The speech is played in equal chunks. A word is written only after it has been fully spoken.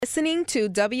Listening to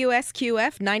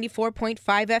WSQF 94.5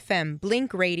 FM,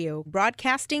 Blink Radio,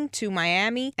 broadcasting to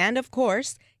Miami and, of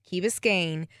course, Key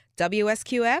Biscayne.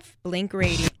 WSQF, Blink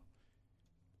Radio.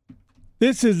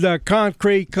 This is the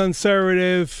Concrete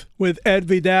Conservative with Ed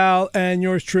Vidal and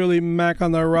yours truly, Mac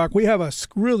on the Rock. We have a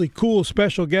really cool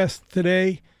special guest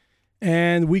today,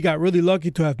 and we got really lucky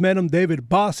to have met him, David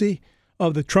Bossey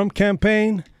of the Trump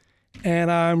campaign, and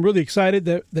I'm really excited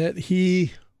that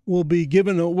he we'll be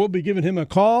giving him a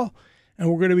call, and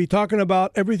we're going to be talking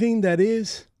about everything that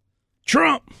is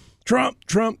Trump.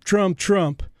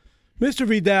 Mr.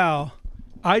 Vidal,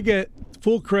 I get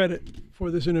full credit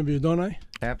for this interview, don't I?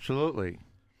 Absolutely.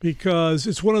 Because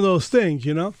it's one of those things,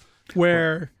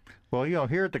 where... Well,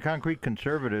 here at the Concrete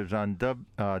Conservatives on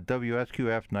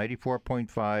WSQF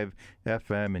 94.5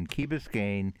 FM in Key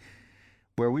Biscayne,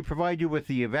 where we provide you with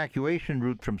the evacuation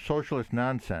route from socialist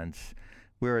nonsense.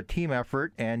 We're a team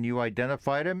effort, and you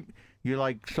identified him. You're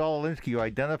like Saul Alinsky. You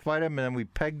identified him, and then we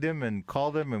pegged him and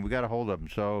called him, and we got a hold of him.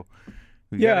 So,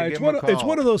 it's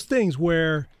one of those things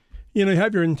where, you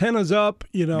have your antennas up.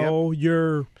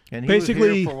 You're and he basically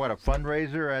was here for a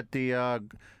fundraiser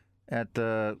at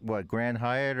the Grand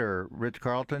Hyatt or Ritz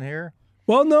Carlton here.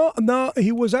 Well, no,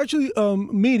 he was actually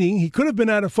meeting. He could have been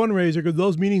at a fundraiser because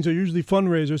those meetings are usually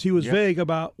fundraisers. He was vague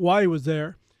about why he was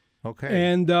there.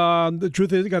 Okay. And the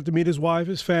truth is, he got to meet his wife,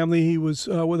 his family. He was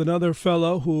with another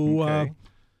fellow who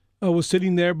was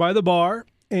sitting there by the bar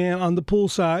and on the pool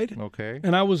side. Okay.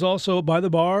 And I was also by the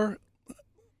bar,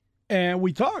 and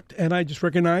we talked. And I just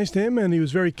recognized him, and he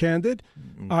was very candid.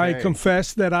 Okay. I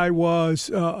confessed that I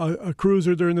was a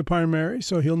cruiser during the primary,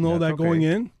 so he'll know that going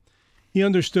in. He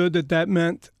understood that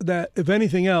meant that, if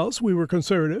anything else, we were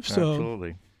conservative. So,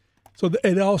 absolutely. So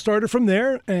it all started from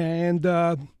there, and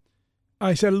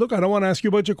I said, look, I don't want to ask you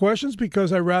a bunch of questions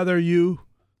because I'd rather you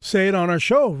say it on our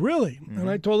show, really. Mm-hmm.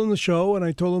 And I told him the show, and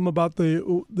I told him about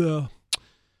the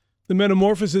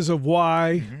metamorphosis of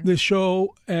why the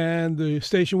show and the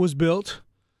station was built.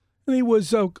 And he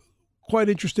was quite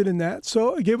interested in that.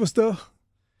 So it gave us the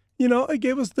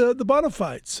bona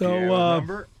fide.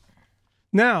 So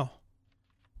now,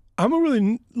 I'm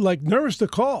really nervous to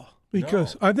call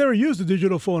because I've never used a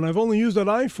digital phone. I've only used an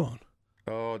iPhone.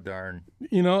 Oh, darn.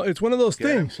 It's one of those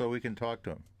things. So we can talk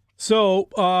to him. So,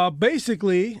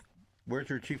 basically... Where's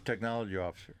your chief technology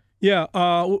officer? Yeah,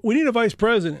 we need a vice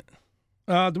president.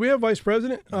 Do we have a vice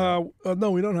president? No,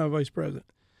 we don't have a vice president.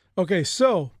 Okay,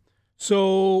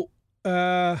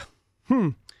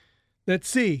 let's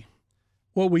see.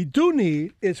 What we do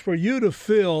need is for you to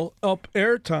fill up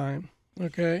airtime,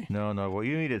 okay? No, what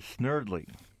you need is Snurdly.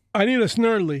 I need a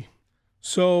Snurdly.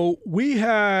 So we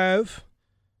have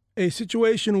a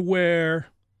situation where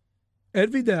Ed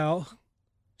Vidal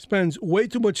spends way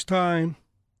too much time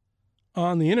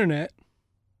on the internet,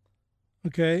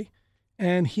 okay,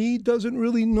 and he doesn't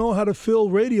really know how to fill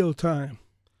radio time.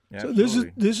 Absolutely.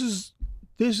 So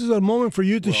this is a moment for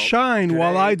you to shine today,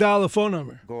 while I dial the phone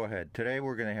number. Go ahead. Today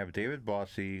we're going to have David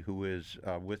Bossey, who is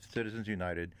with Citizens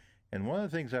United, and one of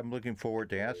the things I'm looking forward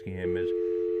to asking him is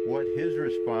what his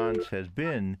response has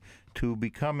been to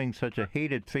becoming such a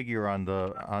hated figure on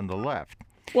the left.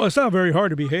 Well, it's not very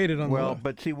hard to be hated on the left. Well,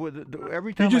 but see,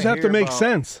 every time you just have to make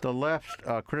sense. The left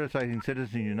criticizing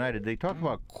Citizens United, they talk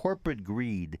about corporate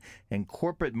greed and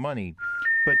corporate money,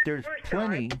 but there's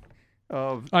plenty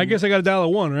of... I guess I got to dial a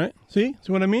 1, right? See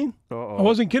what I mean? Uh-oh. I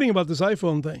wasn't kidding about this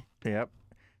iPhone thing. Yep.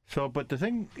 So, but the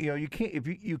thing, you can't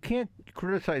you can't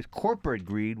criticize corporate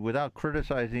greed without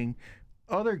criticizing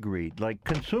other greed. Like,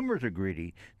 consumers are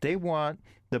greedy. They want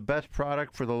the best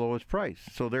product for the lowest price,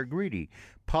 so they're greedy.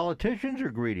 Politicians are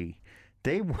greedy.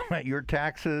 They want your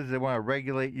taxes. They want to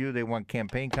regulate you. They want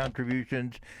campaign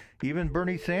contributions. Even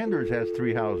Bernie Sanders has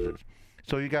 3 houses.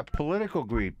 So you got political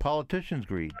greed, politicians'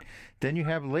 greed. Then you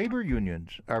have labor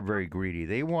unions are very greedy.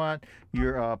 They want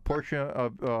your portion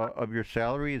of your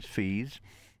salary as fees,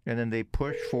 and then they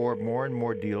push for more and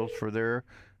more deals for their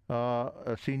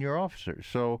senior officers.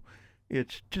 So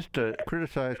it's just to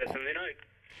criticize.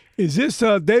 Is this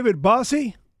David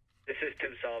Bossey? This is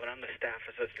Tim Sullivan. I'm the staff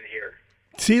assistant here.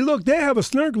 See, look, they have a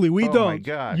Snurdly. We don't. Oh, my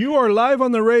gosh. You are live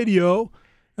on the radio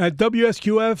at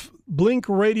WSQF, Blink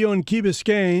Radio in Key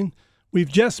Biscayne.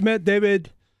 We've just met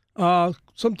David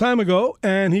some time ago,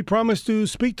 and he promised to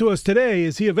speak to us today.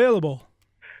 Is he available?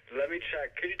 Let me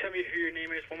check. Could you tell me who your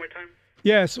name is one more time?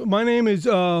 Yes, my name is,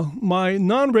 my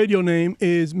non-radio name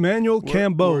is Manuel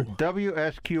Cambeau. We're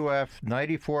WSQF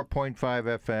 94.5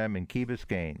 FM in Key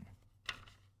Biscayne.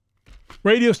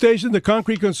 Radio station, the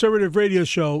Concrete Conservative Radio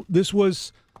Show. This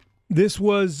was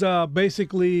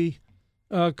basically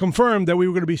confirmed that we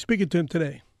were going to be speaking to him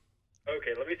today.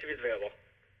 Okay, let me see if he's available.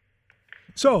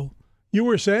 So, you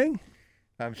were saying?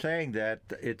 I'm saying that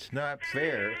it's not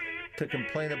fair to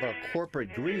complain about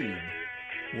corporate greed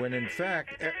when, in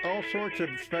fact, all sorts of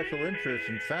special interests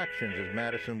and factions, as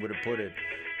Madison would have put it,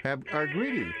 are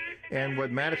greedy. And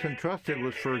what Madison Trust did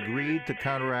was for greed to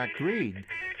counteract greed.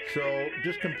 So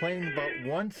just complaining about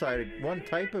one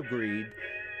type of greed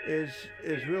is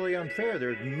really unfair.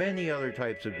 There's many other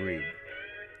types of greed.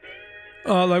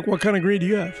 Like what kind of greed do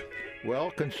you have?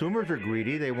 Well, consumers are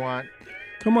greedy. They want...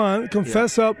 Come on,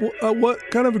 confess up.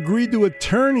 What kind of greed do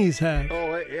attorneys have?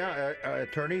 Oh, yeah.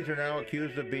 Attorneys are now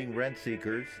accused of being rent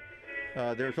seekers.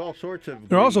 There's all sorts of greed.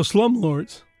 They're also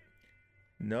slumlords.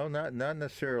 No, not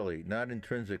necessarily. Not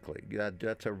intrinsically.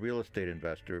 That's a real estate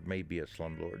investor. It may be a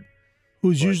slumlord.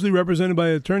 Who's usually represented by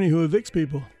an attorney who evicts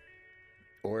people.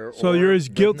 So you're as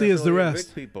guilty as the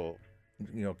rest. Evict people.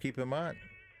 Keep them on.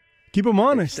 Keep them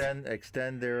honest.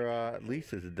 Extend their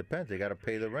leases. It depends. They got to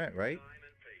pay the rent, right?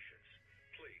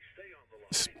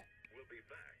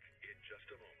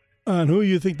 And who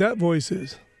you think that voice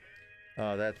is?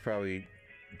 That's probably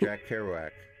Jack Kerouac.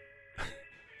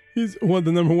 He's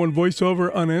the number one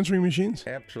voiceover on answering machines.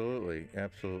 Absolutely.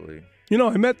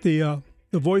 I met the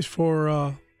voice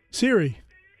for Siri.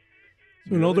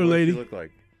 An older lady. What did she look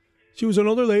like? She was an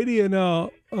older lady, and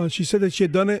she said that she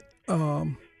had done it.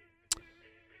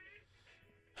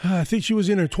 I think she was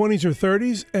in her 20s or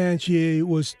 30s, and she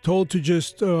was told to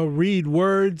just read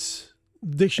words,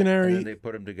 dictionary. And then they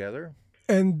put them together?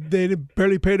 And they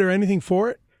barely paid her anything for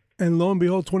it. And lo and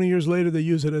behold, 20 years later, they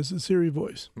use it as a Siri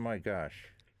voice. My gosh.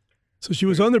 So she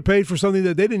was underpaid for something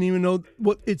that they didn't even know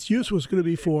what its use was going to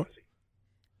be for.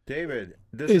 David,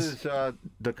 this is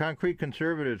the Concrete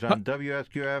Conservatives on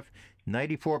WSQF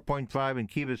 94.5 in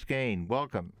Key Biscayne.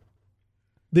 Welcome.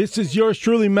 This is yours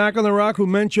truly, Mac on the Rock, who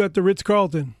met you at the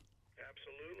Ritz-Carlton.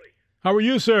 Absolutely. How are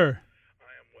you, sir? I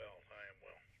am well.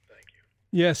 Thank you.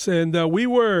 Yes, and we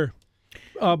were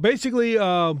basically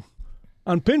on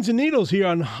pins and needles here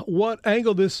on what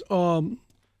angle this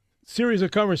series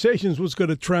of conversations was going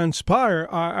to transpire.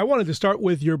 I wanted to start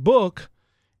with your book,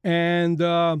 and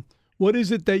what is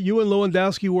it that you and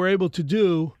Lewandowski were able to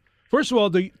do? First of all,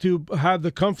 to have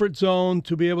the comfort zone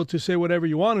to be able to say whatever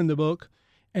you want in the book,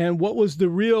 and what was the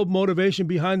real motivation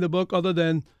behind the book other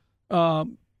than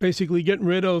basically getting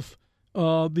rid of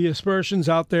the aspersions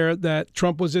out there that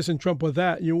Trump was this and Trump was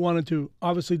that? You wanted to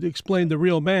obviously explain the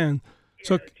real man. Yeah,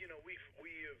 so, we have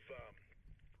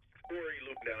Corey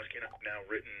Lewandowski and I have now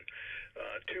written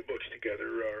two books together.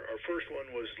 Our first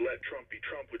one was Let Trump Be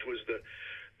Trump, which was the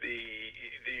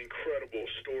incredible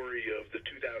story of the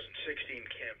 2016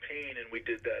 campaign, and we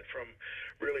did that from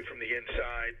the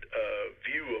inside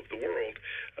view of the world.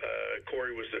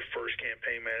 Corey was the first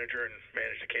campaign manager and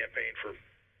managed the campaign for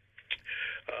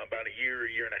about a year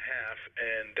and a half,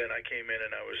 and then I came in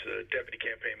and I was the deputy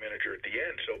campaign manager at the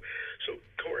end. So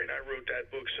Corey and I wrote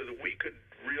that book so that we could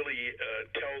really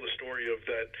tell the story of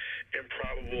that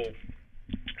improbable,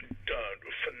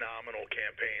 phenomenal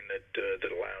campaign that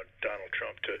allowed Donald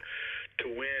Trump to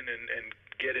win and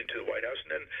get into the White House.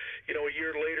 And then, a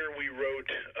year later, we wrote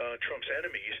Trump's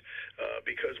Enemies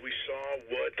because we saw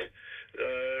what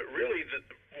really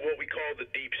what we call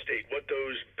the deep state, what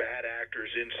those bad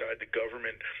actors inside the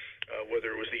government,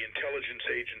 whether it was the intelligence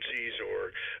agencies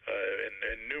or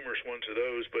and numerous ones of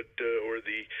those, but or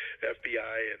the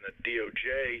FBI and the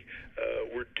DOJ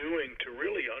were doing to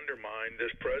really undermine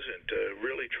this president,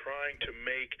 really trying to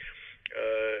make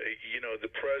the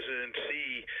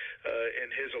presidency and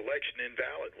his election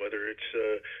invalid, whether it's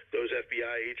those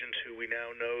FBI agents who we now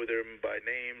know them by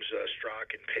names,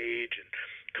 Strzok and Page and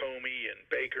Comey and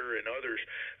Baker and others.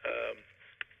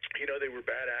 They were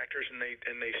bad actors, and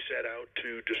they set out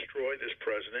to destroy this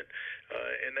president,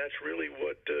 and that's really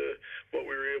what we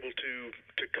were able to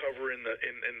cover in the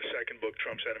second book,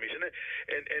 Trump's Enemies. And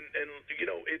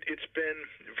it's been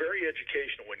very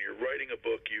educational. When you're writing a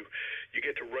book, you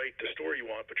get to write the story you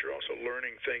want, but you're also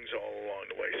learning things all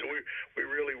along the way. So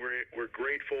we're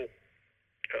grateful,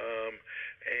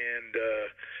 and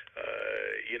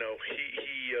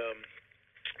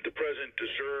the president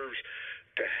deserves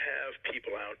to have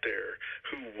people out there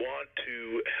who want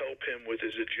to help him with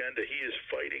his agenda. He is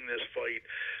fighting this fight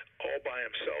all by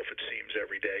himself, it seems,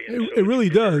 every day. And it really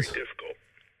does. Very difficult.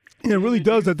 It really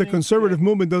does that the conservative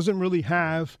movement doesn't really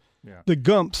have the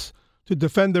gumps to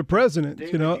defend their president.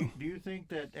 David, do you think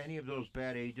that any of those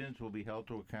bad agents will be held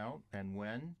to account, and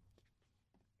when?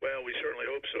 Well, we certainly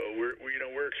hope so.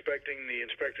 We're expecting the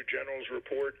Inspector General's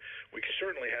report. We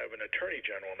certainly have an Attorney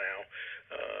General now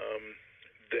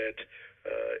that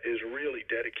is really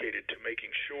dedicated to making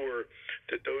sure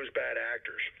that those bad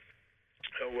actors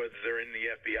whether they're in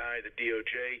the FBI, the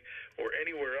DOJ, or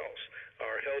anywhere else,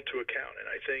 are held to account. And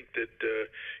I think that,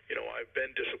 I've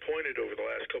been disappointed over the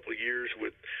last couple of years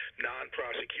with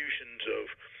non-prosecutions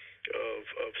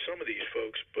of some of these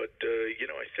folks. But,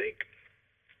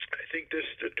 I think this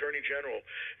Attorney General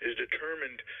is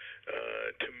determined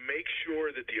to make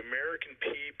sure that the American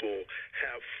people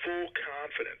have full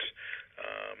confidence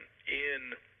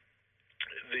in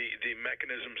the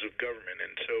mechanisms of government,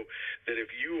 and so that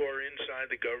if you are inside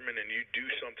the government and you do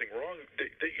something wrong,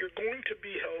 that you're going to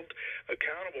be held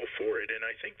accountable for it. And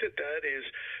I think that's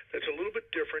a little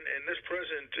bit different. And this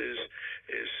president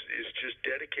is just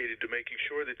dedicated to making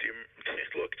sure that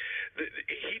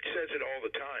he says it all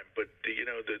the time, but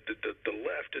the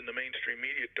left and the mainstream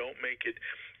media don't make it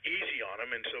easy on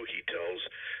him, and so he tells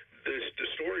the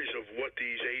stories of what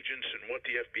these agents and what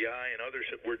the FBI and others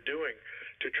that were doing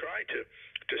to try to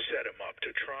set him up,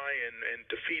 to try and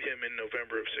defeat him in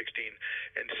November of 16,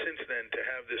 and since then to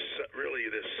have this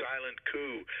silent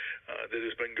coup that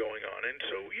has been going on. And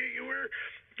so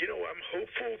I'm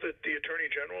hopeful that the Attorney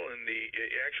General and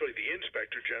the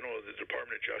Inspector General of the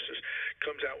Department of Justice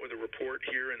comes out with a report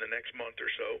here in the next month or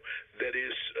so that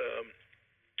is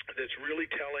that's really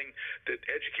telling, that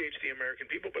educates the American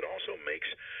people, but also makes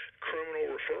criminal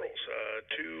referrals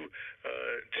to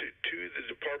the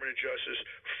Department of Justice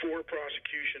for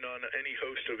prosecution on any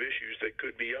host of issues that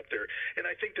could be up there. And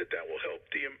I think that will help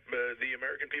the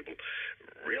American people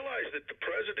realize that the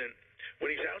president, when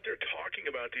he's out there talking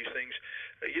about these things,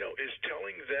 is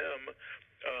telling them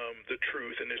the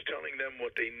truth and is telling them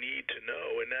what they need to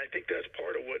know. And I think that's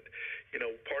part of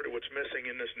what's missing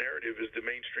in this narrative is the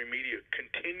mainstream media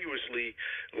continuously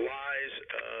lies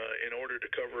in order to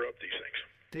cover up these things.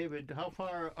 David, how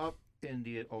far up in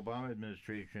the Obama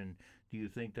administration do you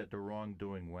think that the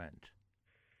wrongdoing went?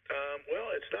 Well,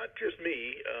 it's not just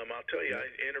me. I'll tell you,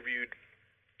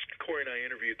 Corey and I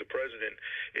interviewed the president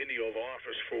in the Oval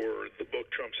Office for the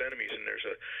book Trump's Enemies, and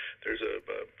there's a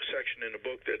section in the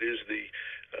book that is the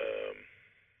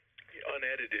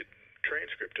unedited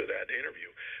transcript of that interview.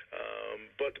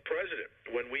 But the president,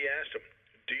 when we asked him,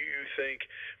 do you think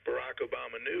Barack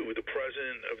Obama knew? The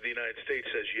president of the United States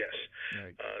says yes,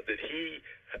 right. That he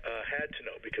had to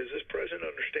know, because this president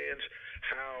understands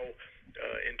how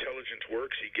intelligence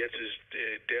works. He gets his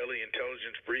daily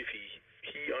intelligence brief.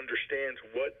 He understands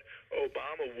what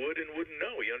Obama would and wouldn't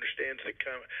know. He understands the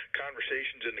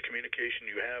conversations and the communication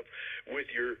you have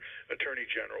with your Attorney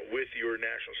General, with your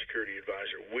National Security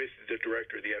Advisor, with the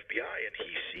Director of the FBI, and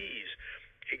he sees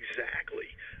exactly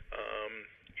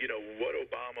what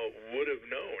Obama would have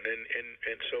known.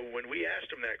 And so when we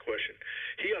asked him that question,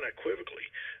 he unequivocally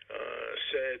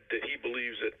said that he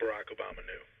believes that Barack Obama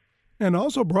knew. And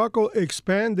also, Barack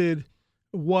expanded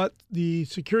what the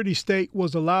security state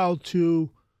was allowed to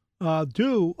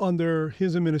do under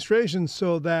his administration,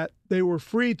 so that they were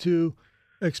free to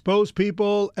expose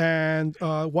people and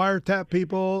wiretap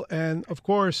people, and of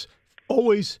course,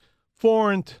 always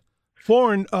foreign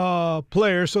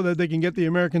players, so that they can get the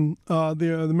American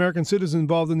citizens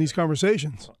involved in these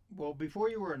conversations. Well, before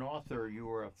you were an author, you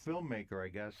were a filmmaker, I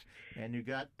guess, and you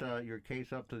got your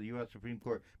case up to the U.S. Supreme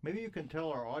Court. Maybe you can tell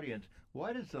our audience,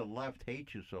 why does the left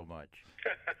hate you so much?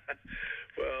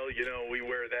 Well, we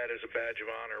wear that as a badge of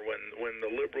honor. When the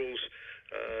liberals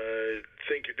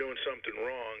think you're doing something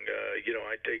wrong,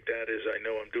 I take that as I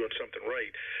know I'm doing something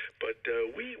right. But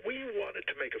we wanted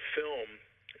to make a film.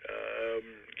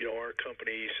 Our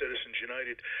company, Citizens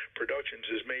United Productions,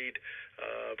 has made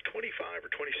 25 or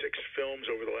 26 films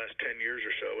over the last 10 years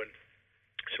or so, and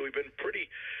so we've been pretty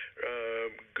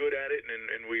good at it,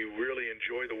 and we really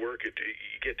enjoy the work. You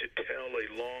get to tell a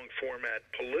long format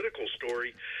political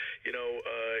story,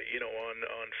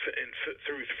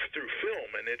 through film,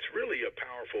 and it's really a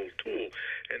powerful tool,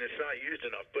 and it's not used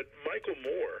enough. But Michael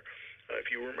Moore, if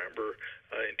you remember,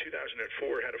 in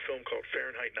 2004 had a film called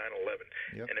Fahrenheit 9/11,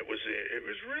 yep. And it was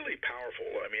really powerful.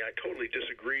 I mean, I totally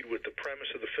disagreed with the premise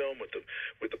of the film, with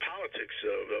the politics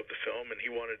of the film, and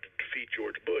he wanted to defeat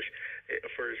George Bush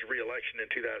for his re-election in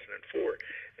 2004.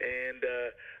 And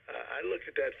I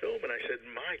looked at that film and I said,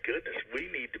 my goodness,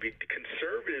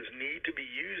 conservatives need to be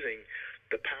using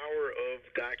the power of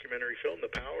documentary film.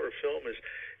 The power of film is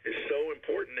so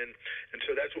important, and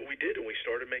so that's what we did, and we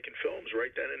started making films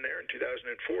right then and there in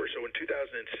 2004. So in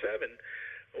 2007,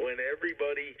 when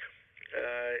everybody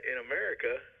in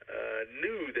America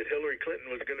knew that Hillary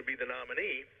Clinton was going to be the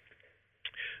nominee,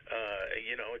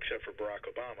 except for Barack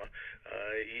Obama,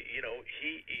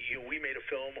 we made a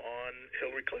film on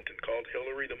Hillary Clinton called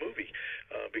Hillary the Movie,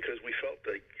 because we felt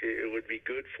like it would be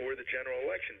good for the general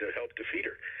election to help defeat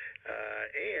her.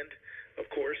 And of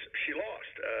course, she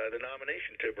lost the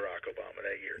nomination to Barack Obama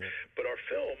that year. But our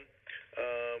film,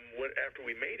 after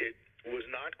we made it, was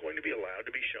not going to be allowed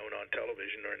to be shown on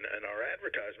television, and our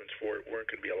advertisements for it weren't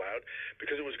going to be allowed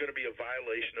because it was going to be a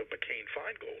violation of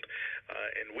McCain-Feingold.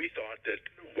 And we thought that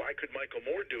why could Michael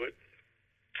Moore do it?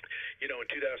 In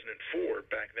 2004,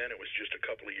 back then it was just a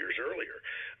couple of years earlier,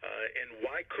 and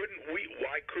why couldn't we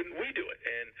do it?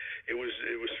 And it was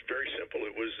very simple.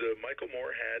 It was Michael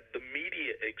Moore had the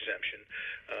media exemption,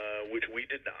 which we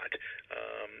did not,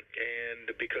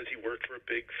 and because he worked for a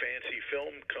big fancy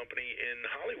film company in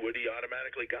Hollywood, he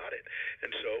automatically got it.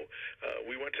 And so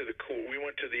we went to the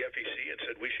FEC and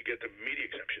said we should get the media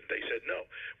exemption. They said no.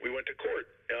 We went to court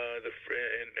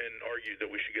and argued that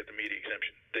we should get the media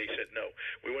exemption. They said no.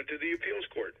 We went to the appeals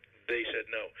court. They said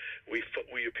no. We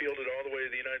appealed it all the way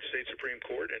to the United States Supreme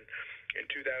Court, and in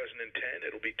 2010,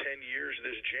 it'll be 10 years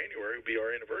this January, will be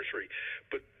our anniversary.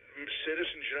 But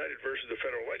Citizens United versus the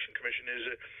Federal Election Commission is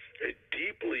a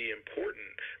deeply important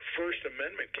First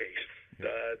Amendment case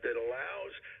that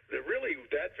allows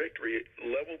that victory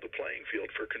leveled the playing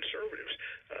field for conservatives,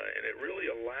 and it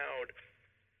really allowed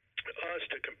us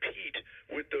to compete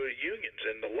with the unions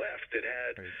and the left that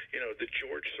had, the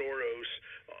George Soros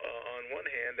on one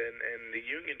hand and the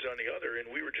unions on the other, and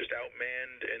we were just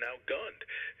outmanned and outgunned,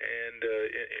 and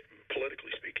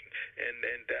politically speaking, and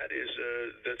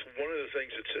that's one of the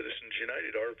things that Citizens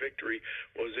United, our victory,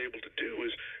 was able to do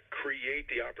is create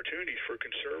the opportunities for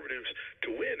conservatives to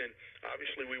win. And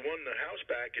obviously we won the House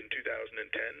back in 2010.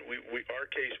 Our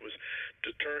case was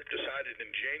decided in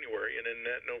January, and in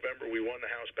that November we won the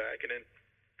House back, and then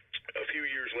a few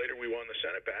years later we won the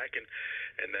Senate back, and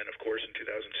then of course in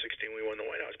 2016 we won the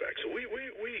White House back. So we're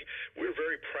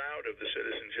very proud of the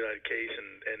Citizens United case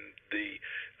and the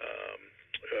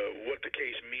what the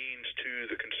case means to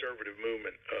the conservative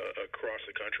movement across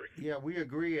the country. Yeah, we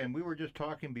agree, and we were just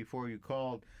talking before you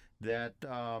called that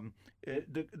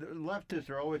the leftists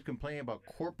are always complaining about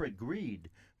corporate greed,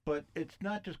 but it's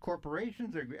not just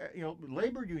corporations.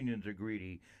 Labor unions are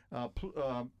greedy.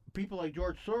 People like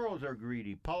George Soros are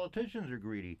greedy. Politicians are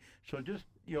greedy. So just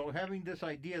having this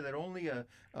idea that only an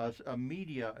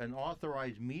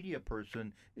authorized media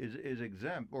person is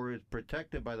exempt or is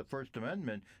protected by the First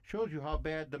Amendment shows you how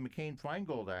bad the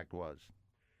McCain-Feingold Act was.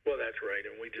 Well, that's right,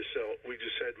 and we just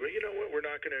said, well, you know what, we're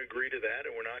not going to agree to that,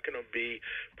 and we're not going to be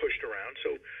pushed around.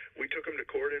 So we took them to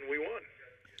court, and we won.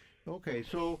 Okay,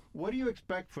 so what do you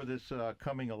expect for this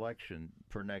coming election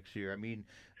for next year? I mean,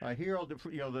 I hear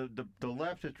the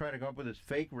left is trying to come up with this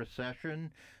fake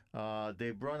recession.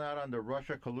 They've run out on the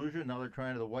Russia collusion. Now they're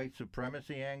trying the white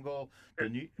supremacy angle. The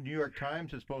New York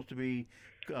Times is supposed to be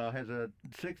has a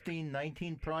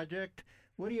 1619 project.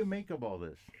 What do you make of all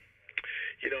this?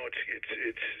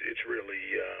 It's really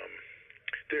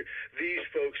these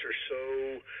folks are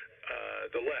so.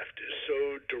 The left is so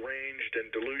deranged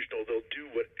and delusional, they'll do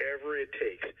whatever it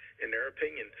takes, in their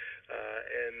opinion,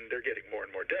 and they're getting more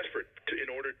and more desperate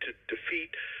in order to defeat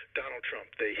Donald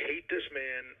Trump. They hate this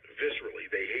man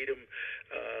viscerally. They hate him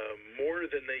more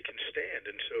than they can stand,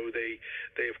 and so they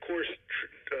of course,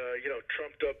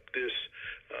 trumped up this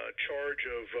charge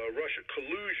of Russia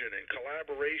collusion and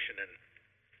collaboration,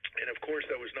 and of course,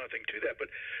 there was nothing to that.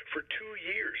 But for 2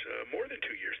 years, more than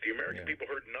 2 years, the American people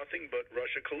heard nothing but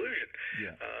Russia collusion.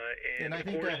 Yeah. And I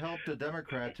think that helped the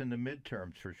Democrats in the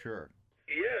midterms for sure.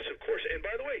 Yes, of course. And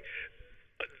by the way,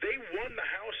 they won the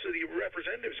House of the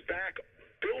Representatives back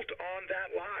built on that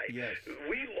lie. Yes.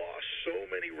 We lost so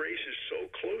many races so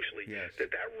closely that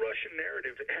Russian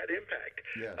narrative had impact.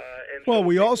 Yes. And well, so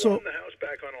we also won the House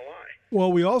back on a lie.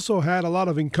 Well, we also had a lot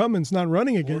of incumbents not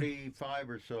running again. 45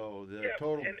 or so.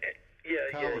 Total.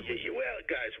 Well,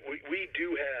 guys, we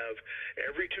do have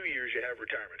every 2 years you have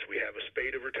retirements. We have a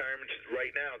spate of retirements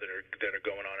right now that are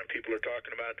going on, and people are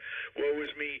talking about woe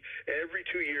is me. Every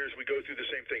 2 years we go through the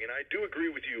same thing, and I do agree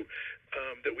with you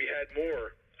that we had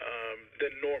more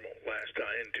than normal last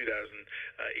time in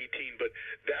 2018. But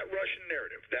that Russian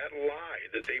narrative, that lie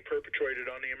that they perpetrated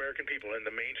on the American people, and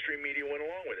the mainstream media went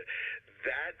along with it,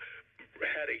 that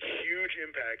had a huge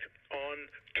impact on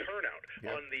turnout,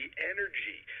 on the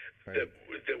energy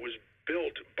that was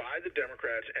built by the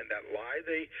Democrats, and that lie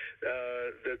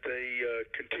that they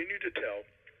continue to tell.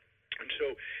 And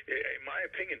so, in my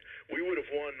opinion, we would have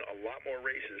won a lot more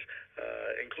races,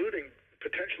 including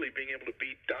potentially being able to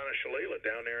beat Donna Shalala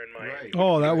down there in Miami. Right.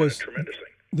 Oh, that was a tremendous thing.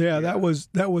 Yeah, that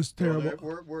was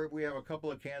terrible. Well, we have a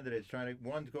couple of candidates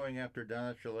one's going after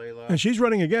Donna Shalala. And she's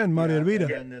running again, Maria Elvira.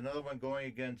 And another one going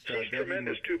against She's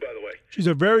tremendous too, by the way. She's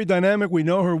a very dynamic. We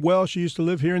know her well. She used to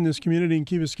live here in this community in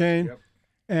Key Biscayne. Yep.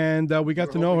 and we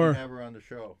got to know her. Have her on the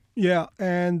show. Yeah,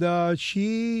 and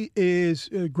she is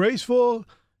graceful.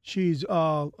 She's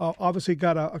obviously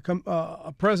got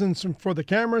a presence for the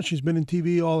camera. She's been in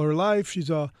TV all her life.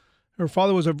 Her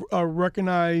father was a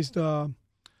recognized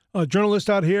journalist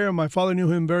out here, and my father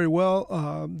knew him very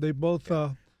well. They both.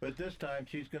 But this time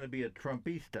she's going to be a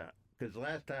Trumpista. Because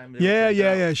last time,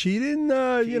 yeah, she didn't,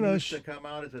 used to come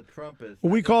out as a Trumpist.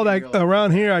 We call that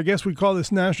around here. I guess we call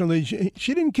this nationally.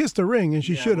 She didn't kiss the ring, and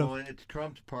she should have. Well, it's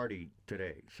Trump's party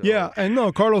today. So. Yeah, and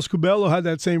no, Carlos Cubello had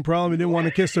that same problem. He didn't want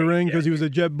to kiss the ring because he was a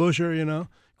Jeb Busher.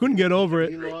 Couldn't get over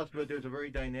it. He lost, but there's a very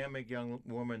dynamic young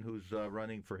woman who's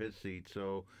running for his seat.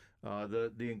 So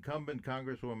the incumbent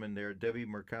congresswoman there, Debbie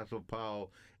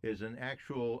Murcaso-Powell, is an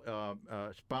actual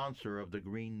sponsor of the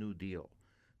Green New Deal.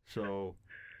 So.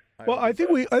 Well, I think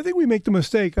we make the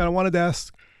mistake. I wanted to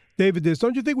ask David this.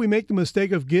 Don't you think we make the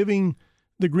mistake of giving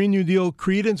the Green New Deal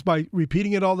credence by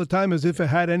repeating it all the time as if it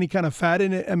had any kind of fat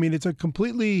in it? I mean, it's a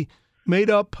completely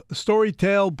made-up story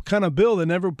tale kind of bill that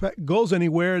never goes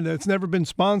anywhere, and it's never been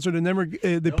sponsored, and never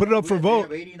put it up for vote.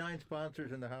 We have 89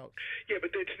 sponsors in the House. Yeah,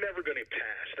 but it's never going to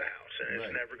pass the House, and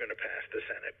it's never going to pass the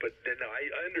Senate. But no, I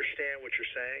understand what you're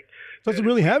saying. Doesn't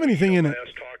really have anything in it. By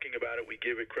us talking about it, we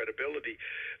give it credibility.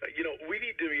 We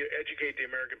need to educate the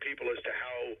American people as to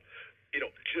how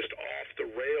just off the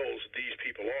rails these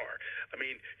people are. I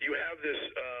mean, you have this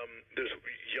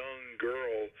young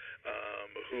girl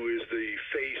who is the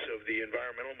face of the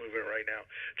environmental movement right now,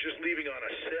 just leaving on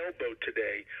a sailboat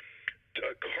today.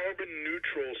 A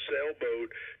carbon-neutral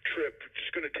sailboat trip,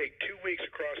 just going to take 2 weeks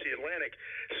across the Atlantic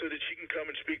so that she can come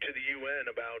and speak to the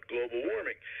UN about global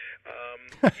warming.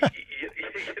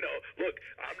 Look,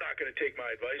 I'm not going to take my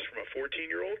advice from a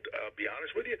 14-year-old. I'll be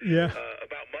honest with you. Yeah.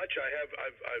 About much. I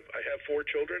have 4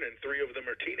 children, and 3 of them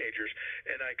are teenagers,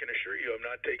 and I can assure you, I'm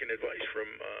not taking advice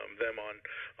from them on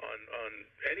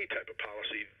any type of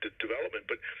policy development.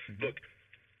 But look.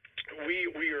 We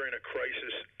are in a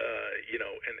crisis,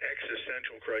 an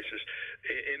existential crisis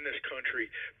in this country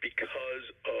because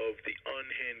of the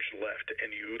unhinged left.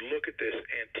 And you look at this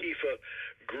Antifa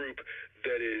group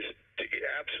that is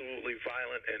absolutely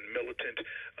violent and militant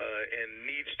and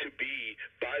needs to be,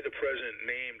 by the president,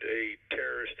 named a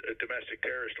domestic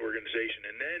terrorist organization.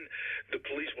 And then the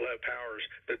police will have powers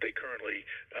that they currently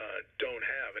don't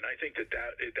have. And I think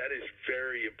that is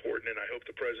very important, and I hope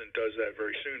the president does that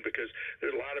very soon, because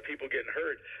there's a lot of people getting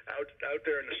hurt out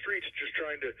there in the streets just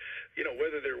trying to,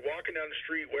 whether they're walking down the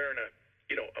street wearing a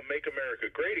Make America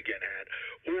Great Again hat,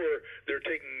 or they're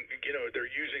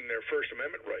they're using their First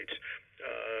Amendment rights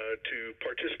to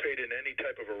participate in any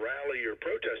type of a rally or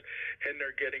protest, and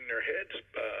they're getting their heads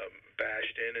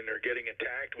bashed in, and they're getting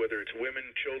attacked, whether it's women,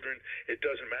 children, it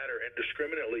doesn't matter. And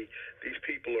discriminately, these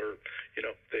people are,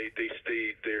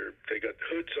 they got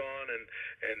hoods on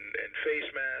and face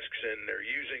masks, and they're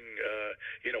using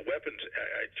weapons.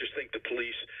 I just think the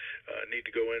police need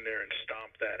to go in there and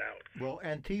stomp that out. Well,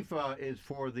 Antifa is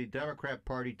for the Democrat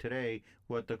Party today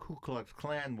what the Ku Klux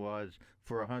Klan was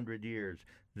for 100 years,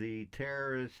 the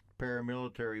terrorist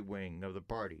paramilitary wing of the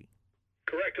party.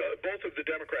 Correct. Both of the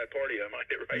Democrat Party, I might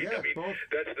right? Yeah, I mean, both.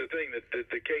 That's the thing, that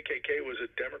the KKK was a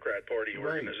Democrat Party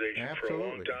organization for a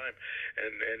long time,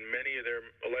 and many of their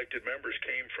elected members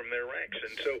came from their ranks.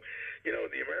 And so,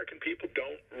 the American people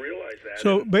don't realize that.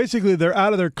 So basically, they're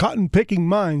out of their cotton-picking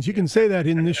minds. You can say that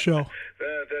in this show.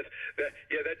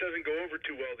 That doesn't go over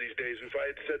too well these days. If I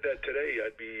had said that today,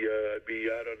 I'd be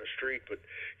out on the street. But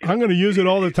I'm going to use it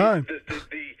all the time.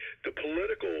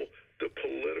 The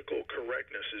political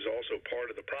correctness is also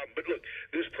part of the problem. But look,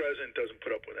 this president doesn't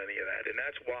put up with any of that, and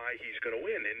that's why he's going to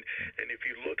win. And if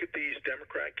you look at these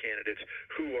Democrat candidates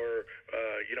who are,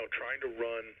 trying to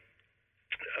run,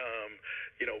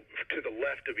 to the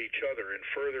left of each other and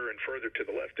further to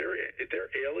the left, they're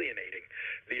alienating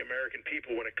the American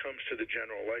people when it comes to the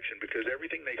general election, because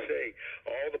everything they say,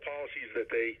 all the policies that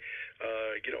they,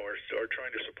 are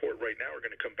trying to support right now are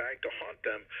going to come back to haunt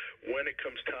them when it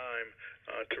comes time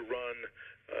to run.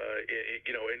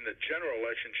 In the general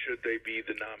election, should they be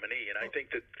the nominee? And I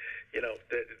think that,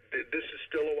 that this is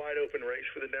still a wide open race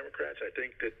for the Democrats. I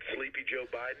think that Sleepy Joe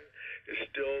Biden is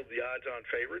still the odds-on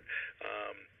favorite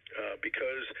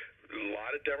because a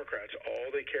lot of Democrats, all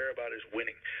they care about is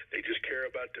winning. They just care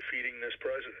about defeating this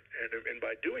president. And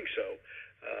by doing so,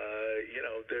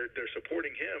 they're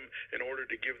supporting him in order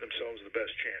to give themselves the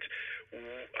best chance.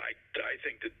 I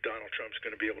think that Donald Trump's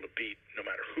going to be able to beat no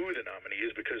matter who the nominee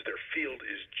is because their field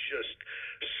is just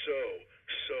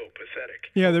so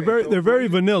pathetic. Yeah, they're very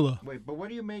vanilla. Wait, but what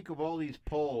do you make of all these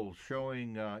polls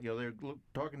showing? They're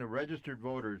talking to registered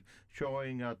voters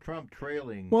showing Trump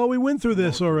trailing. Well, we went through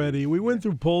this already. We went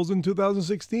through polls in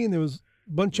 2016. There was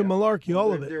a bunch of malarkey,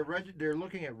 all of it. They're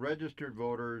looking at registered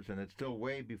voters, and it's still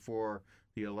way before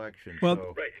the election.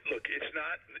 Well, right. Look, it's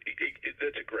not.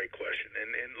 That's a great question,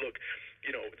 and look,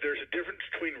 there's a difference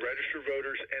between registered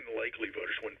voters and likely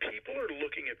voters. When people are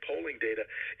looking at polling data,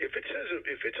 if it's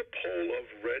a poll of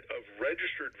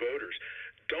registered voters,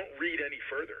 don't read any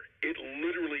further. It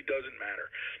literally doesn't matter.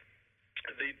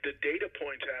 The data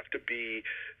points have to be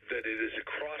that it is a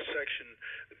cross-section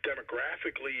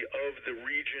demographically of the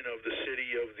region, of the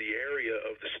city, of the area,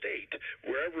 of the state,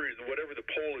 whatever the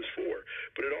poll is for.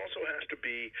 But it also has to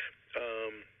be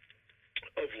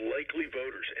of likely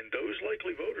voters. And those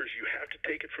likely voters, you have to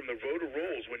take it from the voter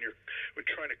rolls when you're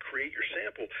trying to create your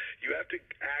sample. You have to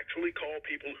actually call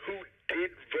people who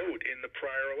did vote in the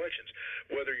prior elections,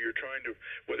 whether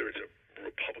it's a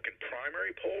Republican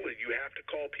primary poll, and you have to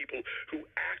call people who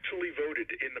actually voted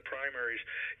in the primaries,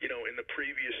 in the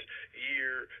previous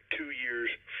year, 2 years,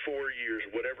 4 years,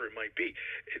 whatever it might be.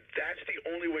 That's the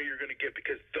only way you're going to get,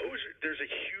 because there's a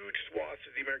huge swath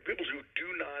of the American people who do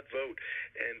not vote,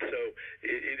 and so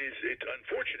it's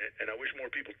unfortunate, and I wish more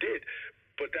people did,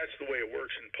 but that's the way it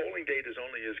works, and polling data is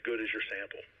only as good as your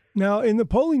sample. Now, in the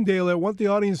polling data, I want the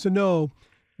audience to know,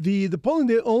 the polling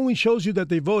data only shows you that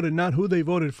they voted, not who they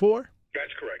voted for?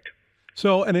 That's correct.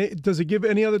 So, does it give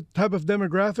any other type of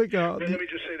demographic? Well, let me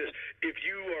just say this. If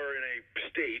you are in a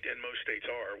state, and most states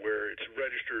are, where it's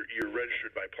you're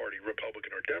registered by party,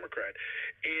 Republican or Democrat,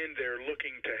 and they're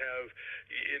looking to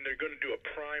and they're going to do a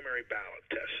primary ballot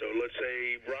test. So let's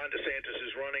say Ron DeSantis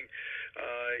is running,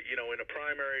 in a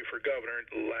primary for governor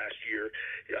last year.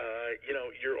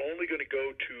 You're only going to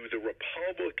go to the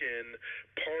Republican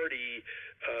Party,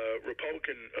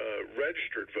 Republican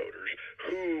registered voters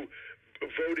who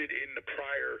voted in the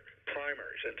prior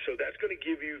primaries, and so that's going to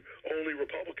give you only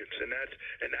Republicans, and that's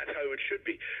how it should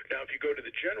be. Now, if you go to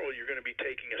the general, you're going to be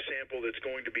taking a sample that's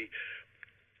going to be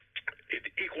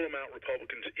equal amount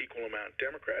Republicans, equal amount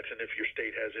Democrats, and if your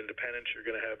state has independents, you're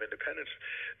going to have independents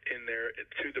in there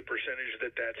to the percentage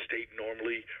that state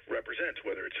normally represents,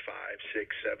 whether it's 5,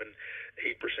 6, 7,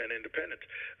 8% independents.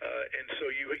 And so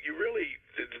you really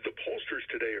the pollsters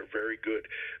today are very good.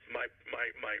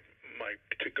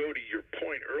 To go to your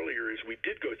point earlier is we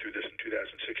did go through this in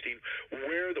 2016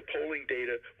 where the polling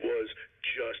data was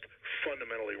just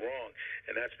fundamentally wrong,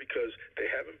 and that's because they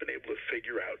haven't been able to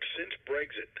figure out since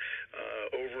Brexit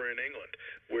over in England,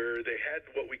 where they had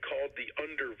what we called the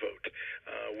undervote,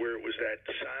 where it was that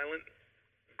silent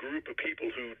group of people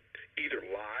who either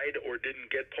lied or didn't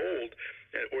get polled,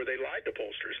 or they lied to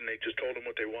pollsters and they just told them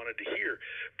what they wanted to hear.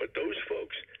 But those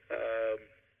folks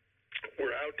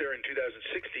were out there in 2016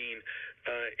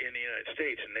 in the United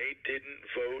States, and they didn't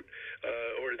vote,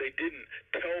 or they didn't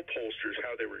tell pollsters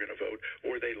how they were going to vote,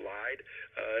 or they lied,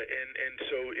 and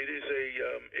so it is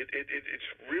it's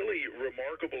really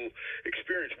remarkable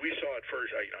experience. We saw it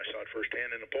first. I saw it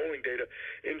firsthand in the polling data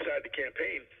inside the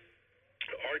campaign.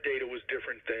 Our data was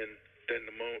different than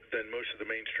most of the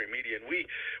mainstream media, and we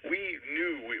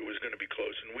knew it was going to be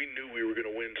close, and we knew we were going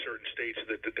to win certain states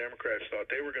that the Democrats thought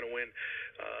they were going to win,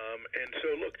 and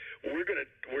so look,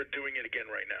 we're doing it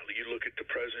again right now. You look at the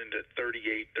president at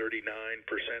 38,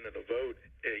 39% of the vote,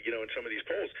 in some of these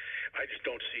polls. I just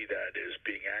don't see that as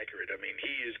being accurate. I mean,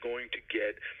 he is going to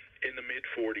get in the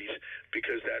mid-40s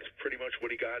because that's pretty much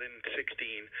what he got in 16.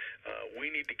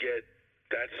 We need to get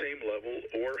that same level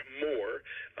or more,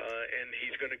 and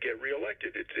he's going to get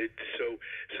reelected.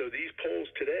 So these polls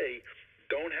today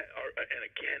don't have, and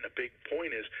again, a big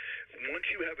point is once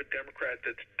you have a Democrat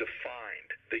that's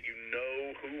defined, that you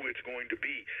know who it's going to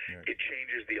be, it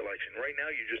changes the election. Right now,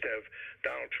 you just have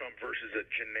Donald Trump versus a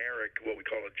generic, what we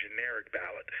call a generic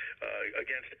ballot,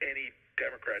 against any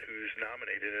Democrat who's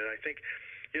nominated. And I think,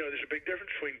 there's a big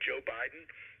difference between Joe Biden's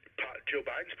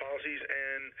policies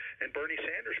and Bernie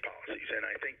Sanders' policies, and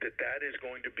I think that is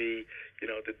going to be,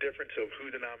 the difference of who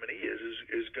the nominee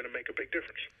is going to make a big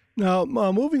difference. Now,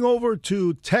 moving over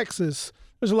to Texas,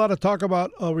 there's a lot of talk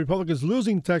about Republicans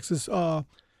losing Texas.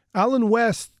 Alan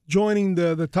West joining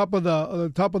the top of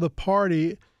the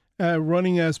party,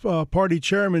 running as party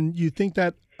chairman. You think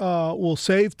that will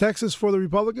save Texas for the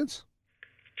Republicans?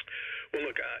 Well,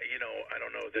 look, I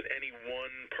don't know that any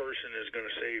one person is going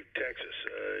to save Texas.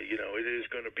 It is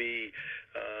going to be,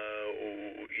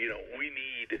 we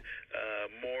need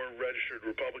more registered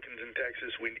Republicans in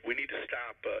Texas. We need to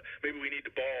stop. Maybe we need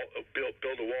to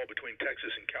build a wall between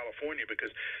Texas and California, because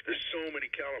there's so many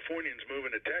Californians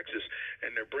moving to Texas,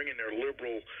 and they're bringing their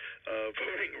liberal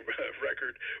voting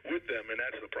record with them, and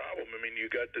that's the problem. I mean, you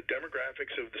got the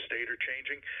demographics of the state are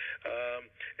changing,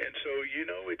 and so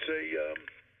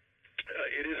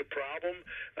it is a problem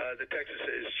that Texas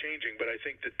is changing, but I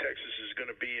think that Texas is going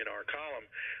to be in our column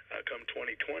come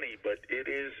 2020. But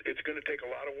it's going to take a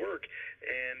lot of work,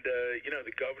 and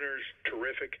the governor's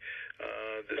terrific,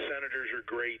 the senators are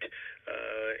great,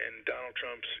 and Donald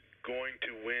Trump's going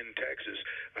to win Texas.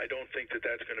 I don't think that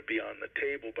that's going to be on the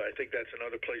table, but I think that's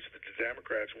another place that the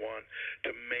Democrats want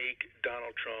to make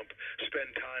Donald Trump spend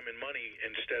time and money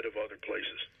instead of other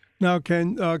places. Now,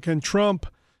 can Trump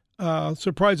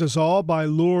surprise us all by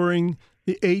luring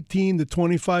the 18 to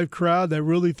 25 crowd that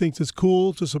really thinks it's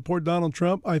cool to support Donald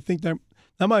Trump? I think that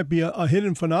might be a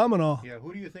hidden phenomenon. Yeah,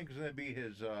 who do you think is going to be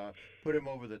his put him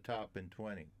over the top in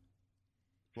 20?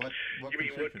 What you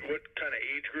mean what kind of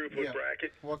age group, what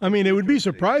bracket? I mean, it would be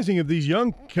surprising if these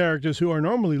young characters who are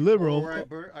normally liberal,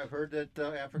 I've heard that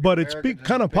African but it's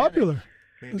kind of popular.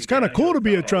 It's kind of cool to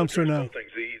be a Trumpster now.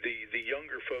 The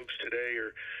younger folks today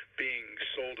are being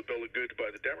sold a bill of goods by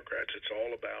the Democrats. It's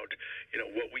all about,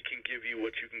 what we can give you,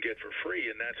 what you can get for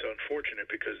free, and that's unfortunate,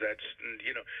 because that's,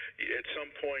 at some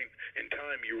point in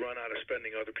time you run out of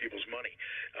spending other people's money,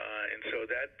 and so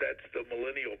that's the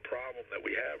millennial problem that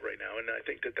we have right now, and I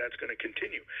think that that's going to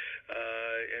continue,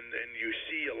 and you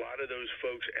see a lot of those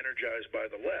folks energized by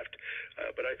the left,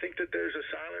 but I think that there's a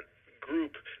silent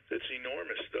group that's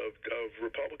enormous of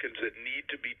Republicans that need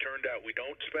to be turned out. We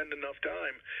don't spend enough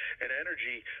time and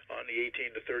energy on the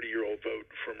 18 to 30-year-old vote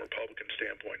from a Republican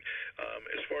standpoint.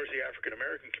 As far as the African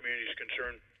American community is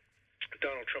concerned,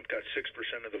 Donald Trump got 6%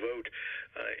 of the vote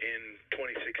in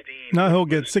 2016. Now he'll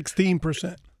get 16%.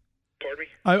 Pardon me?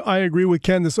 I agree with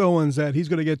Candace Owens that he's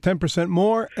going to get 10%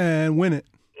 more and win it.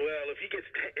 Well, if he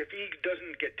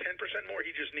doesn't get 10% more,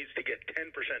 he just needs to get 10%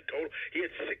 total. He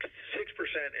had 6%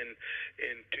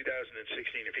 in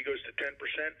 2016. If he goes to 10%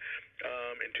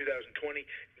 in 2020,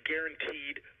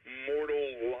 guaranteed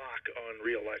mortal lock on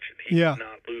re-election. He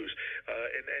cannot lose,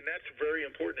 and that's very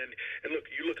important. And look,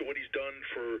 you look at what he's done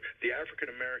for the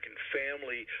African American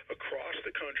family across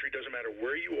the country. Doesn't matter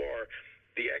where you are.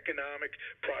 The economic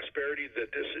prosperity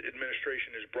that this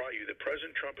administration has brought you, that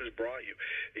President Trump has brought you,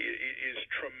 is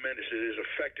tremendous. It has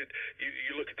affected.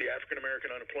 You look at the African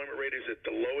American unemployment rate is at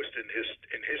the lowest in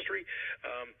history.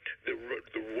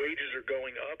 The wages are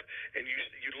going up, and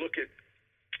you look at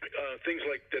things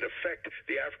like that affect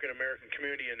the African American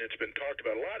community, and it's been talked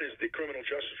about a lot, is the criminal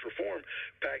justice reform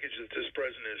package that this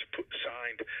president has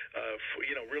signed,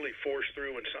 really forced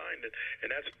through and signed, and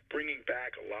that's bringing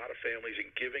back a lot of families and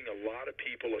giving a lot of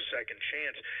people a second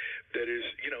chance. That is,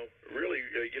 really,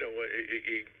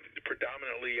 a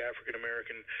predominantly African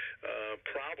American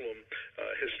problem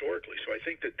historically. So I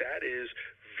think that is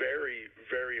very,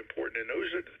 very important, and those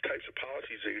are the types of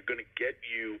policies that are going to get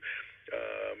you.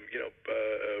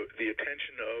 The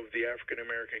attention of the African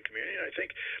American community. And I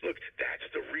think, look, that's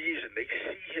the reason they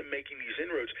see him making these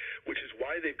inroads, which is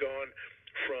why they've gone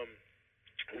from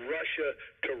Russia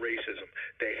to racism.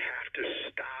 They have to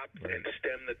stop and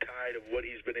stem the tide of what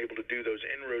he's been able to do, those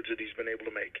inroads that he's been able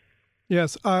to make.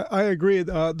 Yes, I agree.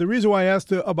 The reason why I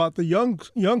asked about the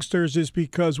youngsters is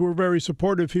because we're very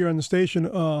supportive here on the station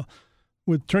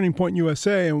with Turning Point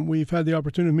USA, and we've had the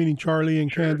opportunity of meeting Charlie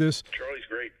and Candace. Charlie's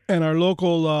great. And our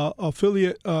local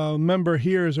affiliate member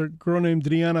here is a girl named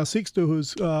Driana Sixto,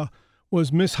 who's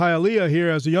was Miss Hialeah here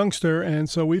as a youngster, and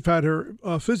so we've had her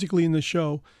physically in the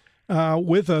show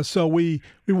with us. So we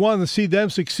want to see them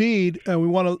succeed, and we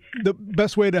want the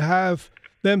best way to have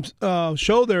them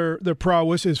show their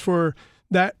prowess is for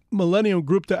that millennial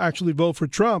group to actually vote for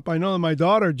Trump. I know that my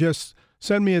daughter just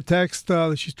sent me a text.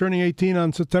 She's turning 18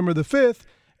 on September the 5th.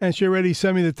 And she already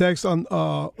sent me the text on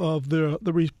of the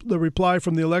reply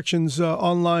from the elections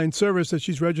online service that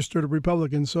she's registered a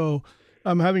Republican. So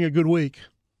I'm having a good week.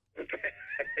 Yeah,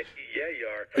 you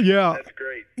are. Yeah, that's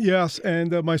great. Yes,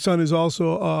 and my son is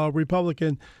also a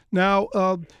Republican. Now,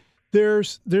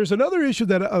 there's another issue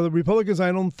that the Republicans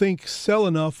I don't think sell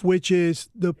enough, which is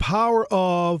the power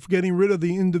of getting rid of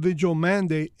the individual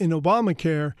mandate in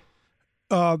Obamacare.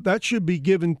 That should be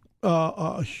given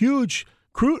a huge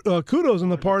kudos on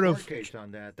the part of case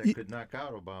on that could knock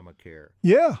out Obamacare.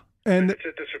 Yeah, And it's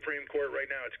at the Supreme Court right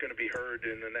now. It's going to be heard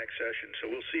in the next session.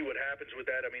 So we'll see what happens with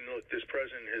that. I mean, look, this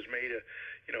president has made a,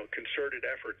 concerted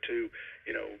effort to,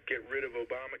 get rid of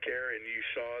Obamacare. And you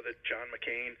saw that John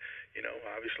McCain,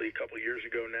 obviously a couple of years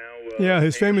ago now.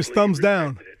 His famous thumbs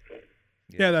down.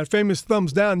 Yeah, that famous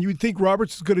thumbs down. You'd think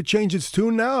Roberts is going to change its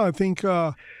tune now. I think.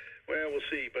 Well, we'll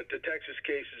see. But the Texas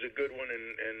case is a good one, and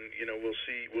we'll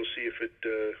see if it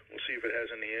has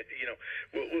any.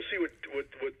 We'll see what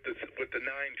the 9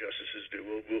 justices do.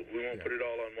 We won't put it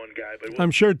all on one guy, but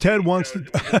I'm sure Ted wants to. We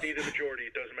just need a majority.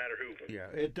 It doesn't matter who. Yeah,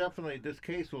 this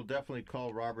case will definitely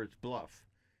call Roberts' bluff.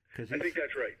 I think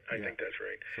that's right. I think that's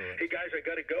right. So, hey guys, I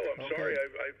got to go. I'm sorry.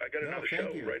 I got another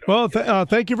show right on. Well,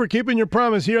 thank you for keeping your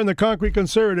promise here on the Concrete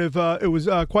Conservative. It was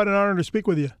quite an honor to speak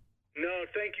with you. No,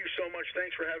 thank you so much.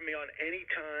 Thanks for having me on.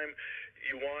 Anytime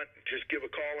you want, just give a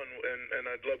call, and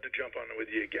I'd love to jump on it with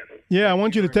you again. Yeah, I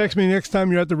want you to text me next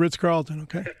time you're at the Ritz-Carlton,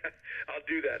 okay? I'll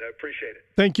do that. I appreciate it.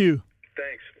 Thank you.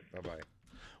 Thanks. Bye-bye.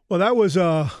 Well, that was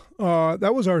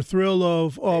our thrill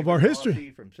of our history.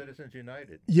 Bossey from Citizens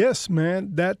United. Yes,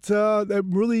 man. That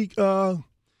really,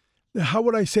 how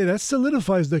would I say, that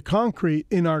solidifies the concrete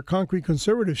in our Concrete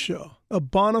Conservative show. A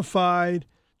bona fide,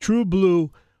 true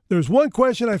blue. There's one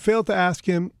question I failed to ask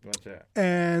him. What's that?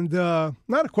 And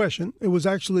not a question. It was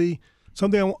actually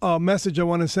a message I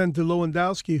want to send to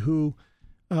Lewandowski, who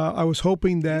I was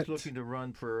hoping that. He's looking to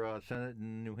run for Senate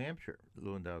in New Hampshire,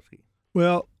 Lewandowski.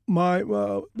 Well, my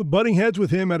butting heads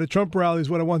with him at a Trump rally is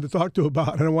what I wanted to talk to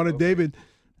about. And I wanted David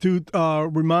to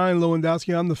remind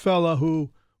Lewandowski I'm the fella who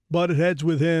butted heads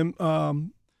with him,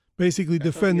 basically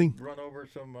defending. Run over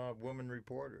some woman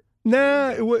reporter. Nah,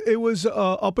 it was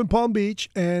up in Palm Beach,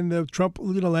 and Trump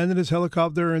landed his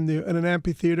helicopter in an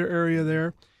amphitheater area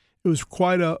there. It was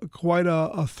quite a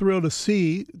thrill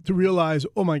to realize,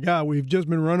 oh my God, we've just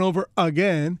been run over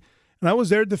again. And I was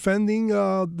there defending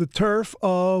the turf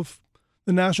of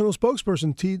the national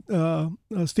spokesperson,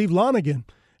 Steve Lonegan,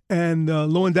 and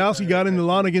Lewandowski got into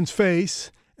Lonegan's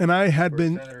face, and I had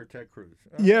been Senator Ted Cruz.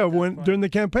 During the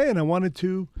campaign, I wanted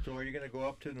to. So are you going to go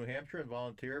up to New Hampshire and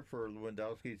volunteer for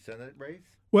Lewandowski's Senate race?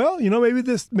 Well,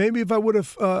 maybe if I would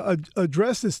have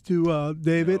addressed this to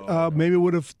David, maybe it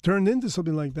would have turned into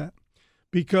something like that,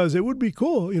 because it would be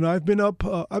cool. I've been up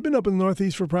in the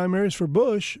Northeast for primaries for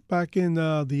Bush back in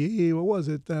the what was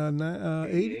it,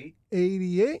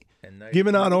 88,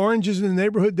 giving out oranges in the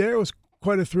neighborhood there. It was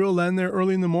quite a thrill. Land there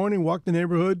early in the morning, walk the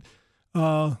neighborhood.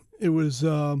 It was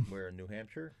where in New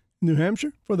Hampshire? New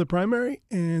Hampshire for the primary,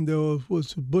 and there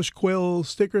was Bush Quail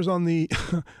stickers on the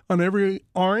on every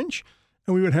orange,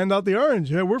 and we would hand out the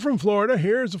orange. Yeah, we're from Florida.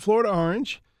 Here's the Florida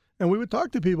orange, and we would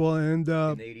talk to people. And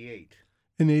in 88.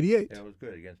 In 88. That was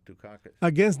good against Dukakis.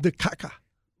 Against Dukakis.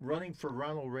 Running for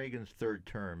Ronald Reagan's third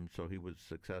term, so he was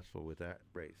successful with that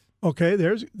race. Okay,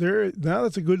 now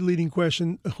that's a good leading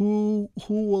question. Who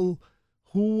will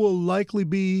likely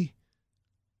be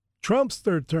Trump's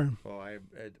third term?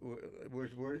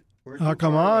 Oh,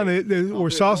 come on, we're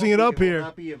saucing it up here. It will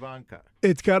not be Ivanka.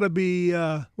 It's got to be.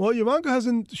 Ivanka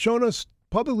hasn't shown us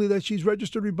publicly that she's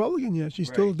registered Republican yet. She's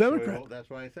still a Democrat. So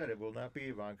that's why I said it will not be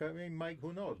Ivanka. I mean, Mike.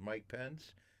 Who knows? Mike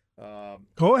Pence.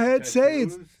 Go ahead, say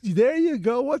it. There you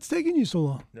go. What's taking you so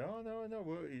long? No.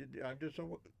 I'm just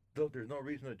so. There's no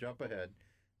reason to jump ahead.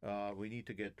 We need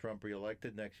to get Trump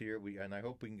reelected next year. And I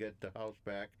hope we can get the House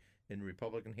back in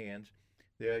Republican hands.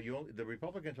 The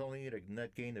Republicans only need a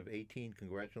net gain of 18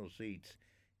 congressional seats,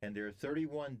 and there are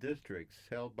 31 districts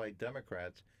held by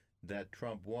Democrats that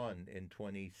Trump won in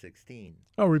 2016.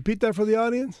 Oh, repeat that for the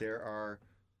audience. There are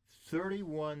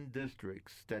 31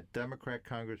 districts that Democrat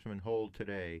congressmen hold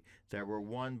today that were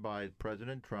won by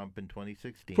President Trump in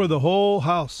 2016. For the whole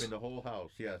House. In the whole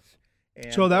House, yes.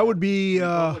 And so that would be...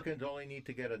 Republicans only need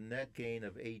to get a net gain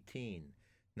of 18.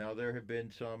 Now, there have been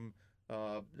some...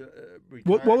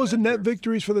 what was the net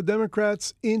victories for the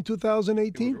Democrats in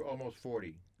 2018? Almost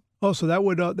 40. Oh, so that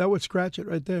would scratch it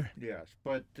right there. Yes,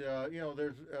 but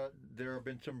there have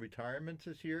been some retirements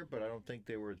this year, but I don't think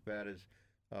they were as bad as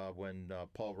when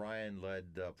Paul Ryan led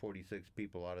 46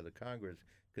 people out of the Congress.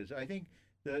 Because I think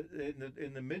that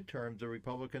in the midterms, the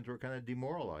Republicans were kind of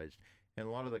demoralized, and a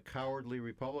lot of the cowardly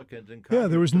Republicans in Congress. Yeah,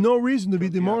 there was no reason to be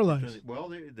demoralized.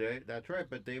 Well, that's right,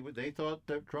 but they thought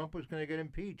that Trump was going to get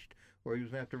impeached, or he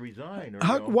was going to have to resign.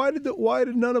 Why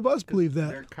did none of us believe that?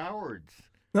 They're cowards.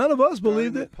 None of us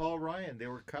believed it. Paul Ryan, they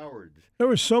were cowards. There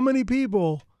were so many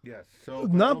people. Yes, so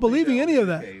not believing any of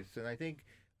that. Case. And I think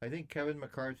Kevin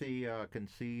McCarthy can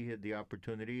see the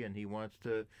opportunity, and he wants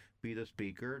to be the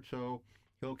speaker. So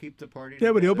He'll keep the party.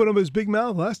 Yeah, but he opened up his big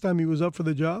mouth last time he was up for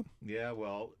the job. Yeah,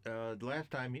 well, last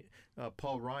time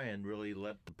Paul Ryan really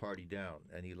let the party down,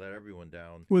 and he let everyone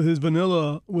down with his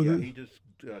vanilla. he just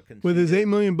with his $8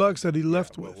 million that he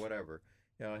left with. Whatever.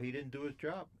 He didn't do his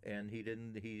job, and he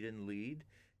didn't lead,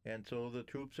 and so the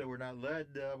troops that were not led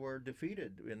were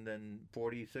defeated, and then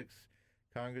 46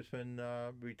 congressmen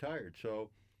retired.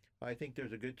 So I think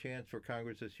there's a good chance for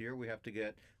Congress this year. We have to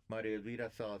get Maria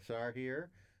Elvira Salazar here.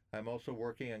 I'm also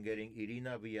working on getting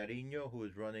Irina Villarino, who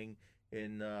is running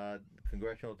in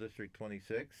Congressional District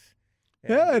 26.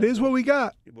 And yeah, it is what we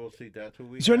got. We'll see. That's what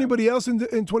we Is there anybody else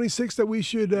in 26 that we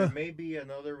should... There may be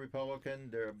another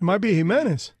Republican. There might be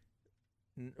Jimenez.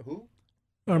 Who?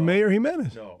 Or Mayor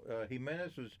Jimenez. No,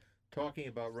 Jimenez was talking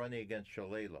about running against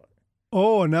Shalala.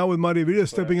 Oh, and now with Maria Vida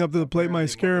stepping up to the plate might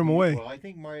scare him away. Well, I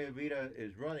think Maria Vida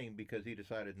is running because he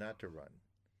decided not to run.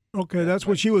 Okay, that's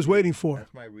what she was waiting for.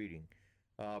 That's my reading.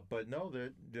 But no,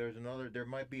 there's another. There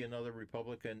might be another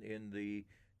Republican in the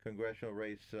congressional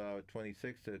race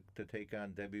 26 to take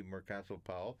on Debbie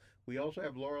Murcaso-Powell. We also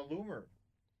have Laura Loomer.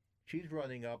 She's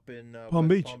running up in Palm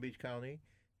Beach County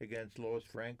against Lois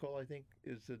Frankel, I think,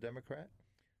 is the Democrat.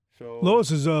 So Lois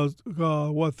is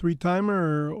what,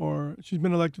 3-timer or she's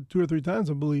been elected 2 or 3 times,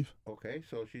 I believe. Okay,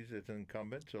 so it's an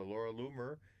incumbent. So Laura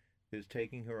Loomer is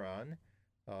taking her on.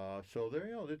 So there,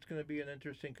 it's going to be an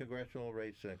interesting congressional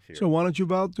race next year. So why don't you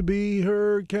vow to be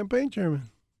her campaign chairman,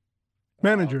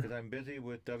 manager? Because I'm busy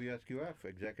with WSQF,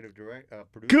 executive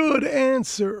producer. Good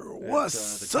answer.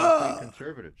 What's up?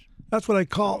 Conservatives. That's what I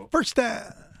call first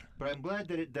down. But I'm glad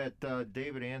that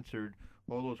David answered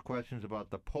all those questions about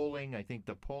the polling. I think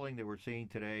the polling that we're seeing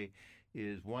today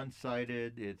is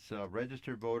one-sided. It's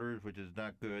registered voters, which is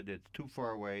not good. It's too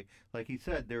far away. Like he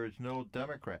said, there is no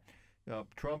Democrat.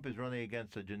 Trump is running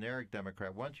against a generic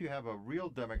Democrat. Once you have a real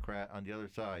Democrat on the other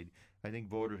side, I think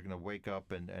voters are going to wake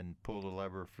up and pull the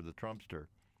lever for the Trumpster.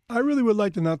 I really would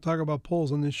like to not talk about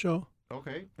polls on this show.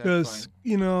 Okay, that's fine.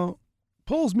 Because,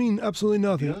 polls mean absolutely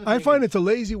nothing. I find it's a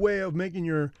lazy way of making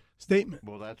your statement.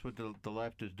 Well, that's what the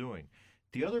left is doing.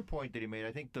 The other point that he made,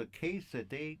 I think the case that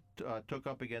they took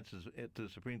up against the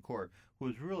Supreme Court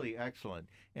was really excellent.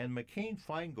 And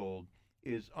McCain-Feingold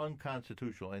is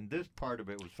unconstitutional, and this part of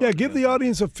it was... Yeah, give the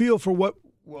audience a feel for what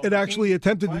it actually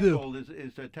attempted to do. Feingold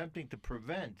is attempting to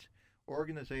prevent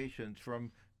organizations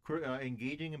from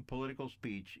engaging in political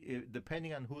speech,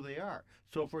 depending on who they are.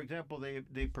 So, for example,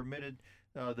 they permitted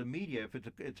the media.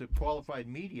 If it's a qualified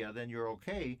media, then you're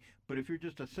okay. But if you're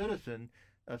just a citizen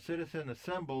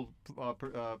assembled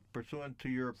pursuant to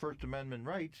your First Amendment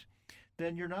rights,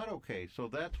 then you're not okay. So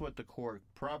that's what the court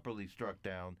properly struck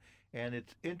down. And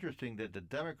it's interesting that the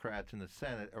Democrats in the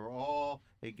Senate are all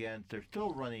against. They're still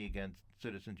running against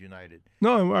Citizens United.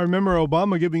 No, I remember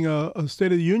Obama giving a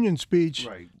State of the Union speech,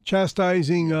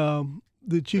 chastising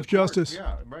the Chief Justice.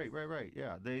 Yeah, right.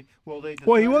 Yeah,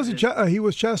 he wasn't. He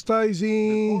was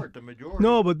chastising the majority.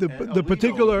 No, but the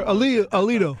particular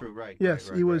Alito. Right. Yes,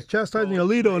 right, he was chastising so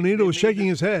Alito, and Alito was shaking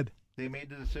his head. They made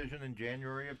the decision in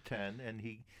January of 10, and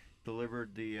he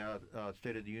delivered the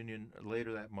State of the Union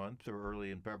later that month or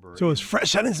early in February. So it's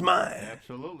fresh on his mind.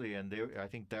 Absolutely, and I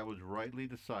think that was rightly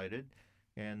decided.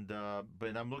 And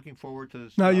but I'm looking forward to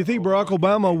this. Now, you think Barack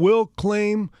Obama will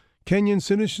claim Kenyan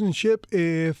citizenship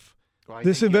if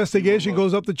this investigation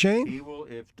goes up the chain? He will,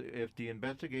 if the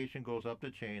investigation goes up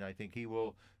the chain. I think he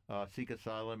will seek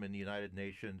asylum in the United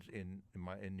Nations in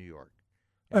New York.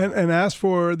 And ask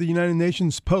for the United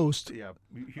Nations post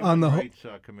on the Rights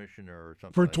Commissioner or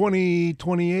something for like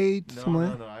 2028.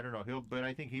 No, I don't know. But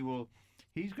I think he will.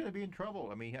 He's going to be in trouble.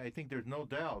 I mean, I think there's no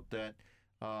doubt that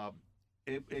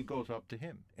it goes up to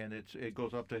him, and it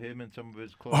goes up to him and some of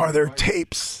his close. Are there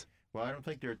tapes? Well, I don't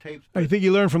think there are tapes. I think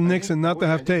he learned from Nixon not to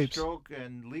have tapes. Stroke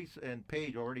and Lisa and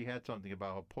Page already had something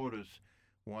about how POTUS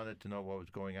wanted to know what was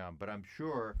going on, but I'm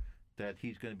sure that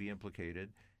he's going to be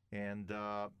implicated. And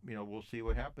we'll see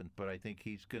what happens, but I think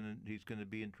he's gonna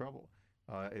be in trouble.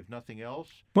 If nothing else,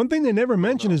 one thing they never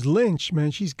mention is Lynch.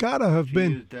 Man, she's gotta have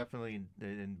been. She is definitely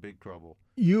in big trouble.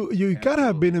 You gotta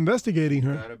have been investigating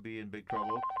her. Gotta be in big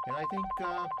trouble, and I think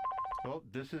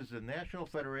this is the National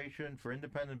Federation for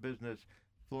Independent Business,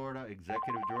 Florida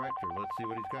Executive Director. Let's see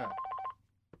what he's got.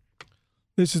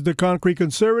 This is the Concrete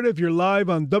Conservative. You're live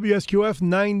on WSQF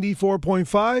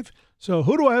 94.5. So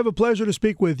who do I have a pleasure to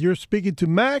speak with? You're speaking to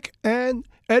Mac and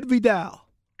Ed Vidal.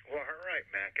 Well, all right,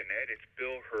 Mac and Ed. It's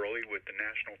Bill Hurley with the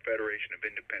National Federation of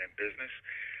Independent Business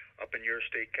up in your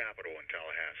state capital in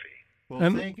Tallahassee.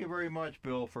 Well, thank you very much,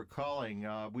 Bill, for calling.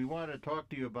 We want to talk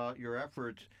to you about your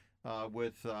efforts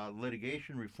with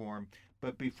litigation reform.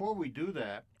 But before we do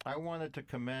that, I wanted to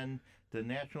commend the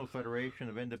National Federation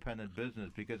of Independent Business,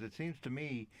 because it seems to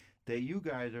me that you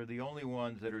guys are the only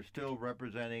ones that are still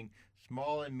representing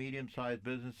small and medium-sized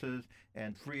businesses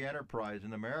and free enterprise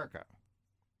in America.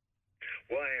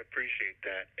 Well, I appreciate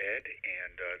that, Ed,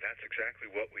 and that's exactly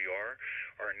what we are.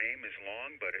 Our name is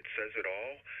long, but it says it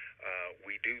all.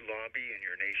 We do lobby in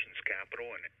your nation's capital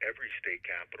and every state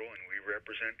capital, and we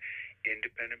represent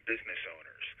independent business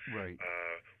owners. Right.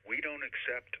 We don't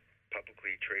accept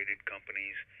publicly traded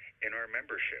companies in our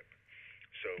membership.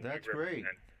 So that's we great.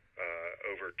 represent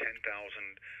over 10,000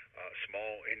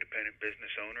 small independent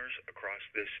business owners across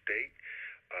this state.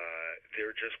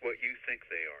 They're just what you think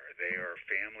they are. They are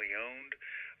family-owned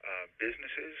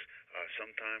businesses,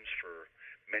 sometimes for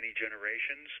many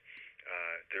generations.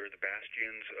 They're the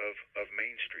bastions of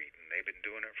Main Street, and they've been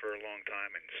doing it for a long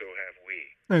time, and so have we.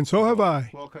 And so have I.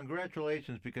 Well,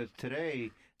 congratulations, because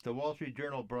today the Wall Street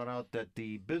Journal brought out that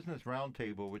the Business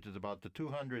Roundtable, which is about the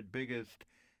 200 biggest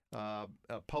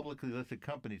publicly listed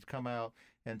companies, come out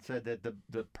and said that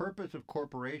the purpose of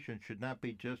corporations should not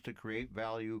be just to create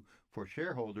value for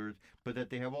shareholders, but that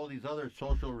they have all these other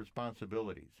social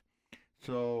responsibilities.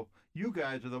 So you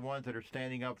guys are the ones that are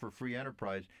standing up for free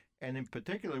enterprise. And in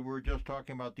particular, we were just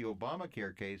talking about the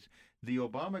Obamacare case. The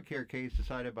Obamacare case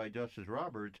decided by Justice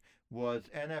Roberts was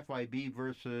NFIB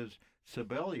versus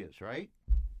Sebelius, right?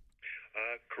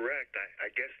 Correct.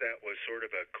 I guess that was sort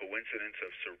of a coincidence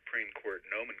of Supreme Court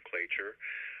nomenclature.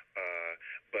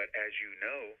 But as you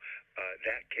know,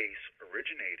 that case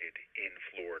originated in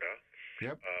Florida.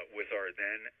 Yep. With our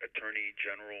then Attorney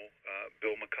General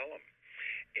Bill McCollum.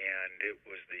 And it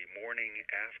was the morning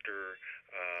after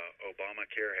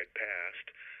Obamacare had passed.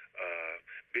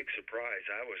 Big surprise,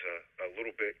 I was a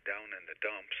little bit down in the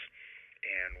dumps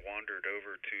and wandered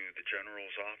over to the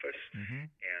General's office. Mm-hmm.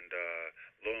 And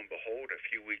lo and behold, a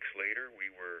few weeks later,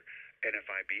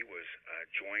 NFIB was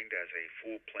joined as a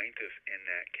full plaintiff in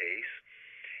that case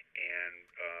and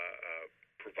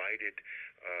provided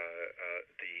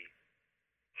the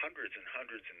hundreds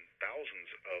and thousands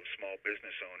of small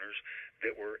business owners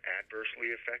that were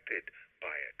adversely affected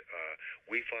by it.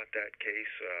 We fought that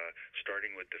case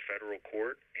starting with the federal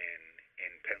court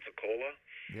in Pensacola,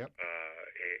 yep.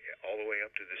 All the way up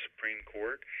to the Supreme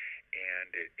Court, and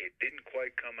it didn't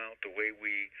quite come out the way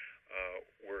we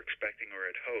were expecting or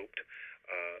had hoped,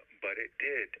 but it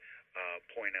did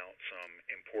point out some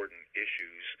important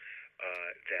issues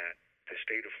that the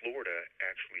state of Florida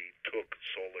actually took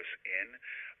solace in,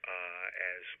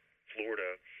 as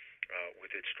Florida,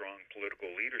 with its strong political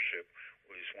leadership,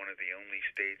 was one of the only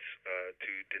states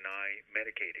to deny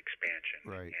Medicaid expansion.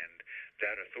 Right. And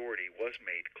that authority was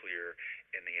made clear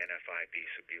in the NFIB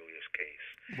Sebelius case.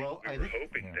 Well, we were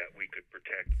hoping that we could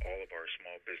protect all of our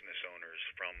small business owners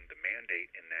from the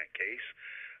mandate in that case,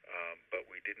 but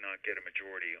we did not get a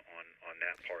majority on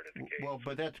that part of the case. Well,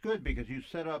 but that's good, because you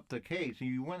set up the case, and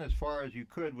you went as far as you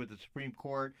could with the Supreme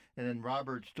Court, and then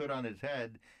Roberts stood on his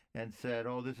head and said,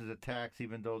 oh, this is a tax,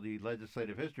 even though the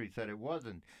legislative history said it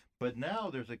wasn't. But now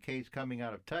there's a case coming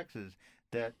out of Texas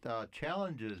that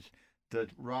challenges the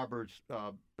Roberts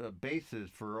basis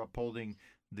for upholding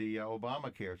the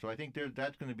Obamacare. So I think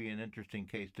that's going to be an interesting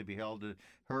case to be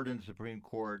heard in the Supreme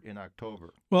Court in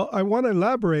October. Well, I want to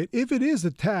elaborate. If it is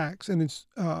a tax and it's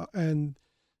and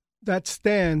that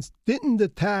stands, didn't the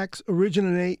tax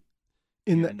originate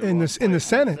in the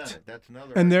Senate? That's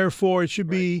another. And therefore, it should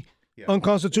be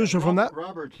unconstitutional from that.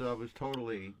 Roberts was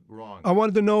totally wrong. I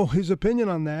wanted to know his opinion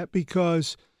on that,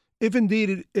 because if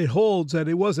indeed it holds that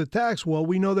it was a tax, well,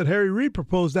 we know that Harry Reid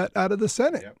proposed that out of the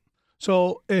Senate. Yep.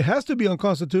 So it has to be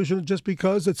unconstitutional just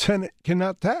because the Senate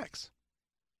cannot tax.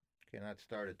 Cannot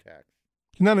start a tax.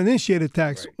 Cannot initiate a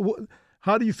tax. Right.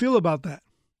 How do you feel about that?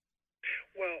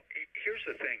 Well, here's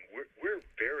the thing. We're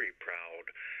very proud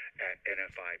at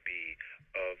NFIB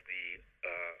of the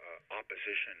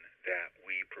opposition that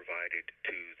we provided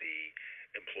to the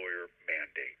employer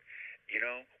mandate. You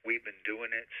know, we've been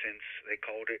doing it since they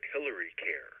called it Hillary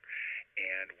Care.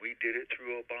 And we did it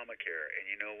through Obamacare. And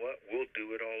you know what? We'll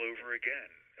do it all over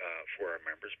again for our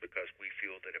members, because we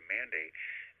feel that a mandate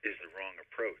is the wrong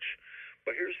approach.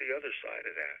 But here's the other side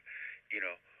of that. You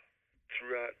know,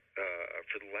 throughout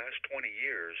for the last 20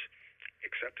 years,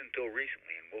 except until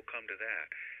recently, and we'll come to that,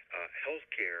 health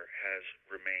care has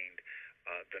remained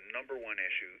the number one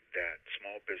issue that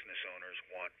small business owners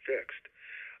want fixed.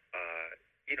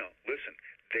 You know, listen,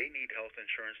 they need health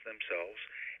insurance themselves,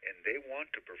 and they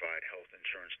want to provide health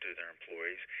insurance to their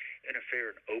employees in a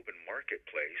fair and open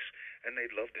marketplace, and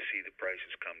they'd love to see the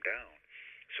prices come down.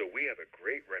 So we have a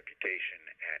great reputation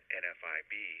at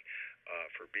NFIB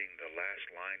for being the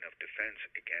last line of defense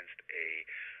against a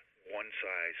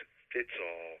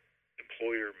one-size-fits-all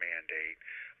employer mandate.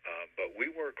 But we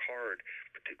work hard,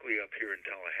 particularly up here in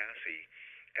Tallahassee,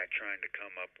 at trying to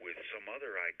come up with some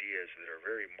other ideas that are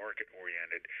very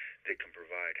market-oriented that can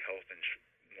provide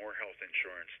more health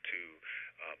insurance to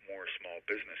more small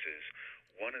businesses.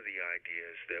 One of the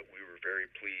ideas that we were very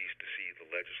pleased to see the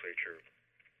legislature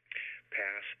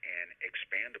pass and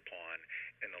expand upon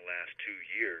in the last 2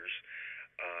 years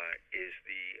is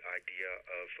the idea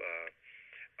of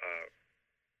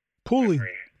pooling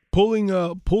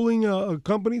a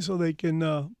company so they can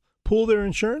pool their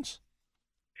insurance.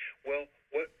 Well,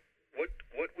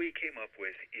 what we came up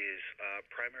with is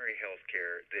primary health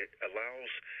care that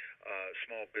allows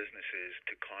small businesses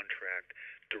to contract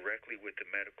directly with the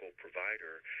medical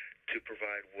provider to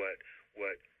provide what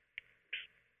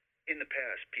in the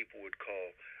past people would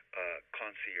call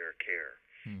concierge care.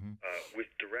 Mm-hmm. With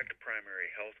direct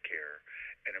primary health care,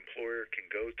 an employer can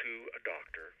go to a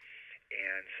doctor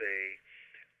and say,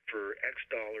 for X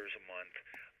dollars a month,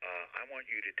 I want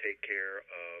you to take care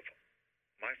of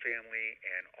my family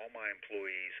and all my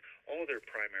employees, all their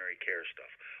primary care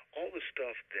stuff, all the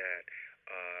stuff that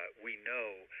we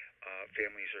know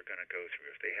families are going to go through.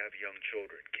 If they have young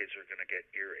children, kids are going to get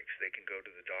earaches, they can go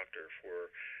to the doctor for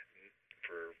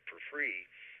free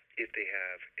if they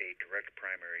have a direct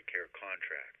primary care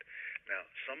contract. Now,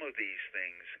 some of these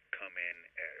things come in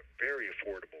at very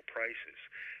affordable prices,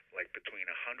 like between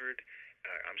 $80 and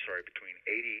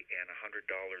 $100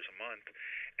 a month,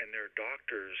 and there are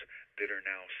doctors that are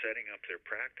now setting up their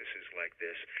practices like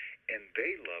this, and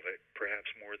they love it perhaps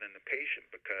more than the patient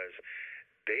because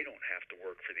they don't have to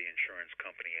work for the insurance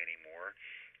company anymore.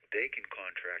 They can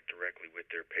contract directly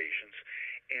with their patients,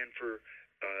 and for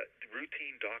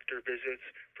routine doctor visits,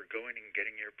 for going and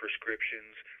getting your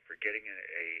prescriptions, for getting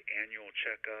a annual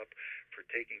checkup, for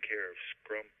taking care of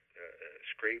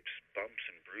scrapes, bumps,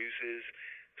 and bruises,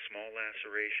 small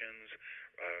lacerations,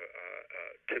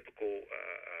 typical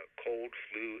cold,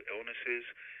 flu illnesses.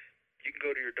 You can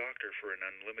go to your doctor for an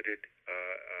unlimited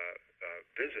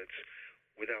visits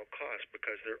without cost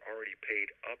because they're already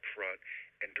paid up front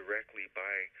and directly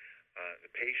by the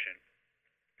patient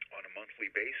on a monthly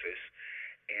basis,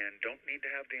 and don't need to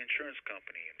have the insurance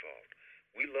company involved.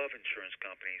 We love insurance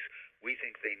companies. We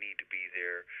think they need to be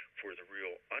there for the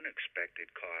real unexpected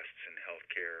costs in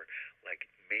healthcare, like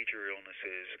major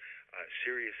illnesses,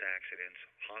 serious accidents,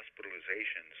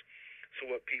 hospitalizations. So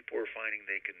what people are finding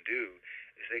they can do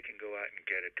is they can go out and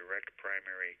get a direct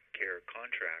primary care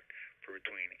contract for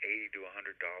between $80 to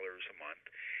 $100 a month,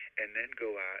 and then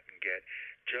go out and get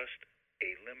just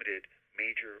a limited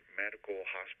major medical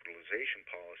hospitalization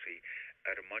policy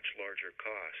at a much larger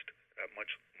cost, a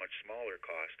much smaller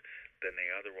cost than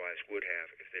they otherwise would have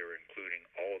if they were including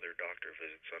all their doctor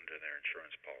visits under their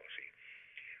insurance policy.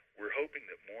 We're hoping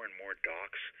that more and more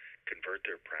docs convert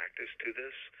their practice to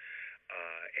this,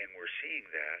 and we're seeing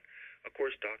that. Of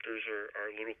course, doctors are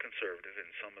a little conservative,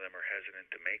 and some of them are hesitant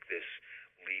to make this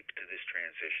leap to this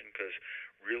transition because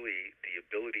really the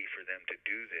ability for them to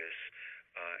do this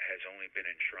has only been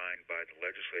enshrined by the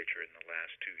legislature in the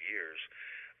last 2 years.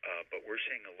 But we're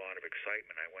seeing a lot of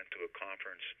excitement. I went to a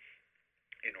conference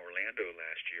in Orlando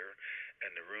last year,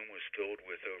 and the room was filled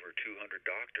with over 200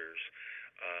 doctors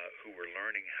who were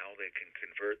learning how they can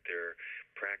convert their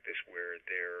practice where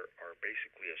they are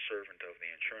basically a servant of the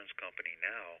insurance company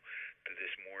now to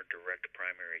this more direct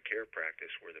primary care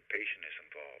practice where the patient is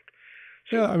involved.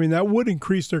 So, yeah, I mean, that would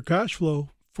increase their cash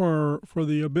flow for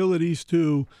the abilities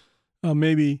to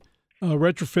maybe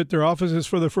retrofit their offices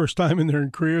for the first time in their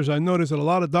careers. I noticed that a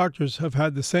lot of doctors have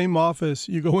had the same office.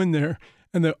 You go in there,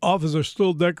 and the offices are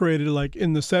still decorated like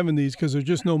in the 70s because there's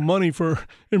just no money for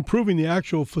improving the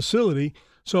actual facility.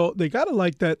 So they got to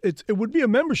like that. It would be a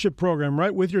membership program,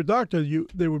 right? With your doctor,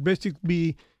 they would basically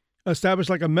be established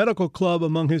like a medical club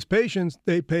among his patients.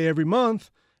 They pay every month,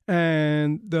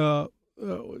 and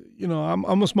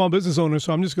I'm a small business owner,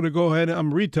 so I'm just going to go ahead.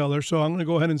 I'm a retailer, so I'm going to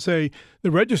go ahead and say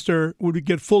the register would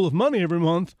get full of money every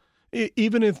month,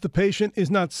 even if the patient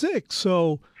is not sick.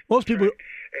 So most people. Right.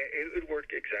 It would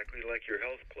work exactly like your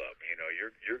health club. You know,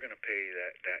 you're going to pay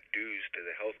that dues to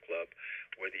the health club,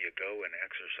 whether you go and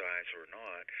exercise or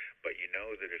not. But you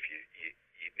know that if you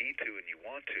need to and you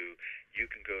want to, you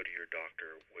can go to your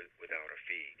doctor without a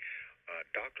fee.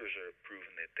 Doctors are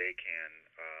proven that they can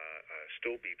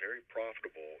still be very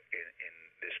profitable in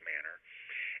this manner.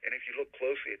 And if you look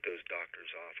closely at those doctors'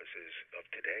 offices of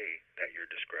today that you're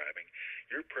describing,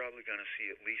 you're probably going to see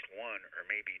at least one or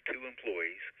maybe two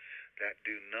employees that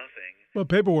do nothing but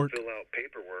paperwork. Fill out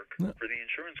paperwork for the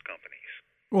insurance insurance companies.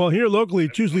 Well, here locally,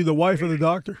 it's usually the wife of the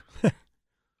doctor.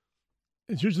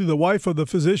 It's usually the wife of the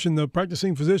physician. The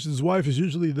practicing physician's wife is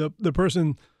usually the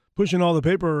person pushing all the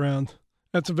paper around.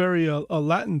 That's a very a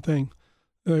Latin thing.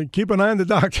 Keep an eye on the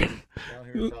doctor. Down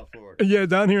here in South Florida. Yeah,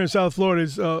 down here in South Florida,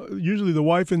 it's usually the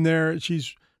wife in there.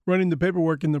 She's running the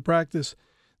paperwork in the practice.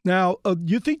 Now,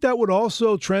 you think that would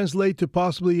also translate to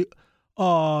possibly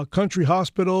country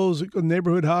hospitals,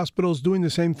 neighborhood hospitals doing the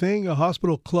same thing,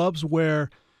 hospital clubs where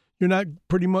you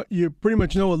pretty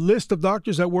much know a list of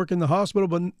doctors that work in the hospital,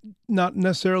 but not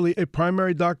necessarily a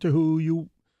primary doctor who you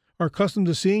are accustomed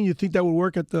to seeing? You think that would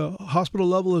work at the hospital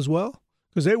level as well?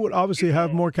 Because they would obviously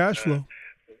have more cash flow.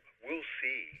 We'll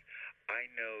see. I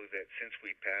know that since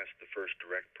we passed the first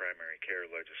direct primary care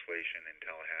legislation in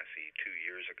Tallahassee 2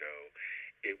 years ago,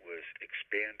 it was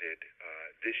expanded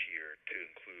this year to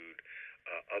include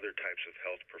other types of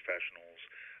health professionals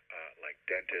like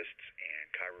dentists and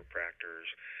chiropractors.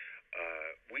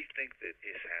 We think that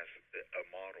this has a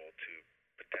model to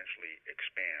potentially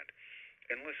expand.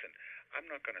 And listen, I'm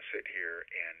not going to sit here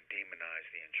and demonize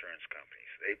the insurance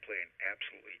companies. They play an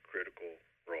absolutely critical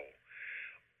role.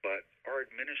 But our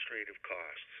administrative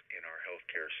costs in our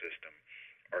healthcare system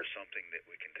are something that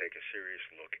we can take a serious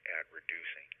look at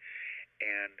reducing.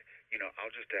 And,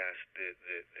 I'll just ask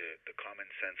the common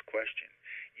sense question.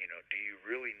 Do you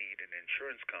really need an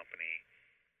insurance company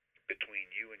between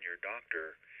you and your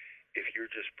doctor if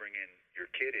you're just bringing your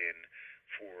kid in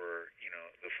for,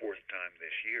 the fourth time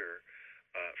this year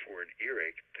for an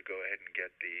earache to go ahead and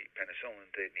get the penicillin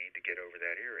they need to get over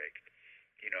that earache?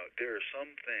 There are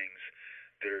some things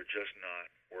that are just not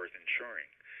worth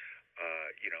insuring.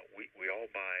 We all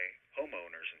buy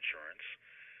homeowners insurance,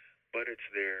 but it's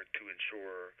there to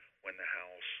insure when the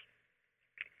house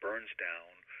burns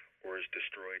down or is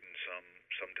destroyed in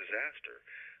some disaster,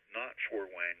 not for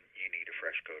when you need a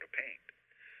fresh coat of paint.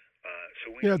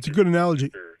 It's a good analogy.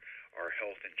 Our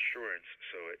health insurance,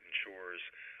 so it insures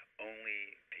only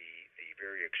the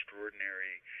very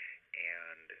extraordinary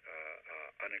and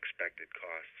unexpected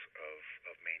costs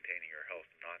of maintaining your health,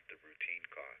 not the routine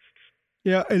costs.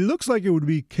 Yeah, it looks like it would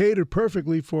be catered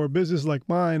perfectly for a business like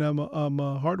mine. I'm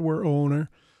a hardware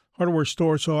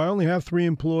store, so I only have 3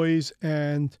 employees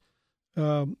and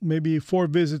maybe 4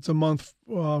 visits a month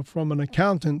from an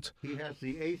accountant. He has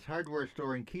the Ace Hardware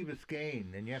store in Key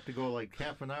Biscayne, and you have to go like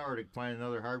half an hour to find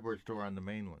another hardware store on the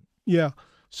mainland. Yeah,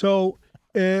 so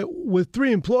with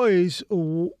 3 employees,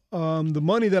 the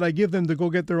money that I give them to go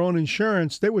get their own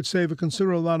insurance, they would save a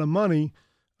considerable amount of money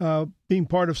being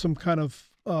part of some kind of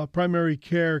primary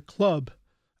care club.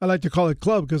 I like to call it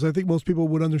club because I think most people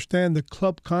would understand the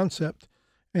club concept.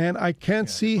 And I can't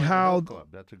see how. Club.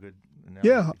 That's a good analogy.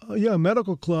 Yeah, a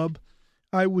medical club.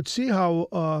 I would see how.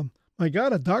 My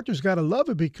God, a doctor's got to love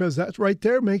it because that right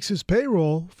there makes his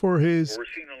payroll for his.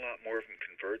 We're seeing a lot more of them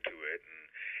convert to it,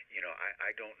 and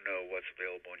I don't know what's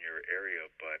available in your area,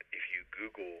 but if you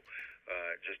Google,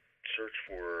 just search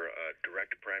for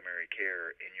direct primary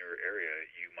care in your area,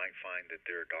 you might find that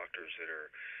there are doctors that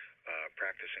are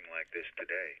practicing like this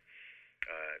today.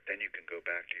 Then you can go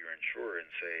back to your insurer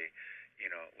and say,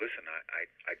 listen,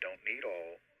 I don't need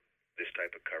all this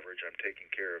type of coverage. I'm taking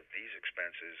care of these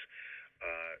expenses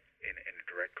in a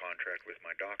direct contract with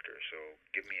my doctor. So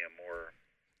give me a more.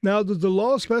 Now, does the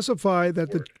law specify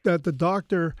that the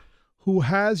doctor who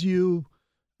has you,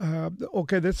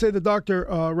 let's say the doctor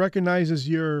recognizes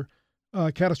your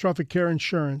catastrophic care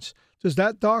insurance. Does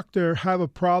that doctor have a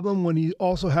problem when he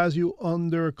also has you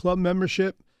under a club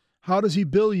membership? How does he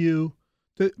bill you?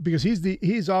 Because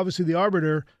he's obviously the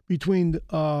arbiter between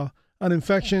an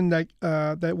infection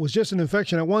that was just an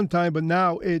infection at one time, but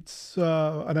now it's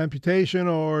an amputation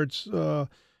or it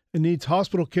needs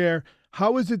hospital care.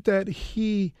 How is it that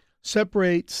he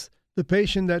separates the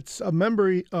patient that's a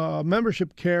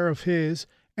membership care of his,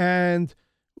 and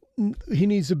he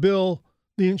needs to bill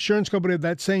the insurance company of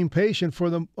that same patient for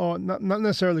the not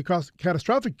necessarily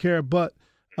catastrophic care, but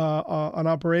an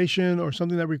operation or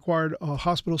something that required a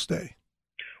hospital stay?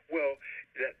 Well,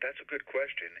 that's a good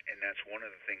question, and that's one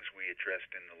of the things we addressed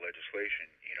in the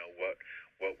legislation.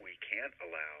 What we can't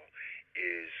allow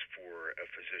is for a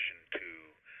physician to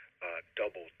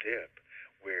double dip,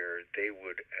 where they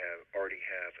would already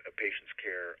have a patient's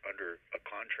care under a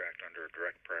contract, under a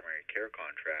direct primary care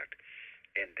contract,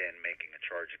 and then making a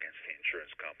charge against the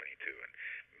insurance company too. And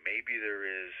maybe there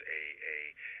is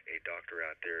a doctor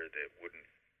out there that wouldn't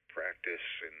practice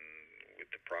with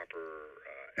the proper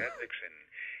ethics and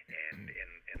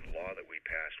in law that we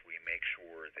passed, we make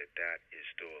sure that is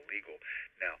still illegal.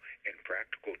 Now, in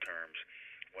practical terms,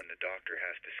 when the doctor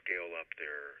has to scale up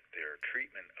their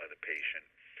treatment of the patient,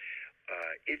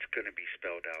 it's going to be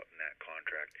spelled out in that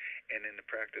contract. And in the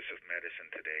practice of medicine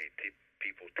today,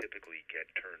 people typically get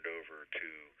turned over to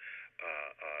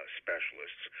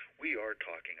specialists. We are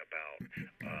talking about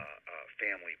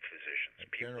family physicians,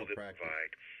 people that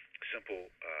provide simple.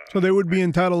 So they would be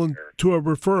entitled to a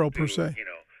referral, per se.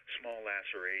 Small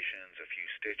lacerations, a few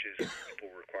stitches. People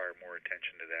require more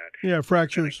attention to that. Yeah,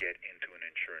 fractures. Get into an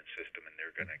insurance system, and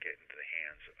they're going to get into the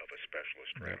hands of a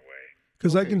specialist right away.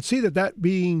 Because I can see that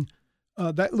being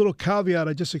that little caveat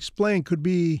I just explained could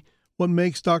be what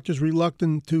makes doctors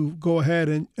reluctant to go ahead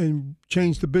and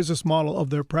change the business model of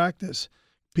their practice,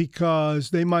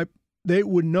 because they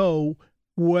would know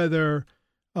whether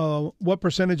what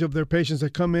percentage of their patients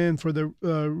that come in for the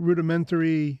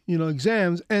rudimentary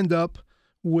exams end up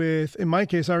with. In my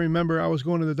case, I remember I was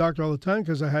going to the doctor all the time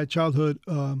because I had childhood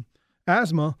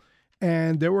asthma.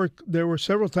 And there were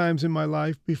several times in my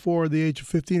life before the age of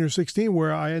 15 or 16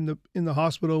 where I ended up in the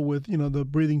hospital with, the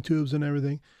breathing tubes and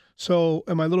everything. So,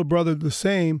 and my little brother the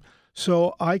same.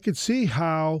 So I could see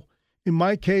how, in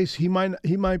my case, he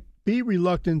might be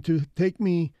reluctant to take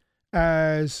me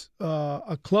as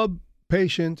a club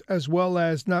patient, as well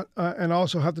as not, and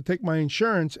also have to take my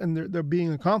insurance, and there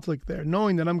being a conflict there,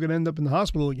 knowing that I'm going to end up in the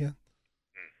hospital again.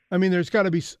 I mean, there's got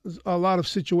to be a lot of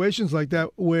situations like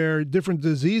that where different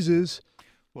diseases.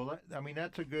 Well,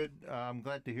 that's a good. I'm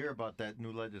glad to hear about that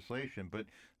new legislation. But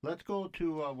let's go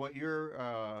to what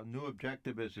your new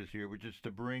objective is this year, which is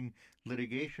to bring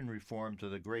litigation reform to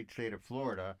the great state of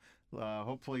Florida,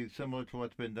 hopefully similar to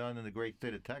what's been done in the great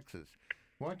state of Texas.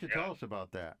 Why don't you tell us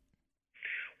about that?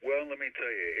 Well, let me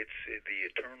tell you, it's the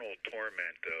eternal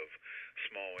torment of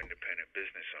small independent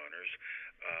business owners.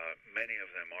 Many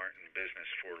of them aren't in business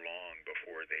for long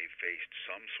before they've faced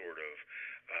some sort of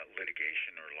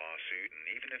litigation or lawsuit, and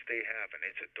even if they haven't,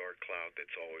 it's a dark cloud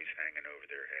that's always hanging over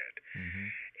their head. Mm-hmm.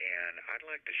 And I'd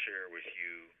like to share with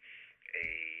you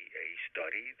a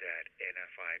study that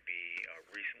NFIB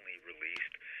recently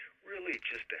released, really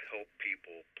just to help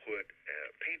people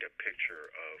paint a picture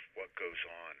of what goes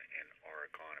on in our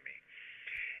economy.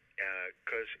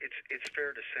 Because it's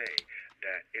fair to say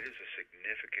that it is a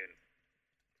significant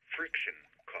friction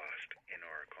cost in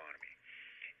our economy.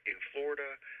 In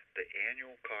Florida, the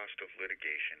annual cost of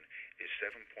litigation is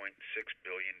 $7.6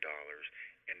 billion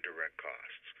in direct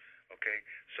costs. Okay?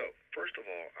 So, first of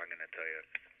all, I'm going to tell you,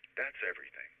 that's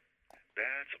everything.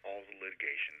 That's all the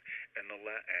litigation. And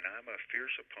I'm a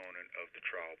fierce opponent of the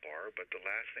trial bar, but the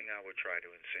last thing I would try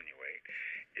to insinuate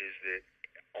is that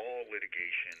all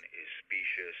litigation is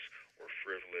specious or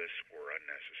frivolous or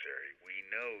unnecessary. We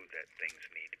know that things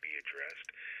need to be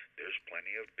addressed. There's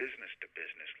plenty of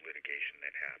business-to-business litigation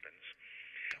that happens.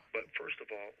 But first of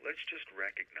all, let's just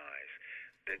recognize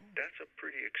that that's a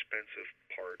pretty expensive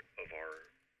part of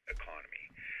our economy.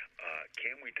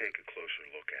 Can we take a closer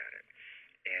look at it?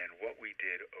 And what we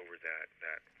did over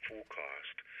that full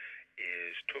cost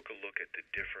is took a look at the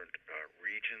different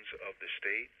regions of the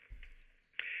state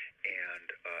and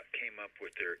came up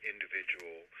with their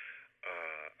individual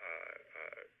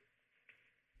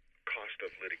cost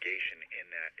of litigation in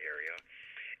that area.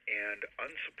 And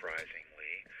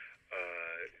unsurprisingly,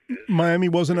 Miami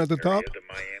wasn't at the top? The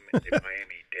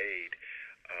Miami-Dade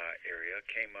area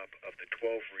came up, of the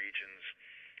 12 regions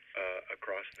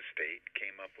across the state,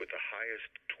 came up with the highest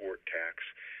tort tax,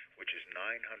 which is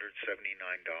 $979,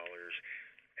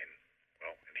 and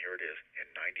here it is, and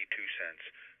 92 cents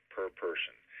per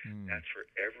person. That's for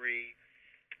every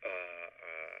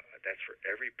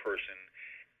person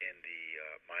in the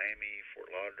Miami,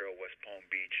 Fort Lauderdale, West Palm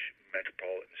Beach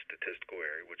metropolitan statistical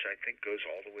area, which I think goes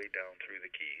all the way down through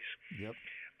the Keys. Yep.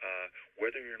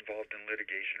 Whether you're involved in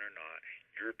litigation or not,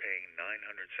 you're paying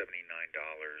 $979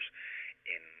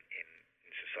 in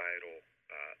societal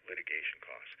litigation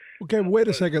costs. Okay, wait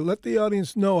a second. Let the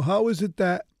audience know, how is it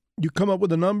that you come up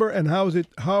with a number, and how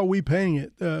are we paying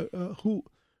it?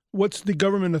 What's the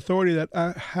government authority that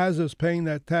has us paying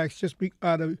that tax? Just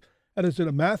is it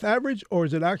a math average, or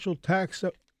is it actual tax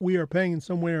that we are paying in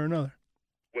some way or another?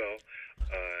 Well,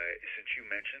 since you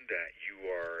mentioned that you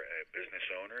are a business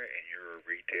owner and you're a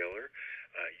retailer,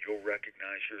 you'll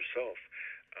recognize yourself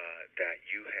that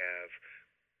you have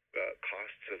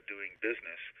costs of doing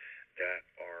business that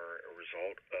are a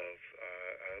result of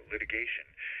litigation.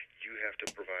 You have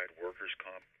to provide workers'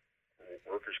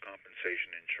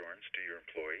 compensation insurance to your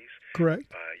employees. Correct.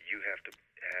 You have to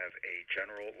have a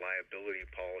general liability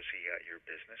policy at your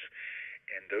business,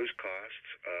 and those costs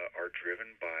are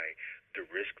driven by the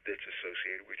risk that's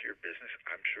associated with your business.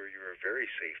 I'm sure you're a very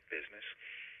safe business,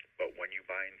 but when you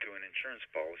buy into an insurance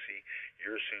policy,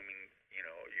 you're assuming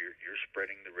you're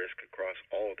spreading the risk across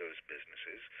all of those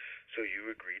businesses, so you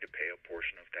agree to pay a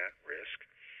portion of that risk,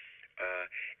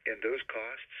 and those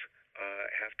costs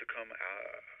have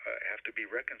to be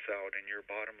reconciled in your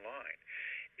bottom line.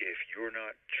 If you're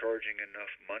not charging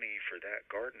enough money for that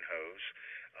garden hose,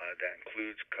 that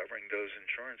includes covering those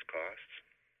insurance costs,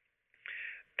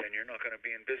 then you're not going to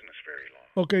be in business very long.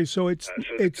 Okay, so it's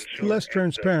less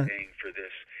transparent. Paying for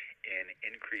this in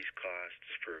increased costs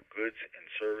for goods and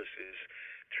services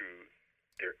through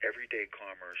their everyday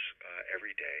commerce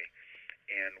every day.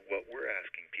 And what we're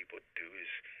asking people to do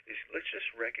is let's just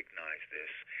recognize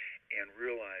this and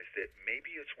realize that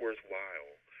maybe it's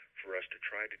worthwhile for us to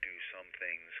try to do some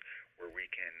things where we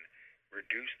can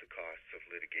reduce the costs of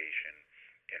litigation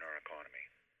in our economy.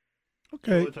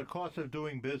 Okay. So it's a cost of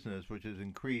doing business which is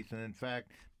increased, and in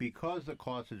fact, because the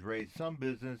cost is raised, some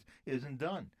business isn't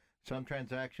done. Some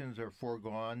transactions are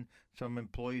foregone. Some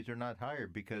employees are not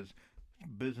hired because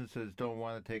businesses don't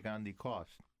want to take on the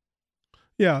cost.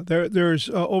 Yeah, there's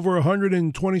over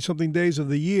 120-something days of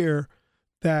the year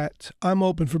that I'm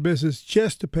open for business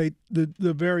just to pay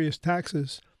the various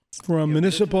taxes from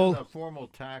municipal. This isn't a formal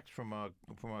tax from a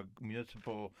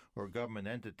municipal or government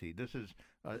entity. This is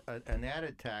an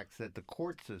added tax that the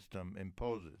court system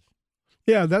imposes.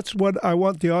 Yeah, that's what I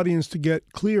want the audience to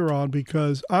get clear on,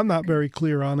 because I'm not very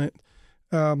clear on it.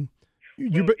 You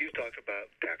talked about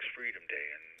Tax Freedom Day,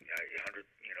 and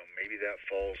maybe that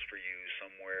falls for you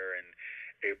somewhere in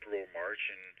April or March,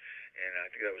 and I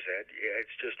think that was that. Yeah,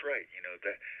 it's just right.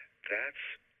 That's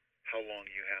how long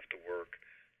you have to work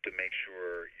to make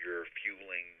sure you're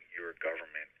fueling your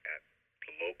government at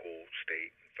the local,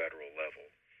 state, and federal level.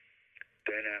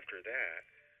 Then after that,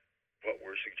 what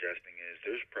we're suggesting is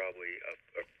there's probably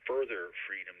a further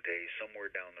Freedom Day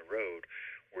somewhere down the road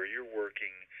where you're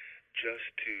working just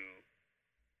to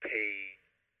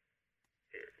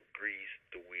grease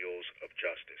the wheels of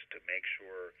justice, to make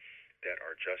sure that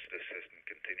our justice system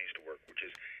continues to work, which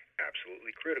is absolutely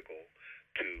critical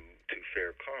to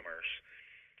fair commerce.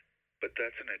 But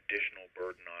that's an additional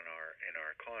burden on in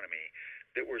our economy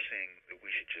that we're saying that we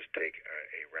should just take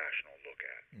a rational look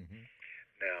at. Mm-hmm.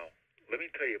 Now, let me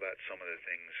tell you about some of the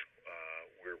things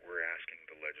we're asking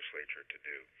the legislature to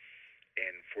do.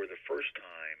 And for the first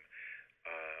time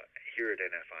here at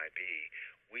NFIB,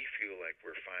 we feel like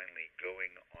we're finally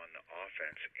going on the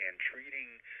offense and treating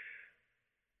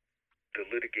the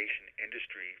litigation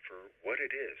industry for what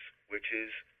it is, which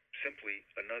is simply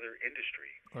another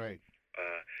industry. Right.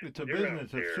 It's a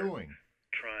business of suing.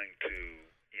 Trying to,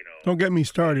 don't get me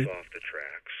started, off the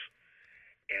tracks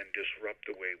and disrupt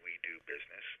the way we do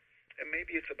business. And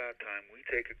maybe it's about time we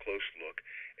take a close look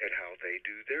at how they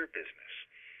do their business.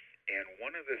 And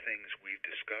one of the things we've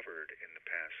discovered in the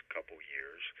past couple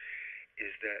years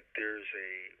is that there's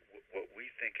what we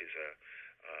think is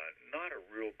not a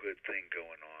real good thing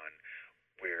going on,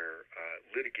 where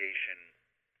litigation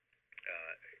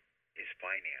is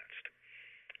financed.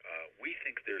 We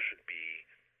think there should be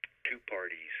two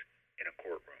parties in a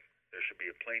courtroom. There should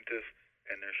be a plaintiff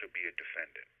and there should be a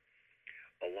defendant.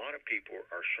 A lot of people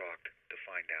are shocked to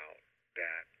find out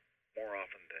that more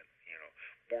often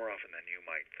than you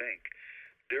might think,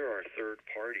 there are third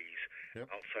parties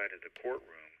outside of the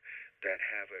courtroom that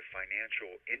have a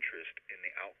financial interest in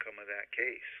the outcome of that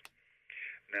case.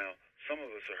 Now, some of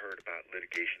us have heard about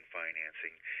litigation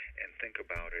financing and think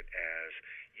about it as,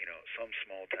 some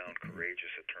small-town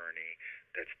courageous attorney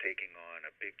that's taking on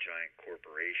a big, giant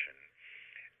corporation,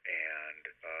 and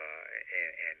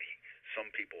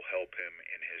some people help him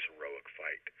in his heroic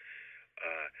fight.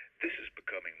 This is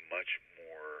becoming much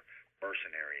more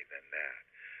mercenary than that.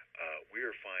 We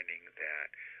are finding that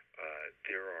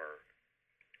there are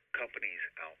companies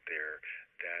out there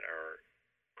that are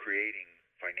creating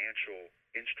financial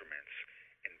instruments,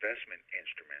 investment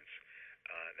instruments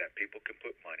that people can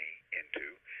put money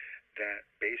into, that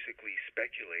basically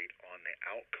speculate on the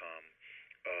outcome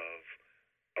of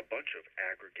a bunch of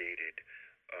aggregated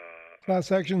class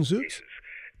action suits. Cases.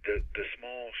 The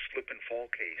small slip and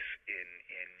fall case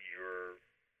in your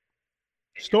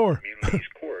store, your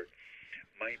community's court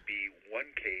might be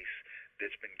one case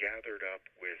that's been gathered up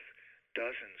with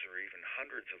dozens or even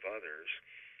hundreds of others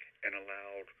and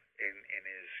allowed and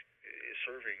is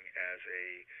serving as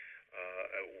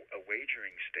a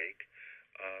wagering stake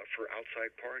for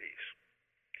outside parties.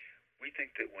 We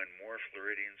think that when more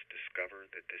Floridians discover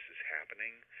that this is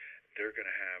happening, they're going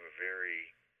to have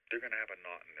a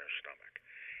knot in their stomach.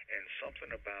 And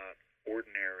something about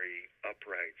ordinary,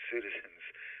 upright citizens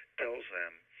tells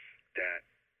them that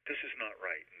this is not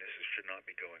right, and this should not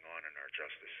be going on in our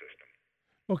justice system.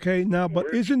 Okay, now, but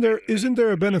isn't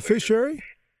there a beneficiary?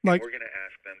 And we're going to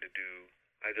ask them to do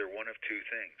either one of two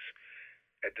things.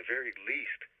 At the very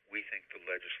least, we think the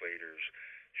legislators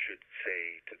should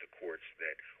say to the courts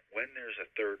that when there's a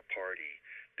third party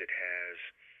that has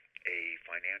a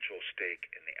financial stake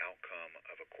in the outcome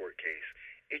of a court case,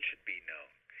 it should be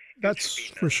known. That's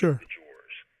for sure. To the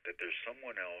jurors that there's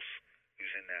someone else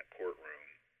who's in that courtroom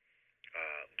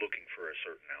looking for a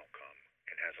certain outcome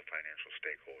and has a financial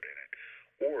stakehold in it.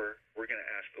 Or we're going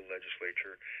to ask the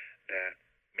legislature that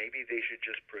maybe they should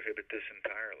just prohibit this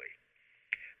entirely.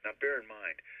 Now, bear in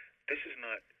mind, this is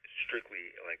not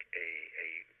strictly like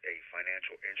a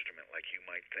financial instrument like you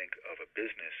might think of a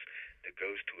business that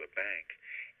goes to a bank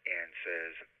and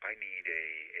says, I need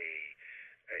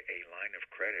a line of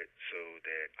credit so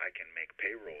that I can make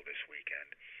payroll this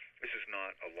weekend. This is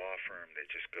not a law firm that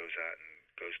just goes out and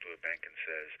goes to a bank and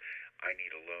says, I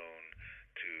need a loan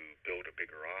to build a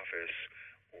bigger office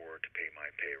or to pay my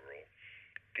payroll.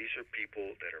 These are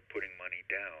people that are putting money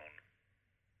down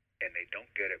and they don't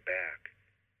get it back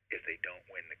if they don't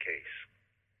win the case.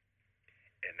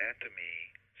 And that to me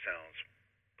sounds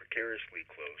precariously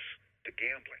close to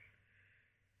gambling.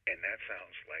 And that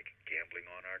sounds like gambling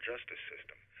on our justice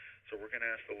system. So we're going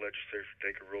to ask the legislature to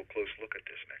take a real close look at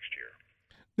this next year.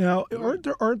 Now,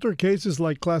 aren't there cases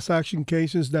like class action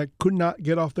cases that could not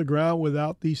get off the ground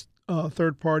without these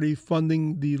third party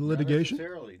funding the litigation? Not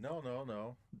necessarily.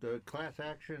 No. The class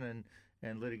action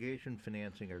and litigation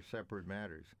financing are separate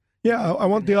matters. Yeah, I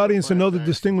want the audience to know the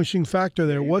distinguishing factor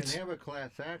there. You can have a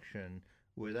class action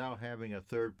without having a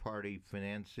third party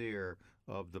financier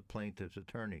of the plaintiff's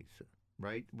attorneys,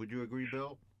 right? Would you agree,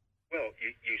 Bill? Well,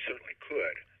 you certainly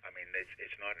could. I mean,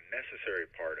 it's not a necessary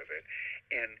part of it.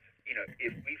 And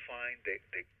if we find that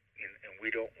and we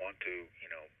don't want to,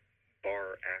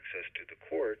 bar access to the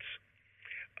courts,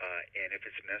 and if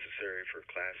it's necessary for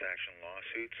class action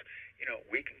lawsuits,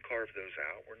 we can carve those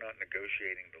out. We're not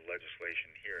negotiating the legislation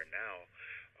here and now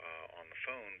on the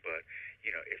phone, but,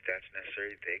 if that's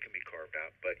necessary, they can be carved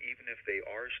out. But even if they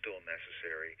are still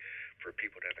necessary for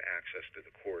people to have access to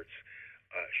the courts,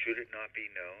 should it not be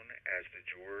known as the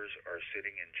jurors are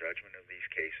sitting in judgment of these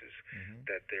cases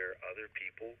that there are other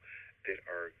people that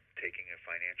are taking a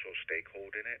financial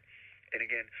stakehold in it? And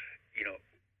again,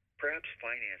 perhaps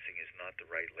financing is not the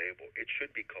right label. It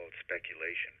should be called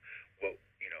speculation. Well,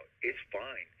 it's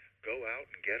fine. Go out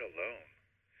and get a loan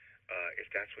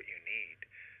if that's what you need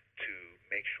to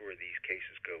make sure these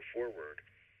cases go forward.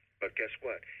 But guess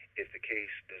what? If the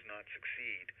case does not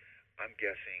succeed, I'm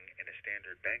guessing in a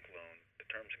standard bank loan, the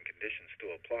terms and conditions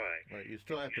still apply. Right, you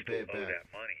still have to pay it back. That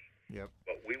money. Yep.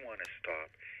 What we want to stop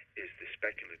is the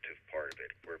speculative part of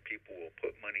it, where people will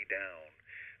put money down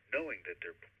knowing that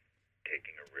they're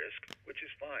taking a risk, which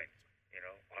is fine.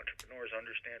 Entrepreneurs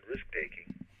understand risk taking.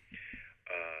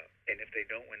 And if they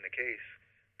don't win the case,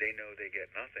 they know they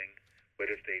get nothing. But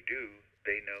if they do,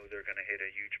 they know they're going to hit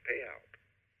a huge payout.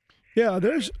 Yeah,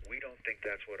 we don't think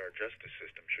that's what our justice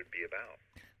system should be about.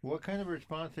 What kind of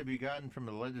response have you gotten from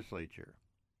the legislature?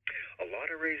 A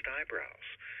lot of raised eyebrows.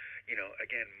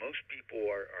 Again, most people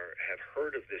have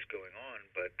heard of this going on,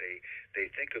 but they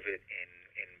think of it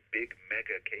in big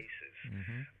mega cases.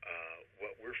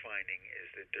 What we're finding is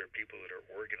that there are people that are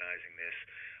organizing this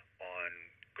on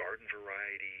garden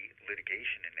variety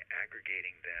litigation and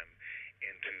aggregating them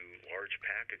into large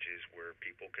packages where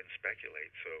people can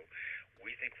speculate. So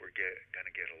we think we're going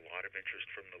to get a lot of interest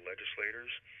from the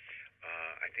legislators.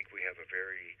 I think we have a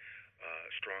very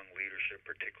strong leadership,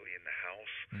 particularly in the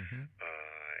House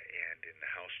and in the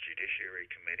House Judiciary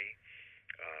Committee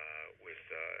with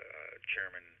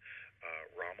Chairman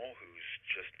Rommel, who's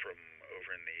just from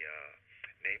over in the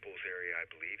Naples area, I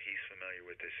believe. He's familiar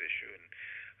with this issue, and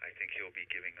I think he'll be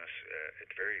giving us, at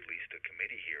the very least, a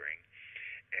committee hearing.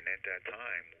 And at that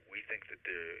time, we think that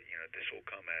this will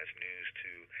come as news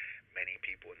to many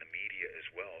people in the media as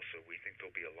well. So we think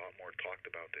there'll be a lot more talked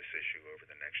about this issue over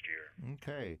the next year.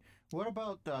 Okay. What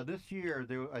about this year?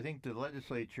 I think the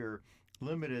legislature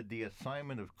limited the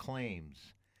assignment of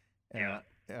claims. Yeah.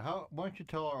 Why don't you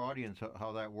tell our audience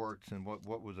how that works and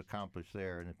what was accomplished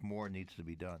there, and if more needs to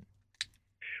be done?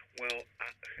 Well,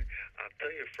 I'll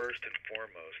tell you first and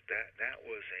foremost that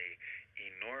was a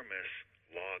enormous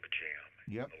log jam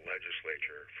in the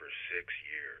legislature for 6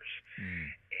 years.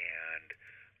 And,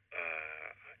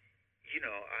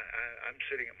 I'm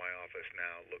sitting in my office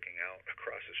now looking out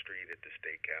across the street at the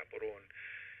state capitol, and,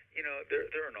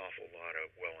 there are an awful lot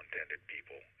of well-intended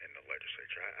people in the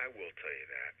legislature. I will tell you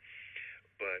that.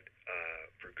 But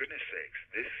for goodness sakes,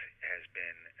 this has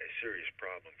been a serious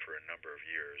problem for a number of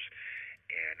years,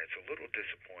 and it's a little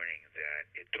disappointing that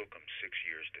it took them 6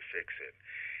 years to fix it.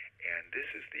 And this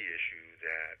is the issue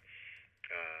that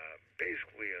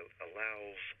basically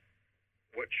allows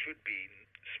what should be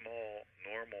small,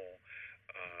 normal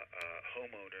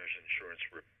homeowners insurance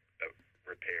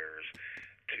repairs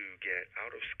to get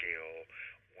out of scale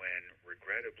when,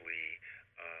 regrettably,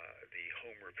 the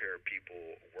home repair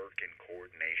people work in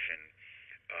coordination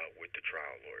with the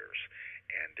trial lawyers,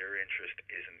 and their interest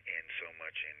isn't in so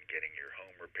much in getting your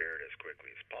home repaired as quickly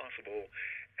as possible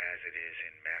as it is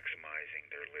in maximizing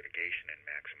their litigation and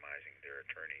maximizing their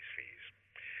attorney's fees.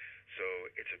 So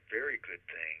it's a very good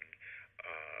thing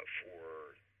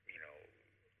for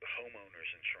the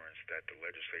homeowners insurance that the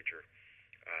legislature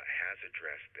has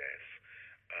addressed this.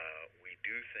 We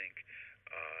do think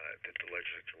that the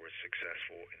legislature was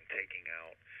successful in taking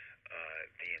out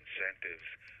the incentives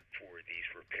for these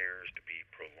repairs to be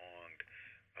prolonged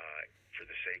for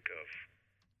the sake of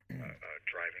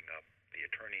driving up the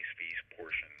attorney's fees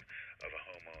portion of a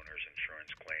homeowner's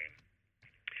insurance claim.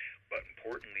 But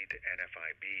importantly to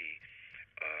NFIB,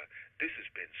 this has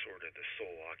been sort of the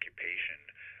sole occupation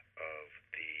of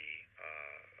the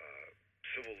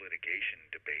civil litigation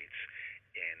debates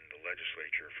in the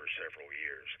legislature for several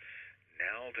years.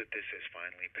 Now that this has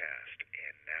finally passed,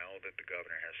 and now that the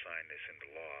governor has signed this into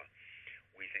law,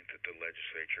 we think that the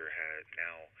legislature has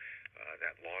now,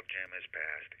 that logjam has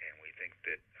passed, and we think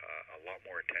that a lot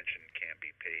more attention can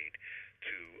be paid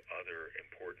to other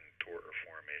important tort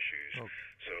reform issues. Oh.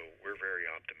 So we're very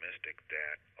optimistic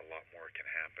that a lot more can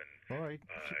happen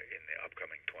in the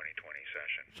upcoming 2020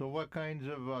 session. So what kinds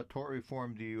of tort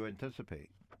reform do you anticipate?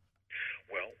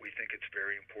 Well, we think it's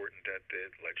very important that the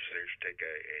legislature take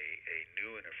a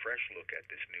new and a fresh look at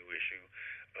this new issue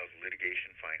of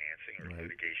litigation financing, or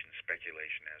litigation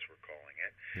speculation as we're calling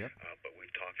it. Yep. But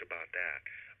we've talked about that.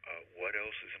 What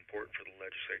else is important for the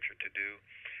legislature to do?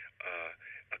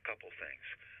 A couple things.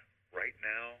 Right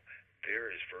now,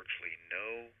 there is virtually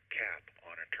no cap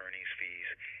on attorney's fees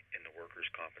in the workers'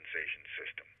 compensation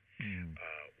system.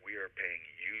 We are paying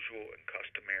usual and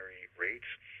customary rates,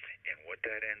 and what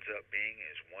that ends up being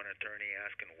is one attorney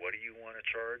asking, what do you want to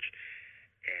charge?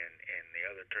 And the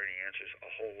other attorney answers,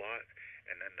 a whole lot,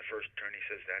 and then the first attorney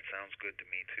says, that sounds good to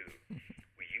me too.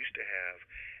 We used to have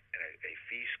a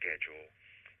fee schedule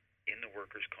in the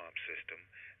workers' comp system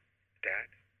that,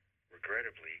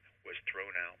 regrettably, was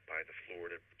thrown out by the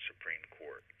Florida Supreme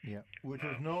Court. Yeah, which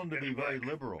is known to be very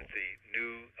liberal. With the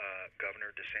new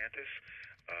Governor DeSantis,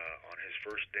 on his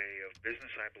first day of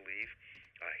business, I believe,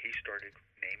 he started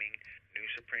naming new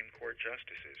Supreme Court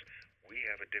justices. We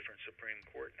have a different Supreme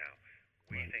Court now.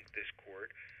 We think this court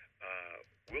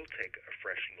will take a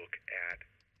fresh look at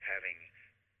having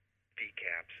fee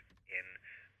caps in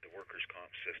the workers'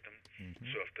 comp system.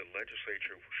 So if the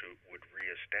legislature would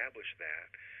reestablish that,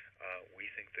 we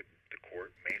think that the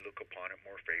court may look upon it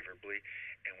more favorably,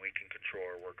 and we can control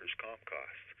our workers' comp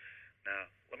costs. Now,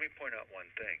 let me point out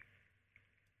one thing.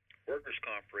 Workers'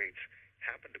 comp rates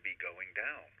happen to be going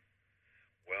down.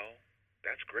 Well,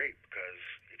 that's great, because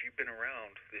if you've been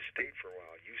around this state for a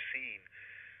while, you've seen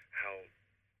how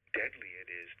deadly it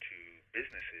is to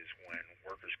businesses when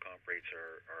workers' comp rates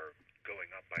are going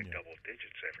up by double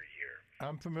digits every year.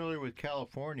 I'm familiar with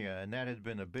California, and that has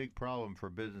been a big problem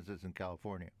for businesses in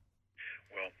California.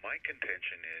 Well, my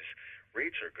contention is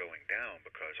rates are going down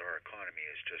because our economy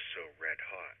is just so red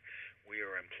hot. We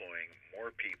are employing more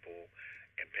people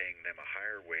and paying them a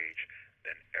higher wage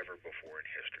than ever before in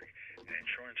history. And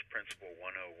Insurance Principle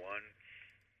 101,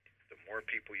 the more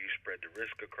people you spread the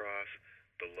risk across,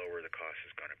 the lower the cost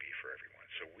is going to be for everyone.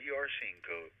 So we are seeing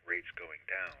rates going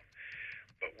down,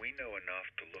 but we know enough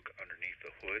to look underneath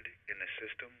the hood in the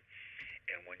system,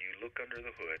 and when you look under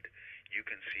the hood, you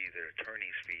can see that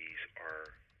attorney's fees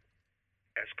are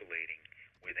escalating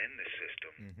within the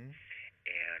system,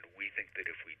 and we think that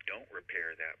if we don't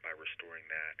repair that by restoring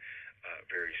that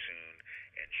very soon,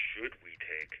 and should we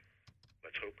take,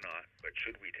 let's hope not, but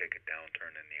should we take a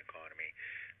downturn in the economy,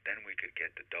 then we could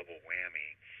get the double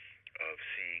whammy of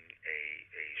seeing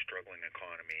a struggling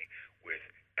economy with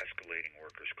escalating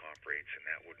workers' comp rates, and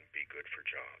that wouldn't be good for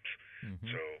jobs.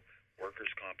 So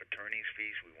workers' comp attorneys'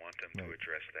 fees, we want them to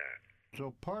address that.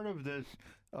 So part of this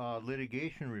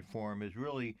litigation reform is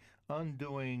really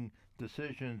undoing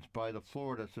decisions by the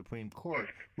Florida Supreme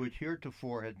Court, which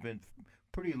heretofore had been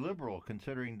pretty liberal,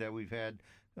 considering that we've had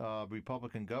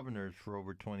Republican governors for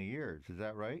over 20 years. Is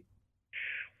that right?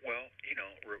 Well,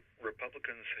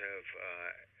 Republicans have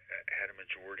had a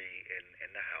majority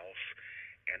in the House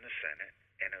and the Senate,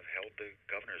 and have held the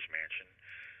governor's mansion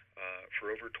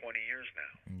for over 20 years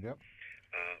now. Yep.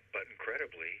 But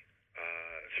incredibly,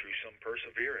 through some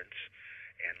perseverance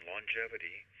and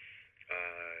longevity,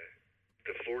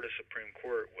 the Florida Supreme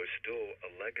Court was still a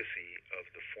legacy of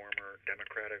the former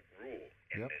Democratic rule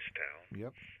in this town.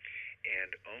 Yep.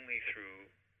 And only through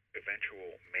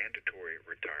eventual mandatory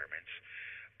retirements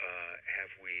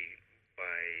have we,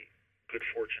 by good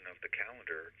fortune of the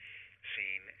calendar,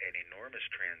 seen an enormous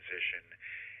transition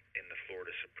in the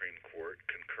Florida Supreme Court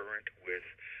concurrent with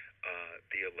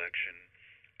the election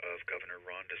of Governor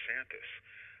Ron DeSantis.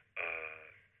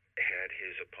 Had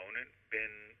his opponent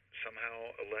been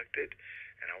somehow elected,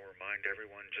 and I'll remind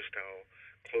everyone just how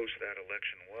close that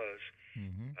election was,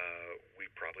 we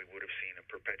probably would have seen a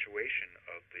perpetuation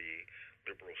of the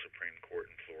liberal Supreme Court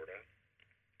in Florida.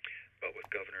 But with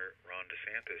Governor Ron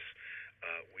DeSantis,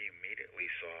 we immediately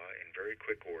saw in very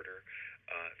quick order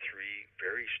 3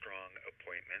 very strong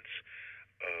appointments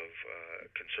of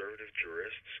conservative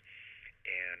jurists.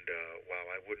 And while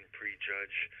I wouldn't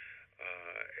prejudge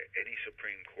any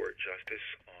Supreme Court justice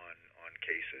on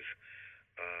cases,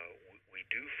 we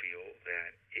do feel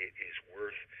that it is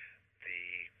worth the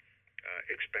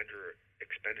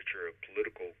expenditure of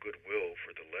political goodwill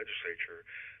for the legislature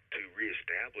to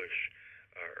reestablish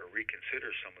or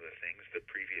reconsider some of the things the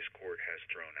previous court has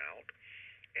thrown out,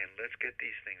 and let's get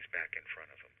these things back in front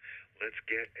of them. Let's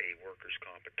get a workers'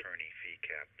 comp attorney fee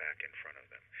cap back in front of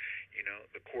them. You know,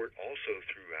 the court also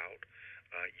threw out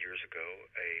years ago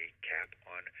a cap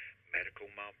on medical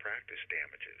malpractice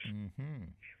damages.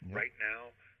 Right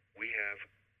now,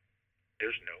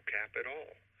 there's no cap at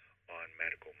all on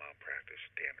medical malpractice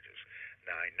damages.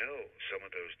 Now, I know some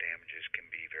of those damages can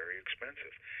be very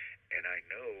expensive, and I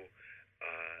know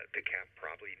the cap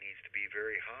probably needs to be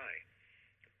very high.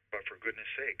 But for goodness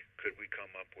sake, could we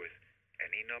come up with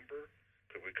any number?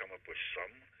 Could we come up with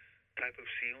some type of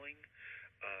ceiling?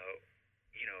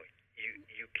 You know,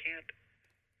 you can't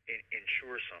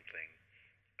insure something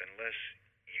unless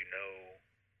you know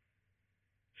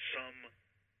some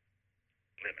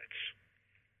limits.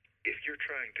 If you're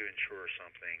trying to insure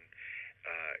something,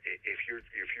 if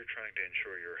you're trying to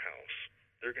insure your house,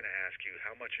 they're going to ask you,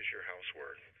 how much is your house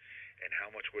worth, and how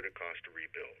much would it cost to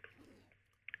rebuild?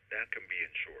 That can be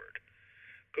insured.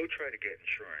 Go try to get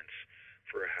insurance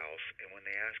for a house, and when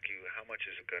they ask you how much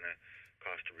is it going to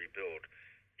cost to rebuild,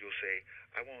 you'll say,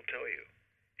 I won't tell you.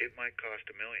 It might cost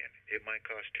 $1 million. It might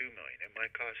cost $2 million. It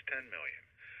might cost $10 million.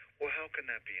 Well, how can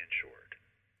that be insured?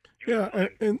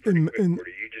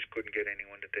 You just couldn't get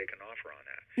anyone to take an offer on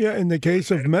that. Yeah, in the case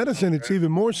of medicine, it's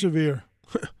even more severe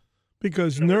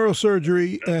because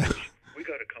neurosurgery. We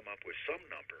got to come up with some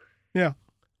number. Yeah,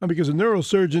 because a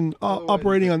neurosurgeon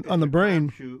operating on the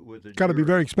brain got to be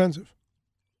very expensive.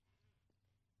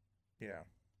 Yeah,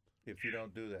 if you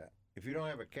don't do that, if you don't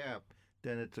have a cap,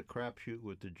 then it's a crapshoot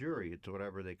with the jury. It's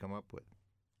whatever they come up with.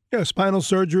 Yeah, spinal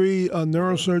surgery,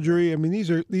 neurosurgery. I mean,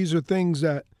 these are things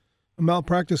that a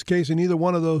malpractice case in either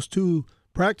one of those two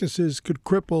practices could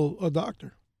cripple a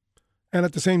doctor. And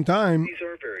at the same time, these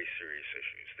are very serious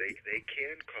issues. They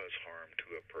can cause harm to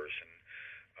a person.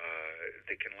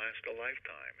 They can last a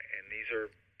lifetime. And these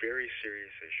are very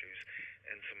serious issues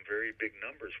and some very big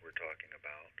numbers we're talking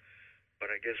about. But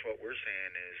I guess what we're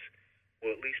saying is,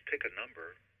 well, at least pick a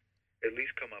number. At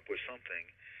least come up with something.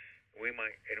 We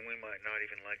might not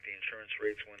even like the insurance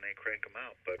rates when they crank them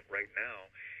out. But right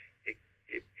now,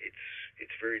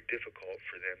 it's very difficult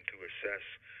for them to assess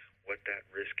what that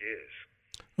risk is.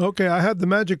 Okay, I have the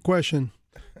magic question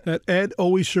that Ed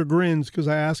always chagrins because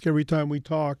I ask every time we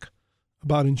talk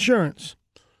about insurance.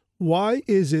 Why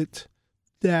is it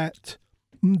that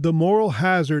the moral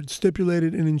hazard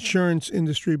stipulated in insurance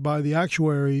industry by the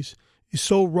actuaries is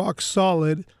so rock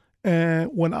solid,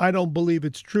 and when I don't believe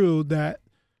it's true that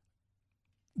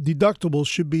deductibles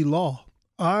should be law?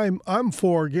 I'm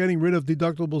for getting rid of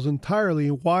deductibles entirely.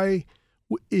 Why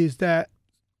is that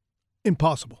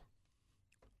impossible?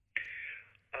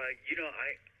 You know, I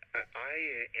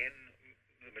and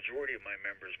the majority of my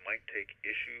members might take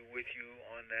issue with you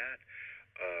on that.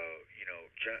 You know,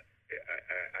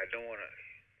 I don't want to.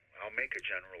 I'll make a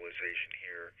generalization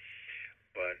here,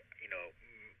 but you know,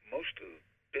 most of the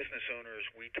business owners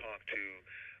we talk to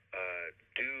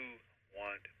do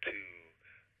want to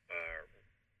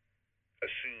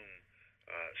assume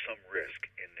some risk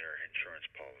in their insurance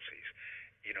policies.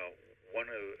 You know, one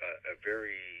of a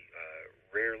very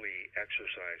rarely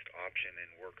exercised option in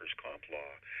workers' comp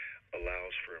law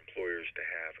allows for employers to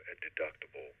have a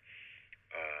deductible.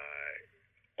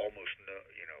 Almost no,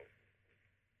 you know,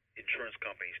 insurance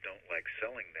companies don't like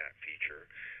selling that feature,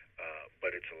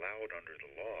 but it's allowed under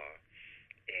the law.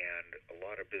 And a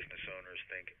lot of business owners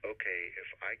think, okay, if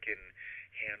I can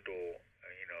handle,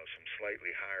 you know, some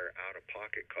slightly higher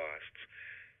out-of-pocket costs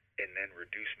and then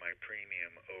reduce my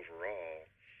premium overall,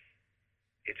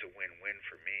 it's a win-win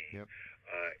for me. Yep.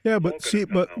 Yeah, but see,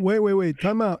 but wait,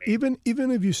 time out. Even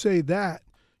if you say that,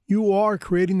 you are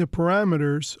creating the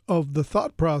parameters of the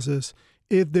thought process.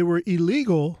 If they were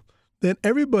illegal, then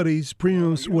everybody's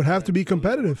premiums would have to be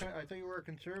competitive. I thought you were a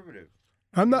conservative.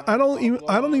 I'm not. I don't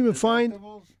even find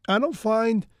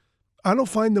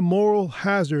the moral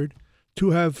hazard to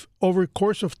have over the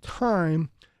course of time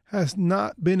has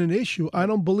not been an issue. I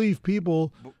don't believe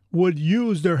people would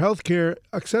use their health care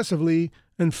excessively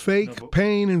and fake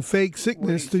pain and fake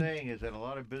sickness. What he's saying is that a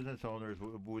lot of business owners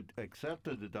would accept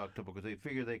the deductible because they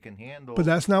figure they can handle. But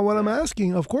that's not what I'm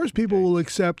asking. Of course, people will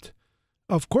accept.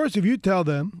 Of course, if you tell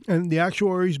them, and the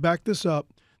actuaries back this up,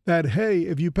 that, hey,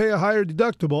 if you pay a higher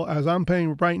deductible, as I'm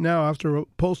paying right now after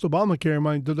post-Obamacare,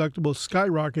 my deductible is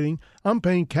skyrocketing, I'm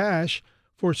paying cash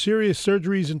for serious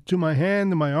surgeries to my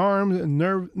hand and my arm and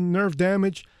nerve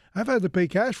damage. I've had to pay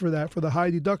cash for that for the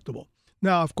high deductible.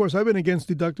 Now, of course, I've been against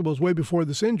deductibles way before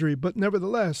this injury, but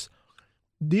nevertheless,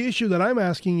 the issue that I'm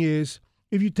asking is,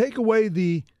 if you take away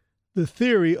the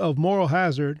theory of moral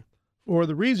hazard or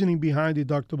the reasoning behind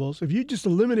deductibles, if you just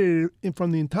eliminated it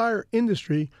from the entire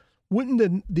industry,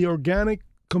 wouldn't the organic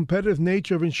competitive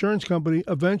nature of insurance company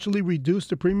eventually reduce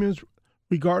the premiums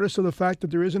regardless of the fact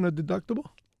that there isn't a deductible?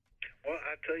 Well,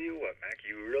 I tell you what, Mac,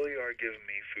 you really are giving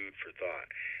me food for thought.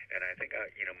 And I think,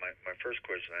 my first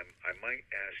question, I might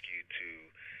ask you to,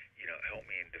 help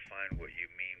me and define what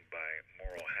you mean by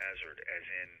moral hazard, as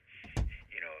in,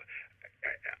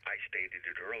 I stated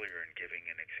it earlier in giving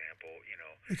an example,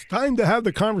 It's time to have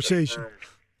the conversation.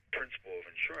 The principle of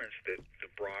insurance that the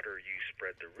broader you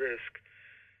spread the risk,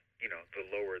 the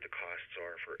lower the costs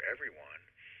are for everyone.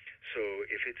 So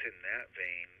if it's in that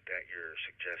vein that you're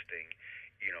suggesting,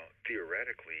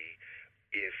 theoretically,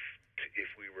 if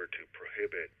we were to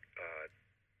prohibit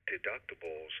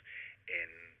deductibles in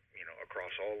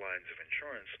across all lines of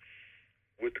insurance,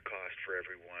 would the cost for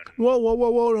everyone?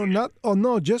 Whoa!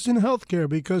 No, just in healthcare,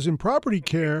 because in property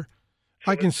care,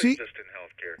 so I can see just in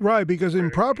healthcare, right, because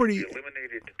in property,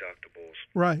 eliminated deductibles,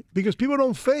 right, because people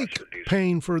don't fake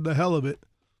pain for the hell of it.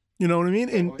 You know what I mean?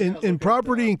 In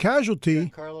property and casualty,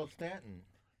 Carlos Stanton,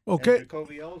 okay, and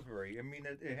Jacoby Ellsbury. I mean,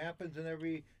 it happens in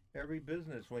every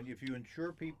business. If you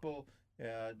insure people,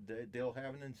 they'll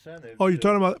have an incentive. Oh, you're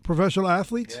talking about professional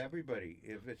athletes? Yeah, everybody.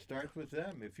 If it starts with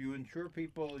them, if you insure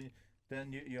people,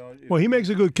 then you know. Well, he makes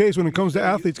a good case when it comes to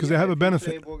athletes because they have a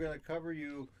benefit. If we're going to cover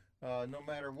you no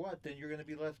matter what, then you're going to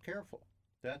be less careful.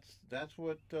 That's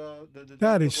what the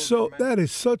that is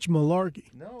such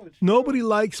malarkey. No, it's nobody true.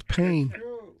 Likes pain.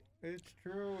 It's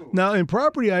true. Now in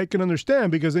property, I can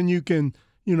understand because then you can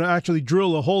actually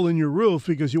drill a hole in your roof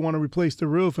because you want to replace the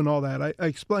roof and all that. I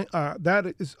explain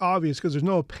that is obvious because there's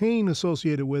no pain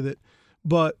associated with it.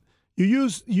 But you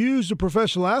use the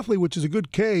professional athlete, which is a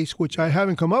good case, which I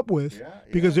haven't come up with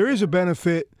because there is a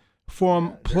benefit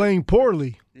from playing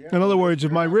poorly. Yeah, in other words,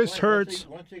 if my wrist hurts,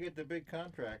 once you get the big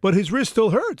contract, but his wrist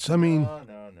still hurts. I mean,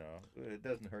 no, it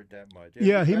doesn't hurt that much.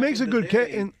 Yeah, he makes a good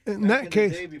case. In that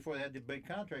case, the day before they had the big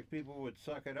contract, people would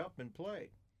suck it up and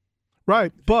play.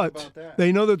 Right, but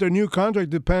they know that their new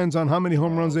contract depends on how many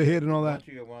home runs they hit and all that. Once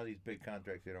you get one of these big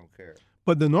contracts, they don't care.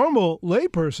 But the normal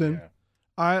layperson,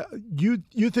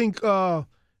 you think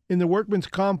in the workman's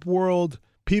comp world,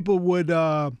 people would,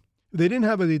 if they didn't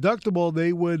have a deductible,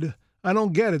 they would. I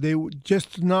don't get it. They would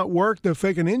just not work to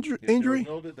fake an injury. If there's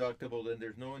no deductible, then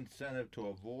there's no incentive to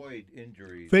avoid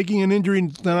injuries. Faking an injury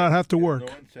to not have to work.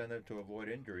 No incentive to avoid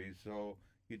injuries, so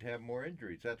you'd have more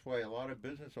injuries. That's why a lot of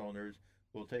business owners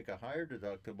will take a higher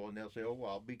deductible and they'll say, "Oh,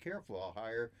 well, I'll be careful. I'll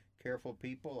hire careful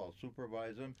people. I'll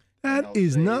supervise them." That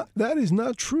is not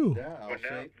true. Yeah,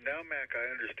 now, Mac, I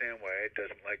understand why Ed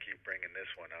doesn't like you bringing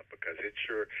this one up because it's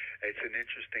an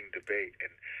interesting debate, and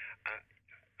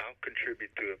I'll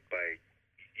contribute to it by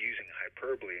using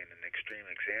hyperbole in an extreme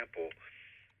example.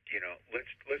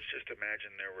 Let's just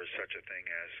imagine there was such a thing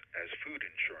as food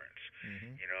insurance.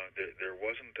 Mm-hmm. There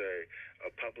wasn't a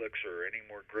Publix or any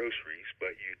more groceries,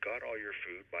 but you got all your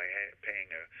food by paying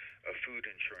a food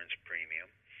insurance premium.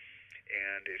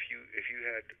 And if you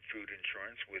had food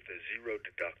insurance with a zero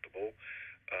deductible,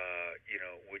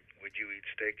 would you eat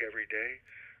steak every day,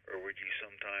 or would you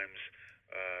sometimes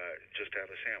just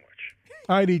have a sandwich?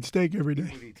 I'd eat steak every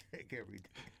day. You would eat steak every day.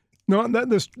 No,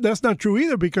 that's not true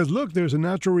either because, look, there's a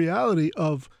natural reality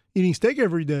of eating steak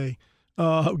every day.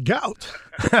 Gout. Gout.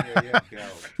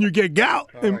 You get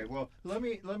gout. All right. Well, let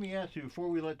me ask you before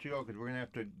we let you go because we're gonna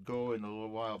have to go in a little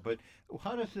while. But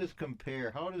how does this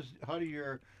compare? How does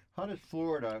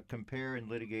Florida compare in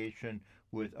litigation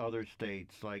with other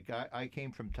states? Like I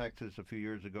came from Texas a few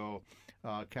years ago,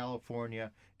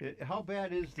 California. How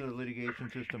bad is the litigation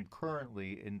system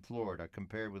currently in Florida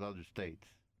compared with other states?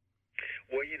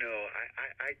 Well,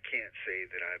 I can't say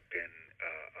that I've been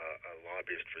a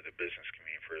lobbyist for the business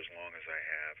community for as long as I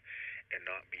have and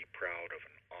not be proud of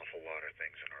an awful lot of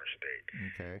things in our state.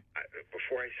 Okay.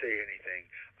 Before I say anything,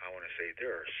 I want to say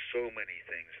there are so many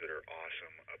things that are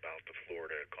awesome about the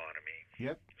Florida economy.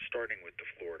 Yep. Starting with the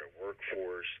Florida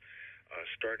workforce,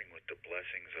 starting with the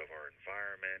blessings of our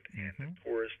environment and the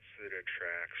tourists that it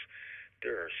attracts.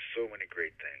 There are so many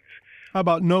great things. How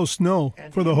about no snow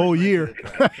for the whole year?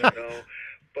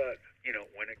 But,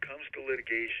 when it comes to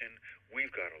litigation,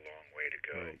 we've got a long way to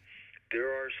go. Right.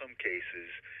 There are some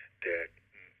cases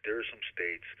there are some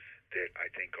states that I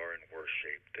think are in worse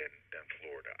shape than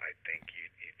Florida. I think you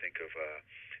think of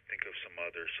some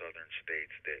other southern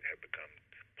states that have become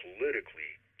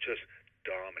politically just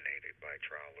dominated by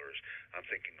trial lawyers. I'm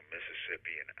thinking of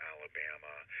Mississippi and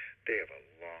Alabama. They have a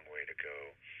long way to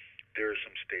go. There are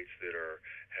some states that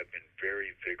have been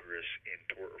very vigorous in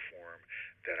tort reform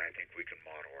that I think we can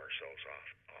model ourselves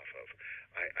off of.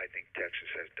 I think Texas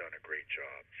has done a great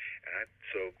job, and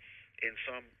so in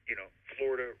some,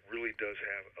 Florida really does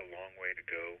have a long way to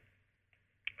go.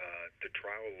 The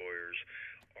trial lawyers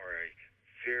are a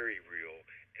very real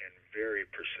and very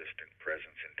persistent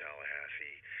presence in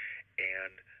Tallahassee,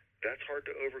 and that's hard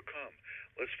to overcome.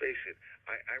 Let's face it,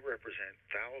 I represent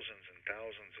thousands and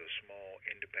thousands of small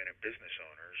independent business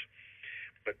owners,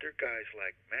 but they're guys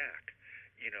like Mac,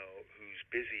 who's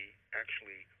busy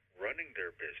actually running their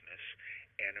business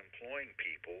and employing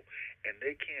people, and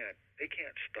they can't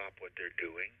stop what they're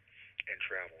doing and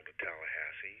travel to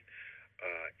Tallahassee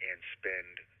and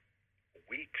spend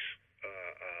weeks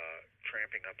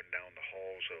tramping up and down the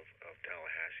halls of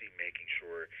Tallahassee, making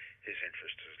sure his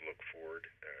interests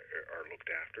are looked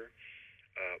after.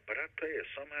 But I'll tell you,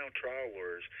 somehow trial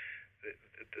lawyers,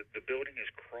 the building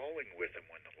is crawling with them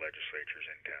when the legislature's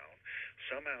in town.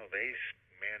 Somehow they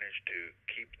manage to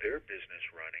keep their business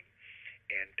running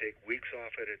and take weeks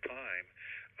off at a time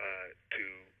to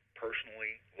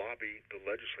personally lobby the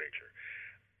legislature.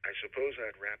 I suppose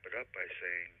I'd wrap it up by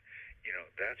saying,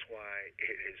 that's why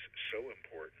it is so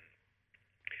important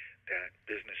that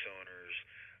business owners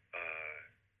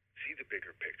see the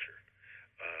bigger picture.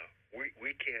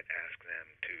 We can't ask them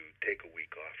to take a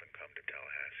week off and come to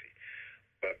Tallahassee.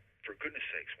 But for goodness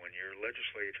sakes, when your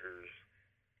legislators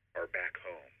are back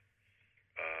home,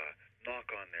 knock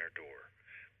on their door.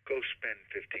 Go spend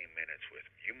 15 minutes with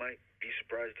them. You might be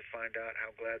surprised to find out how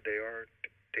glad they are to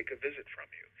take a visit from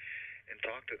you and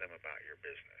talk to them about your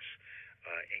business.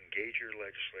 Engage your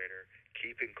legislator,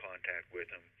 keep in contact with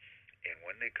them, and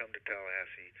when they come to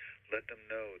Tallahassee, let them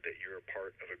know that you're a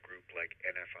part of a group like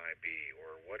NFIB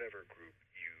or whatever group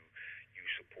you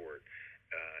support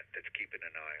that's keeping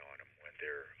an eye on them when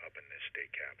they're up in this state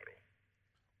capital.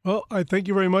 Well, I thank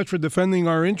you very much for defending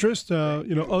our interest.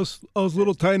 Us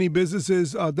little tiny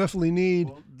businesses definitely need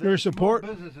your support.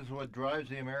 Small business is what drives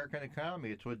the American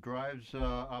economy. It's what drives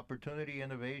opportunity,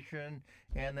 innovation,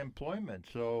 and employment.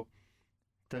 So,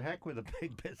 to heck with the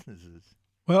big businesses.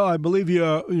 Well, I believe you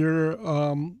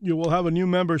will have a new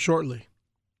member shortly.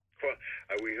 Well,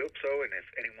 we hope so. And if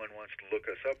anyone wants to look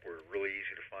us up, we're really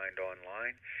easy to find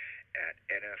online at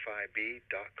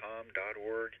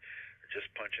nfib.com.org.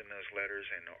 Just punch in those letters,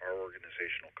 and our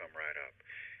organization will come right up.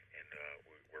 And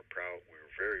we're proud.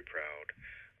 We're very proud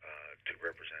to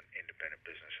represent independent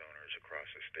business owners across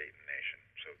the state and nation.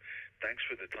 So, thanks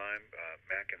for the time,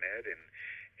 Mac and Ed, and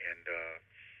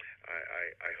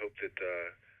I hope that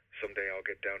someday I'll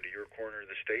get down to your corner of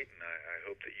the state, and I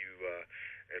hope that you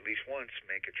at least once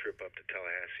make a trip up to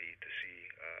Tallahassee to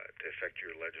see to affect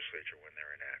your legislature when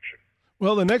they're in action.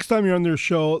 Well, the next time you're on their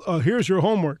show, here's your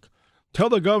homework. Tell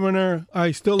the governor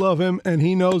I still love him, and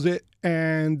he knows it,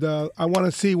 and I want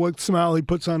to see what smile he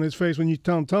puts on his face when you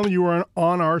tell him. Tell him you were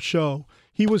on our show.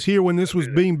 He was here when this was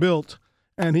being built,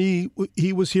 and he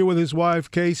was here with his wife,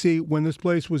 Casey, when this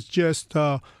place was just,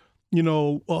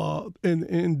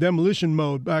 in demolition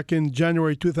mode back in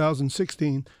January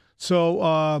 2016. So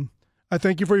I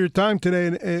thank you for your time today,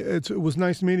 and it was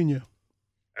nice meeting you.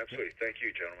 Absolutely. Thank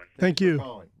you, gentlemen. Thank you.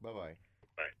 Bye-bye.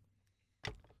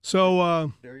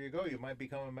 So there you go. You might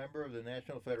become a member of the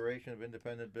National Federation of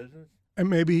Independent Business. And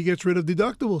maybe he gets rid of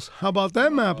deductibles. How about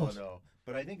that, Mapples? No.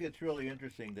 But I think it's really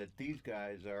interesting that these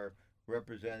guys are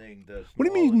representing the. What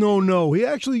do you mean, no? He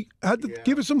actually had to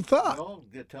give it some thought. No,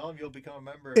 tell him you'll become a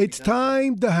member. It's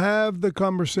time to have the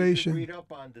conversation. Read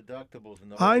up on deductibles.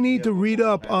 And I need to read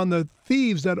up on the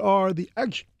thieves that are the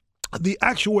the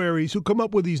actuaries who come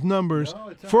up with these numbers No,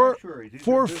 it's not for actuaries. These are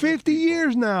for business 50 people.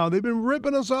 years now. They've been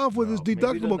ripping us off with this Maybe the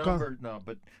deductible.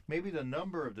 but maybe the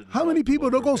number of the How many people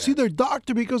deductibles don't are go see bad. their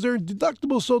doctor because their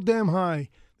deductible's so damn high?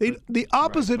 The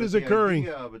opposite Right, is but occurring.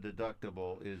 The idea of a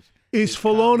deductible is common in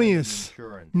Felonious.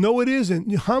 insurance. No, it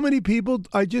isn't. How many people?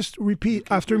 I just repeat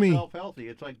Keep after me. yourself healthy.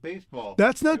 It's like baseball.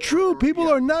 That's not true. People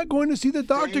yeah. are not going to see the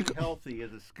doctor. Staying healthy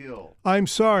is a skill. I'm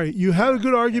sorry. You have a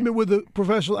good argument with the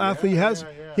professional athlete. He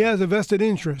has a vested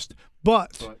interest.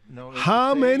 But no,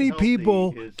 how staying many healthy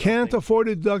people is can't something- afford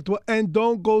a deductible and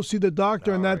don't go see the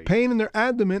doctor, and All that right. pain in their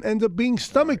abdomen ends up being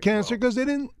stomach right, cancer well, because they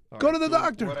didn't All go right, to the so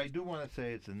doctor? What I do want to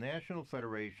say is the National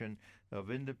Federation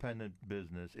of Independent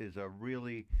Business is a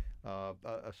really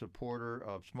a supporter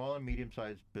of small and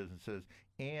medium-sized businesses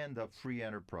and of free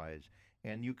enterprise.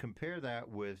 And you compare that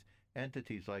with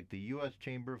entities like the U.S.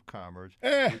 Chamber of Commerce,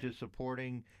 which is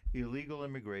supporting illegal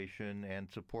immigration and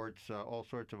supports all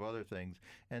sorts of other things.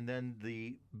 And then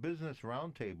the Business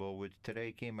Roundtable, which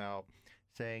today came out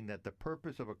saying that the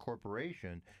purpose of a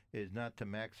corporation is not to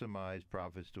maximize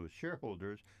profits to its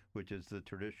shareholders, which is the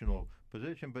traditional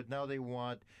position, but now they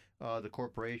want the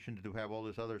corporation to have all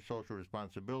this other social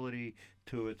responsibility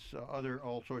to its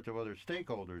all sorts of other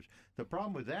stakeholders. The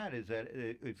problem with that is that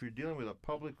if you're dealing with a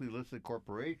publicly listed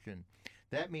corporation,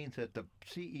 that means that the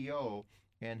CEO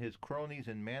and his cronies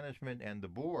in management and the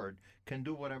board can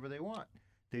do whatever they want.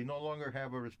 They no longer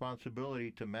have a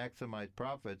responsibility to maximize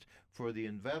profits for the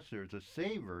investors, the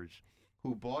savers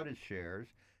who bought his shares.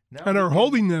 Now and are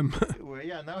holding them. Well,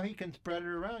 yeah, now he can spread it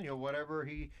around. Whatever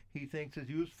he thinks is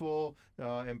useful,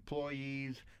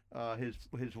 employees,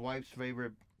 his wife's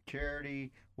favorite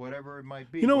charity, whatever it might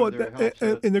be. You know what?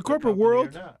 In the corporate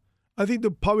world, I think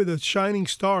probably the shining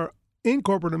star in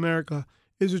corporate America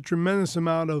is a tremendous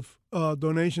amount of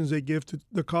donations they give to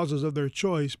the causes of their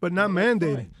choice, but not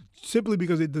mandated, simply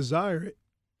because they desire it.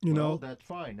 You know, that's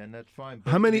fine, and that's fine.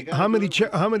 How many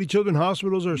children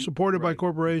hospitals are supported by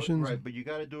corporations? Right, but you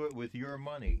got to do it with your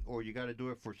money, or you got to do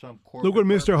it for some corporate. Look what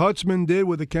Mr. Hutzman did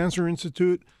with the Cancer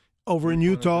Institute over in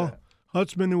Utah.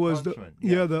 Hutzman was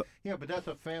yeah, but that's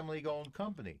a family-owned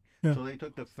company. Yeah. So they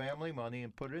took the family money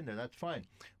and put it in there. That's fine.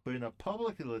 But in a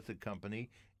publicly listed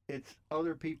company, it's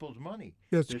other people's money.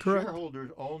 That's the correct. Shareholders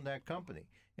own that company,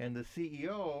 and the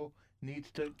CEO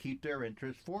needs to keep their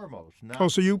interests foremost.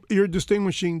 Not, so you're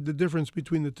distinguishing the difference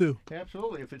between the two.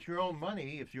 Absolutely. If it's your own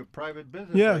money, if you're a private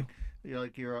business,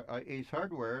 like you're Ace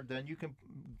Hardware, then you can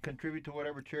contribute to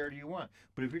whatever charity you want.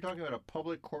 But if you're talking about a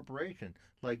public corporation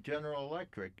like General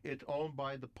Electric, it's owned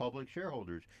by the public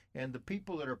shareholders. And the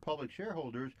people that are public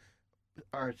shareholders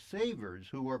are savers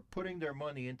who are putting their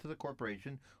money into the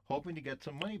corporation, hoping to get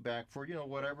some money back for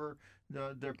whatever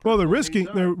their they're risking.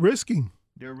 They're risking.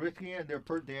 They're risking it.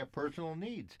 They have personal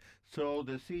needs. So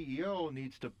the CEO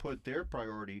needs to put their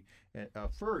priority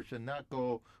first, and not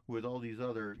go with all these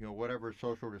other, whatever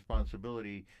social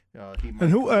responsibility he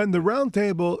might. And the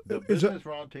roundtable Business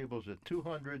Roundtable is the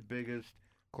 200 biggest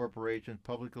corporations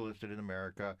publicly listed in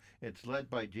America. It's led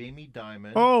by Jamie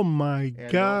Dimon. Oh my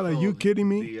God! Are you kidding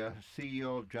me? The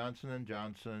CEO of Johnson &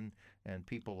 Johnson and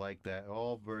people like that,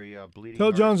 all very bleeding.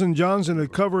 Tell Johnson & Johnson to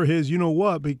cover his,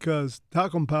 because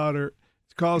talcum powder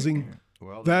is causing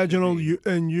vaginal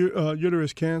and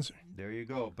uterus cancer. There you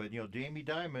go. But Jamie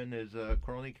Dimon is a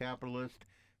crony capitalist.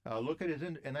 Look at his,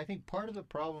 and I think part of the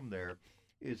problem there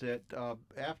is that,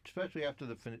 especially after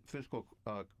the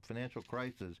financial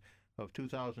crisis of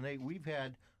 2008, we've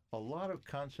had a lot of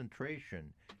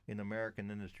concentration in American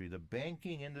industry. The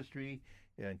banking industry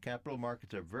and capital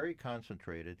markets are very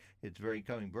concentrated. It's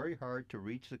becoming very hard to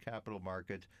reach the capital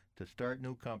markets, to start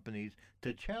new companies,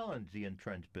 to challenge the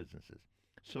entrenched businesses.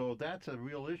 So that's a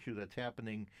real issue that's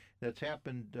happening. That's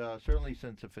happened certainly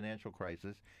since the financial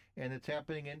crisis, and it's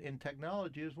happening in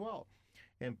technology as well.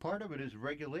 And part of it is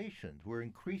regulations. We're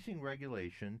increasing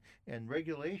regulation and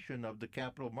regulation of the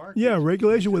capital markets. Yeah,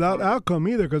 regulation without outcome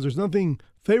either, because there's nothing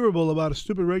favorable about a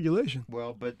stupid regulation.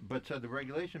 Well, but so the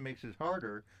regulation makes it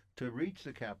harder to reach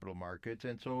the capital markets,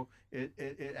 and so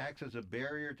it acts as a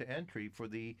barrier to entry for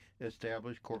the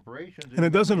established corporations. And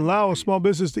it doesn't allow a small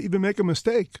business to even make a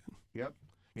mistake. Yep.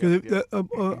 Because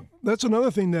that's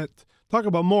another thing that, talk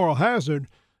about moral hazard.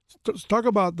 Talk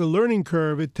about the learning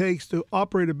curve it takes to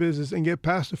operate a business and get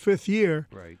past the fifth year,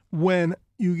 right, when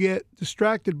you get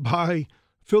distracted by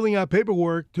filling out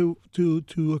paperwork to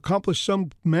accomplish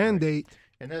some mandate. Right.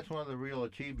 And that's one of the real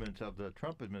achievements of the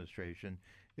Trump administration,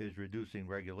 is reducing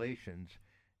regulations,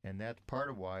 and that's part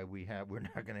of why we're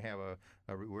not going to have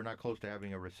we're not close to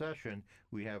having a recession.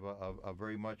 We have a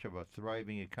very much of a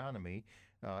thriving economy,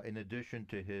 in addition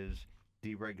to his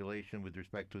deregulation with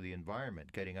respect to the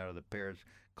environment, getting out of the Paris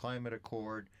Climate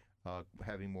Accord,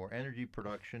 having more energy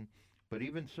production. But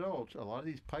even so, a lot of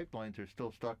these pipelines are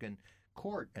still stuck in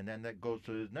court, and then that goes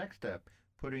to the next step,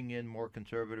 putting in more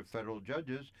conservative federal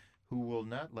judges who will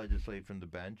not legislate from the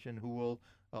bench and who will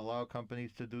allow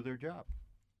companies to do their job.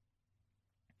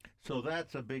 So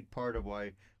that's a big part of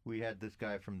why we had this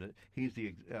guy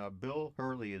Bill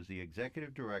Hurley is the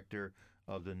executive director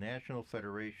of the National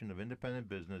Federation of Independent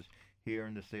Business here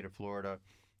in the state of Florida.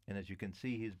 And as you can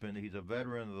see, he's a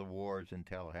veteran of the wars in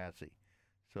Tallahassee.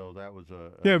 So that was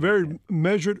very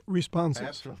measured responses.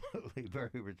 Absolutely,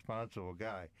 very responsible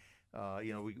guy.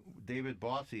 David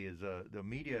Bossey is the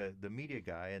media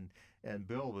guy, and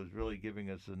Bill was really giving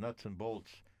us the nuts and bolts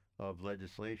of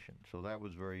legislation. So that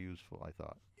was very useful, I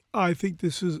thought. I think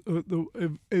this is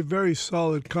a very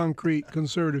solid, concrete,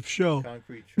 conservative show.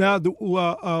 Now,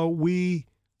 we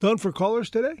done for callers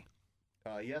today?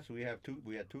 Yes, we had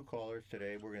two callers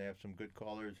today. We're going to have some good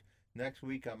callers. Next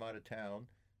week, I'm out of town,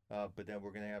 but then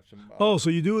we're going to have some. So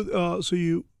you do. So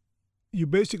you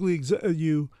basically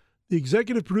the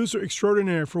executive producer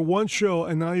extraordinaire for one show,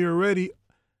 and now you're already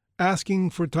asking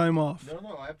for time off.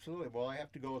 No, absolutely. Well, I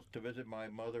have to go to visit my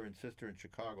mother and sister in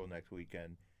Chicago next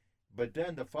weekend. But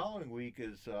then the following week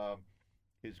is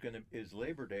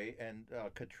Labor Day, and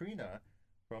Katrina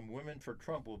from Women for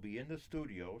Trump will be in the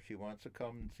studio. She wants to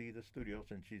come and see the studio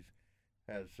since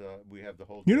we have the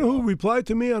whole. You know who replied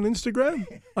to me on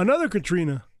Instagram? Another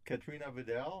Katrina. Katrina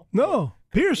Vidal? No,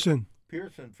 Pearson.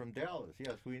 Pearson from Dallas.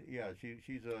 Yes,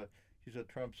 she's a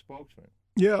Trump spokesman.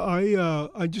 Yeah,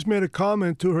 I just made a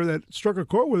comment to her that struck a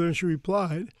chord with her, and she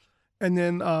replied, and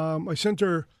then I sent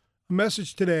her a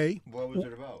message today. What was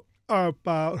it about?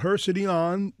 About her sitting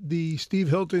on the Steve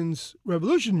Hilton's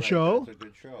Revolution show. That's a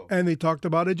good show. And they talked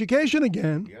about education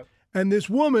again. Yep. And this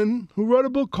woman who wrote a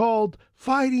book called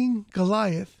Fighting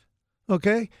Goliath,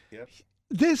 okay? Yep.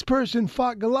 This person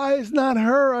fought Goliath, not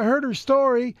her. I heard her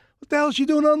story. What the hell is she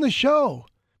doing on the show?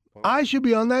 Oh. I should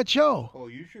be on that show. Oh,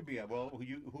 you should be. Well,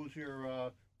 who's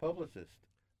your publicist?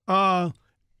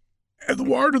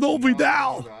 Eduardo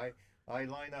Vidal. I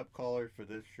line up callers for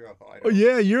this show.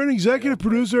 Yeah, you're an executive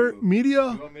producer,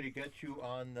 media. You want me to get you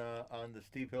on the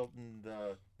Steve Hilton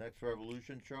Next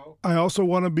Revolution show? I also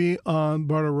want to be on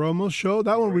Bartolomeo's show.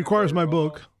 That one requires my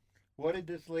book. What did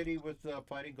this lady with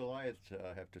Fighting Goliath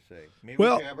have to say? Maybe we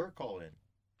should have her call in.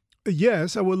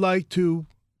 Yes, I would like to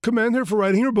commend her for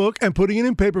writing her book and putting it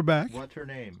in paperback. What's her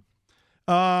name?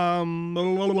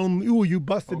 You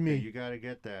busted me. You got to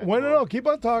get that. Well, no, keep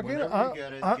on talking. Whenever you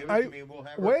get it, give it to me. We'll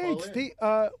have her call in. Steve,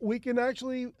 we can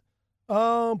actually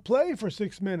play for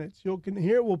 6 minutes.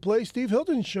 We'll play Steve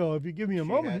Hilton's show if you give me a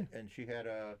moment. And she had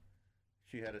a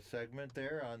segment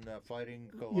there on Fighting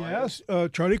Goliath. Yes,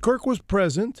 Charlie Kirk was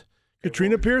present.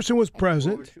 Katrina Pearson was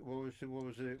present. What was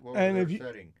her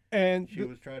setting? And she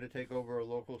was trying to take over a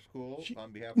local school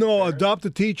on behalf of No, adopt a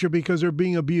teacher because they're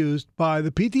being abused by the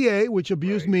PTA, which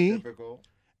abused me. Typical.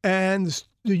 And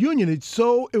the union. It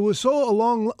was so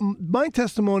along. My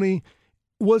testimony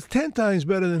was 10 times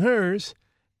better than hers,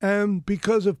 and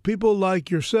because of people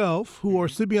like yourself who are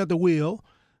sleeping at the wheel,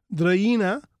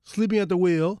 Draina sleeping at the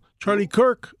wheel, Charlie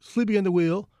Kirk sleeping at the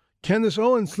wheel, Candace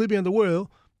Owens sleeping at the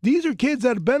wheel. These are kids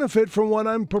that benefit from what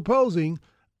I'm proposing,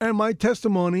 and my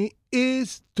testimony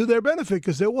is to their benefit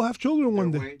because they will have children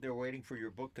one day. They're waiting for your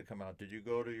book to come out. Did you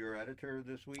go to your editor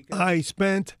this weekend? I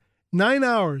spent 9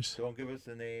 hours. Don't give us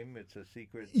the name. It's a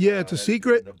secret. Yeah, it's a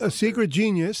secret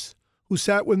genius who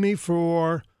sat with me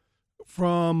from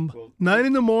 9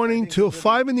 in the morning till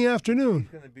 5 in the afternoon. He's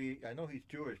going to be. I know he's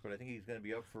Jewish, but I think he's going to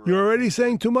be up for. You're already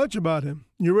saying too much about him.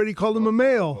 You already called him a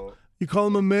male. You call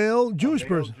him a male Jewish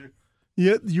person.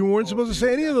 Yeah, you weren't supposed to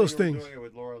say any of those things. Doing it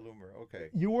with Laura Loomer. Okay.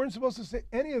 You weren't supposed to say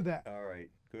any of that. All right,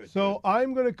 good. So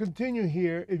I'm going to continue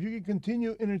here. If you can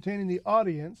continue entertaining the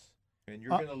audience. And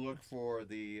you're going to look for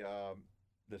the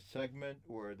segment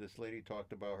where this lady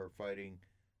talked about her fighting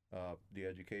the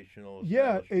educational.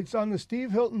 Yeah, it's on the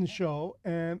Steve Hilton show.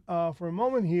 And for a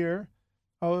moment here,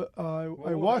 I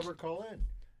watched. Have her call in.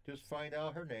 Just find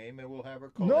out her name, and we'll have her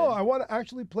call in. No, I want to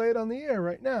actually play it on the air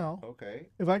right now. Okay.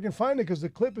 If I can find it, because the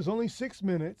clip is only 6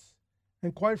 minutes,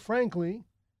 and quite frankly,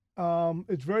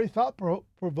 it's very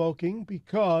thought-provoking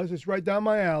because it's right down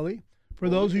my alley. For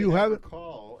those of you who haven't,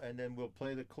 call, and then we'll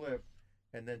play the clip,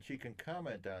 and then she can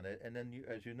comment on it. And then,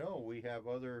 as you know, we have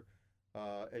other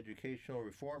educational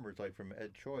reformers, like from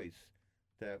Ed Choice,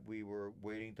 that we were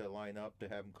waiting to line up to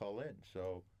have them call in.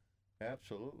 So.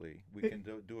 Absolutely, we can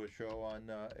do a show on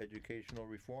educational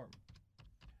reform.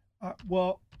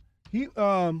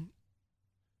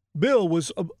 Bill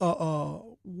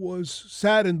was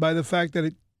saddened by the fact that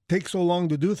it takes so long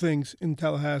to do things in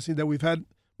Tallahassee that we've had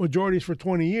majorities for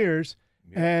 20 years,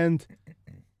 and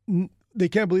they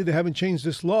can't believe they haven't changed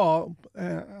this law.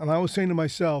 And I was saying to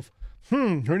myself,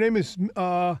 her name is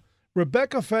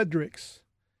Rebecca Fredericks,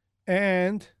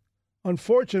 and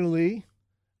unfortunately,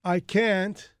 I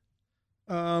can't.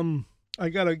 I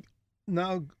gotta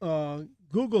now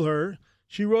Google her.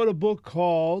 She wrote a book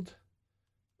called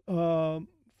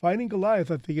Fighting Goliath,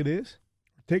 I think it is,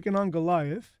 Taking on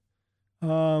Goliath.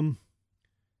 And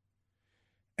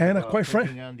quite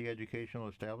frankly, taking on the educational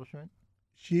establishment.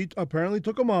 She apparently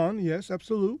took them on. Yes,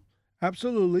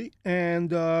 absolutely.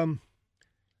 And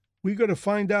we got to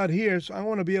find out here. So I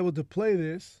want to be able to play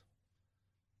this.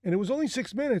 And it was only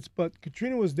 6 minutes, but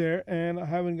Katrina was there, and I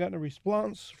haven't gotten a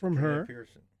response from her.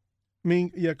 Pearson.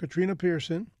 Katrina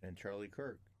Pearson. And Charlie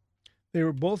Kirk. They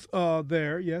were both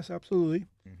there. Yes, absolutely.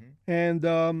 Mm-hmm. And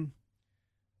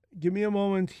give me a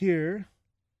moment here,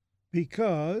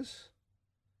 because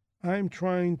I'm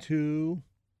trying to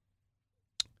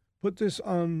put this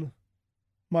on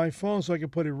my phone so I can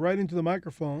put it right into the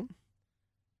microphone.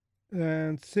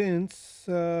 And since,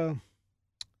 you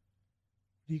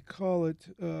call it,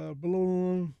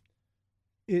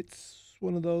 it's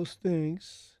one of those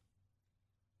things,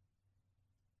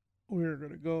 we're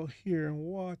going to go here and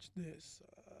watch this.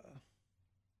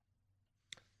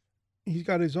 He's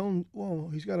got his own,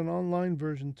 he's got an online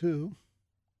version too.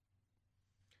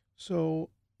 So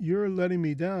you're letting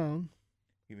me down.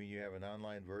 You mean you have an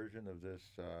online version of this?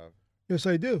 Yes,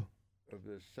 I do. Of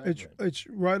this segment. It's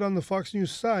right on the Fox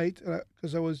News site,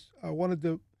 because I wanted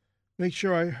to make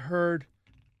sure I heard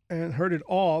it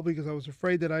all, because I was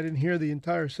afraid that I didn't hear the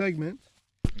entire segment.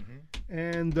 Mm-hmm.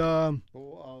 And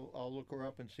I'll look her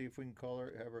up and see if we can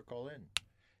have her call in.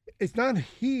 It's not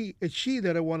it's she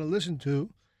that I want to listen to.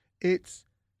 It's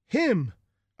him.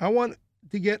 I want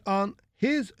to get on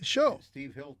his show.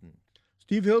 Steve Hilton.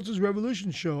 Steve Hilton's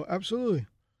Revolution show, absolutely.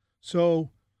 So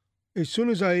as soon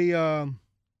as I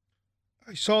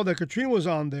saw that Katrina was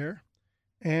on there,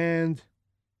 and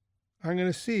I'm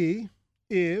going to see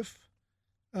if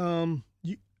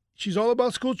she's all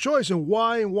about school choice and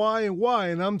why.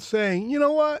 And I'm saying, you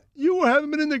know what? You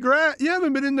haven't been in the grass. You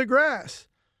haven't been in the grass.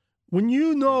 When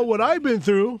you know what I've been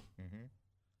through. Mm-hmm.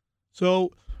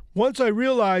 So once I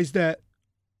realized that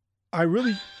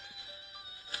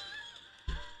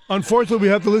unfortunately,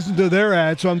 we have to listen to their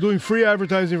ad, so I'm doing free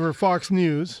advertising for Fox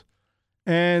News,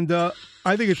 and I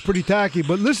think it's pretty tacky.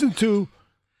 But listen to...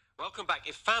 Welcome back.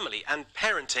 If family and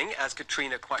parenting, as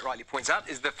Katrina quite rightly points out,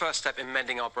 is the first step in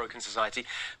mending our broken society,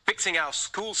 fixing our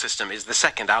school system is the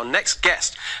second. Our next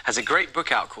guest has a great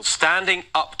book out called Standing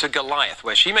Up to Goliath,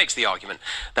 where she makes the argument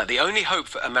that the only hope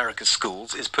for America's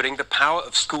schools is putting the power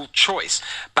of school choice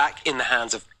back in the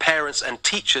hands of parents and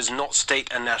teachers, not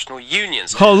state and national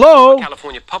unions. Hello?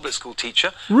 California public school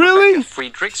teacher. Really? Rebecca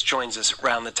Fredericks joins us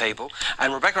around the table.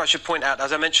 And Rebecca, I should point out,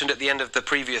 as I mentioned at the end of the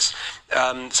previous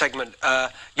segment,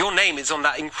 your name is on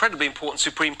that incredibly important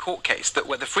Supreme Court case,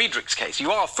 where the Fredericks case.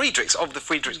 You are Fredericks of the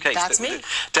Fredericks case. That's me. That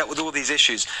dealt with all these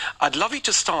issues. I'd love you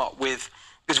to start with,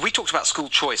 because we talked about school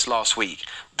choice last week,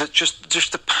 that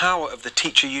just the power of the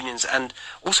teacher unions and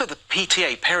also the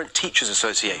PTA, Parent Teachers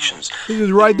Associations. This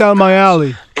is right down my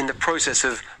alley. In the process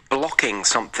of blocking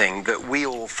something that we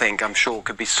all think, I'm sure,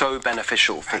 could be so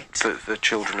beneficial for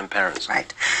children and parents.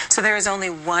 Right. So there is only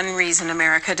one reason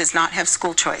America does not have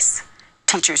school choice: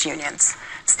 teachers' unions.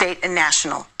 State and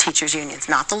national teachers' unions,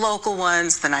 not the local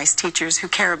ones, the nice teachers who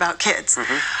care about kids.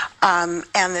 Mm-hmm.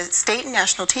 And the state and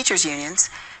national teachers' unions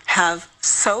have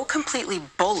so completely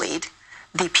bullied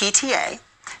the PTA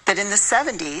that in the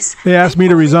 70s they asked me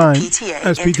to resign PTA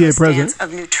as into PTA a president.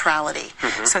 Stance of neutrality.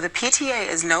 Mm-hmm. So the PTA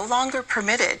is no longer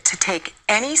permitted to take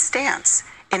any stance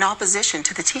in opposition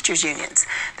to the teachers' unions.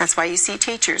 That's why you see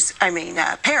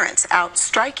parents out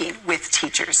striking with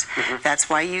teachers. Mm-hmm. That's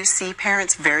why you see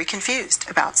parents very confused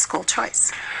about school choice.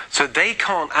 So they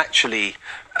can't actually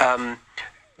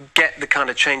get the kind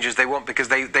of changes they want because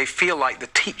they feel like the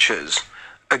teachers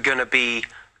are going to be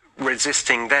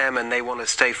resisting them and they want to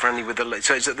stay friendly with the...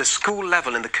 So it's at the school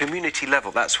level and the community level,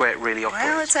 that's where it really operates.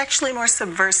 Well, it's actually more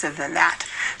subversive than that.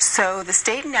 So the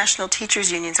state and national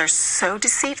teachers unions are so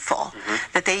deceitful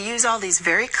that they use all these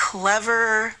very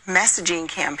clever messaging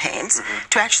campaigns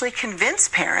to actually convince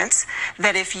parents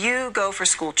that if you go for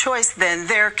school choice, then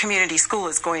their community school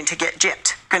is going to get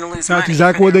gypped, going to lose money. That's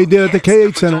exactly what they did at the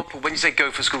K-8 Center. For example, when you say go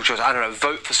for school choice, I don't know,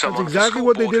 vote for someone. That's exactly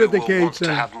what they did at the K-8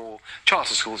 Center. To have more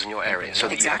charter schools in your area so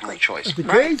that you have more choice. At the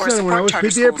K-8 Center, when I was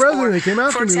PTA president, they came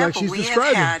after me like she's describing. For example, we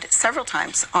have had several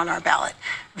times on our ballot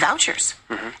vouchers.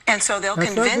 And so they'll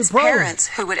convince parents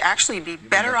who would actually be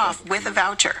better off with a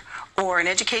voucher or an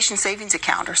education savings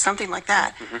account or something like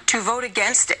that to vote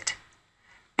against it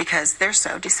because they're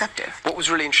so deceptive. What was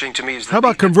really interesting to me is that how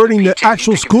about converting the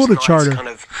actual school to charter? Kind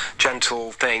of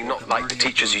gentle thing, not like the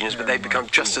teachers' unions, but they've become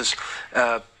just as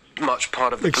much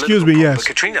part of the Excuse political me, problem. yes.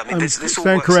 Katrina, I mean, this all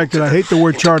stand works corrected. into I hate the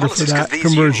word into charter politics for that 'cause these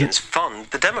conversion. unions fund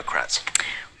the Democrats.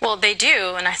 Well, they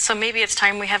do, and so maybe it's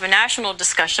time we have a national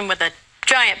discussion with a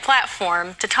giant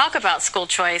platform to talk about school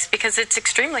choice because it's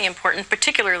extremely important,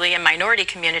 particularly in minority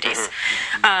communities.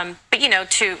 But, you know,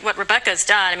 to what Rebecca's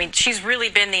done, I mean, she's really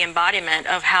been the embodiment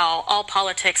of how all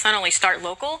politics not only start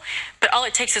local, but all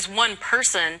it takes is one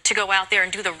person to go out there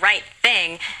and do the right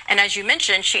thing. And as you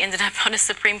mentioned, she ended up on a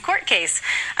Supreme Court case.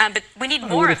 But we need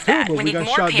more of that. We need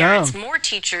more parents, more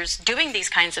teachers doing these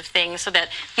kinds of things so that,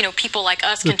 you know, people like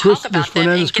us can talk about them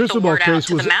and get the word out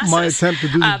to the masses. My attempt to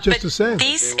do just the same.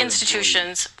 These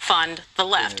institutions fund the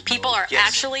left. People are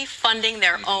actually funding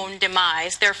their own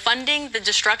demise. They're funding the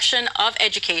destruction of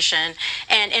education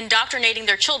and indoctrinating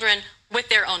their children with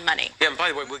their own money. Yeah, and by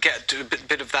the way, we'll get to a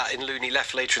bit of that in Looney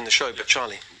Left later in the show, but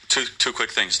Charlie. Two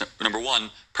quick things. Number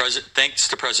one, thanks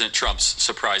to President Trump's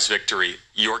surprise victory,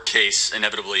 your case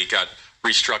inevitably got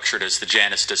restructured as the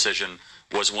Janus decision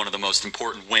was one of the most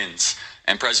important wins.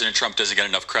 And President Trump doesn't get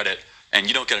enough credit, and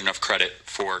you don't get enough credit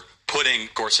for putting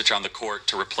Gorsuch on the court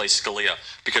to replace Scalia.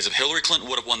 Because if Hillary Clinton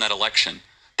would have won that election,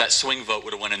 that swing vote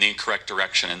would have went in the incorrect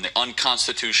direction, and the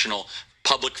unconstitutional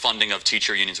public funding of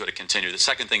teacher unions would have continued. The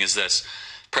second thing is this.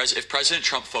 If President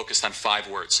Trump focused on 5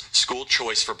 words, school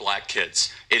choice for black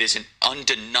kids, it is an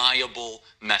undeniable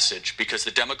message because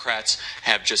the Democrats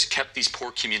have just kept these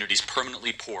poor communities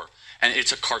permanently poor. And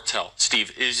it's a cartel.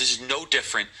 Steve, this is no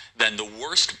different than the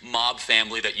worst mob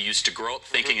family that you used to grow up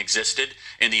thinking existed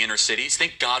in the inner cities.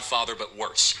 Think Godfather, but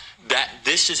worse.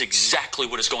 This is exactly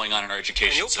what is going on in our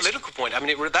education and your system. political point, I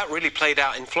mean, that really played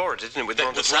out in Florida, didn't it? With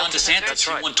Ron DeSantis. That's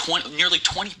right. He won nearly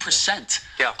 20%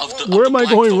 of the Where am I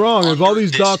going wrong if all these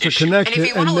dots are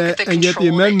connected and yet the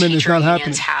amendment is not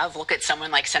happening? Look at someone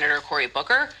like Senator Cory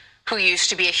Booker, who used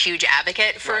to be a huge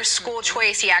advocate for school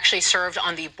choice. He actually served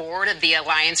on the board of the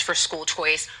Alliance for School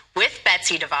Choice with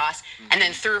Betsy DeVos and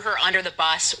then threw her under the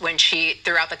bus when she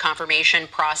threw out the confirmation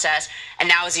process. And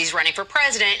now as he's running for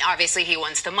president, obviously he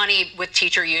wants the money with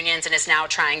teacher unions and is now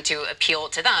trying to appeal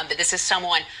to them. But this is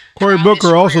someone... Cory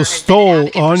Booker also stole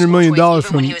 $100 million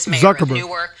from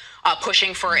Zuckerberg.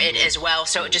 Pushing for it as well.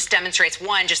 So it just demonstrates,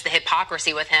 one, just the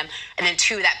hypocrisy with him, and then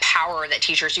two, that power that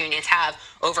teachers unions have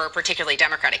over particularly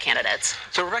Democratic candidates.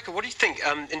 So Rebecca, what do you think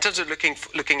in terms of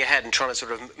looking ahead and trying to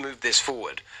sort of move this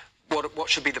forward? What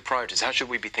should be the priorities? How should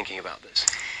we be thinking about this?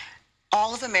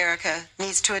 All of America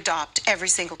needs to adopt every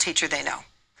single teacher they know.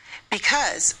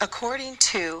 Because according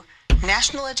to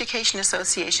National Education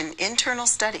Association internal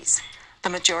studies, the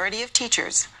majority of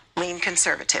teachers lean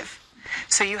conservative.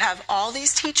 So you have all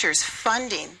these teachers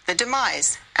funding the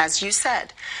demise, as you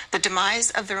said, the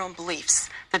demise of their own beliefs,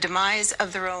 the demise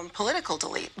of their own political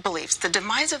beliefs, the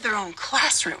demise of their own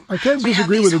classroom. I can't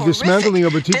disagree with the dismantling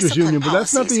of a teachers' union, but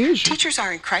that's not the issue. Teachers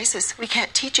are in crisis. We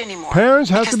can't teach anymore. Parents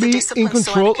have to be in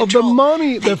control of the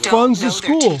money that funds the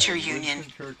school. Their teacher union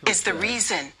is the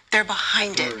reason. They're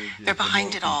behind it. They're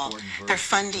behind it all. They're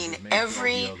funding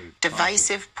every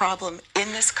divisive problem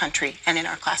in this country and in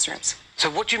our classrooms. So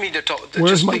what do you mean to talk,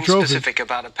 Where's just my being trophy? specific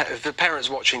about if the parents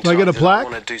watching Do I get a plaque?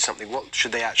 want to do something, what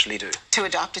should they actually do? To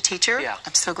adopt a teacher? Yeah.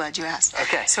 I'm so glad you asked.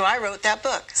 Okay. So I wrote that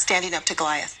book, Standing Up to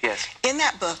Goliath. Yes. In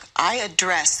that book, I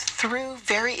address through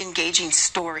very engaging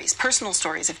stories, personal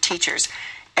stories of teachers,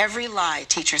 every lie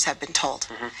teachers have been told.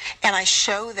 And I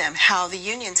show them how the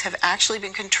unions have actually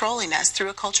been controlling us through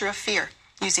a culture of fear,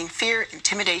 using fear,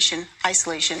 intimidation,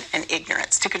 isolation, and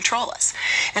ignorance to control us.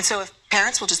 And so if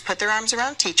parents will just put their arms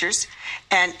around teachers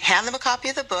and hand them a copy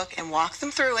of the book and walk them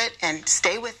through it and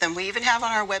stay with them, we even have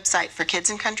on our website,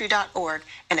 forkidsandcountry.org,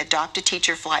 an adopt a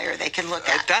teacher flyer they can look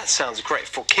at. That sounds great.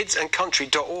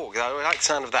 Forkidsandcountry.org. I like the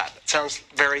sound of that. It sounds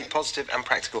very positive and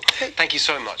practical. Thank you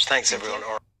so much. Thanks, everyone.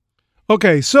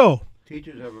 Okay, so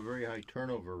teachers have a very high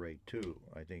turnover rate, too.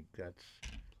 I think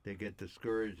they get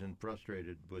discouraged and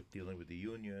frustrated with dealing with the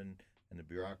union and the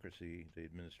bureaucracy, the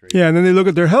administration. Yeah, and then they look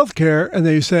at their health care and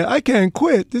they say, I can't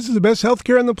quit. This is the best health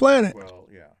care on the planet. Well,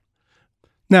 yeah.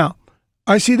 Now,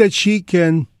 I see that she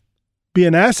can be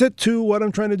an asset to what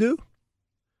I'm trying to do.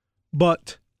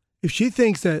 But if she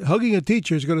thinks that hugging a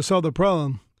teacher is going to solve the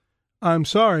problem, I'm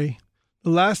sorry.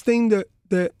 The last thing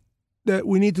that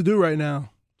we need to do right now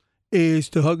is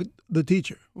to hug the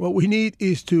teacher. What we need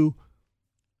is to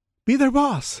be their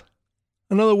boss.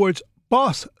 In other words,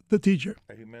 boss the teacher.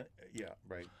 Yeah,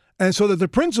 right. And so that the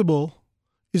principal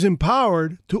is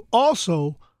empowered to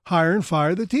also hire and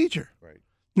fire the teacher. Right.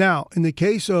 Now, in the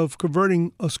case of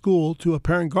converting a school to a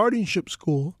parent guardianship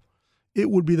school, it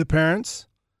would be the parents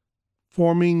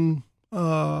forming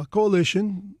a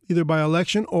coalition, either by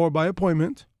election or by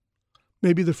appointment.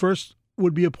 Maybe the first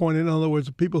would be appointed. In other words,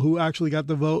 the people who actually got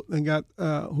the vote and got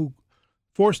who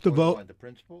forced the vote. The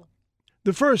principal?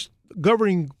 The first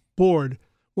governing board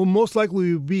will most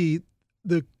likely be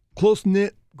the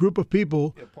close-knit group of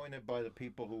people appointed by the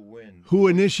people who win. Who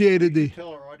initiated the...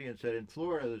 Tell our audience that in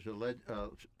Florida there's a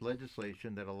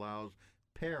legislation that allows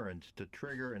parents to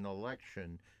trigger an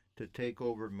election to take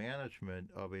over management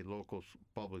of a local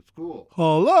public school.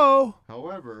 Hello?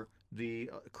 However, the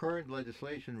current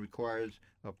legislation requires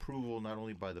approval not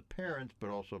only by the parents but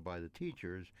also by the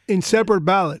teachers. In separate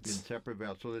ballots. In separate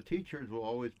ballots. So the teachers will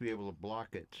always be able to block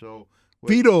it. So what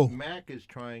veto. MAC is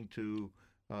trying to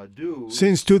do...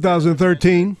 Since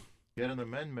 2013. Get an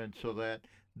amendment so that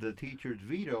the teacher's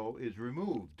veto is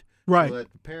removed. Right.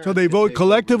 So they vote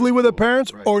collectively with the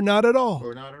parents or not at all.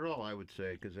 Or not at all, I would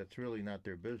say, because that's really not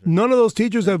their business. None of those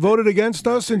teachers that voted against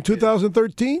us in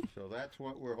 2013? So that's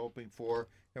what we're hoping for.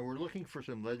 And we're looking for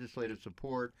some legislative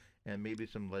support and maybe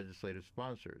some legislative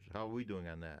sponsors. How are we doing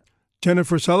on that?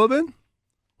 Jennifer Sullivan,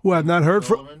 who I've not heard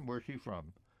from. Where's she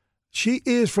from? She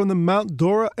is from the Mount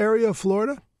Dora area of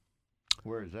Florida.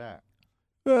 Where is that?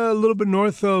 A little bit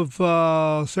north of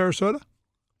Sarasota.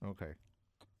 Okay.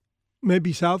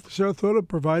 Maybe south of Sarasota,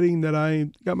 providing that I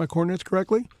got my coordinates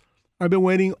correctly. I've been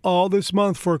waiting all this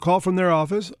month for a call from their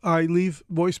office. I leave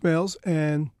voicemails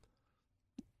and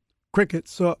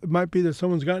crickets, so it might be that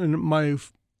someone's gotten in my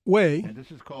way. And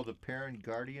this is called the Parent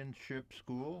Guardianship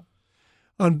School?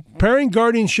 On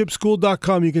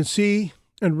parentguardianshipschool.com, you can see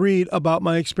and read about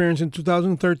my experience in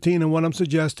 2013 and what I'm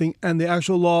suggesting, and the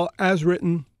actual law as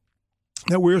written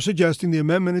that we're suggesting, the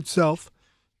amendment itself.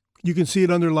 You can see it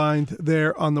underlined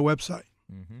there on the website.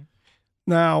 Mm-hmm.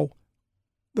 Now,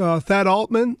 Thad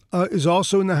Altman is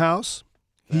also in the House.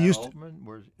 Altman?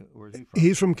 Where's he from?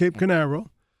 He's from Cape Canaveral.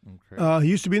 Okay.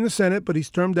 He used to be in the Senate, but he's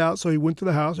termed out, so he went to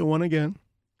the House and won again.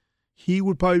 He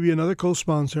would probably be another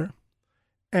co-sponsor.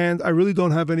 And I really don't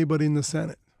have anybody in the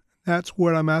Senate. That's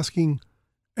where I'm asking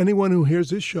anyone who hears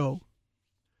this show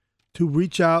to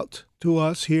reach out to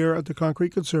us here at the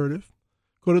Concrete Conservative.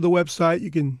 Go to the website. You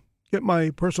can get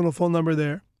my personal phone number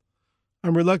there.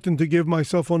 I'm reluctant to give my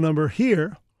cell phone number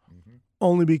here,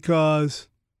 only because,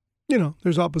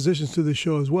 there's oppositions to this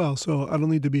show as well, so I don't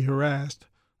need to be harassed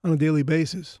on a daily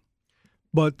basis.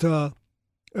 But on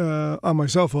my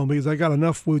cell phone, because I got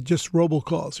enough with just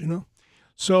robocalls,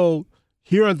 So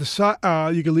here on the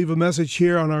side, you can leave a message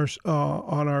here on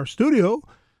our studio,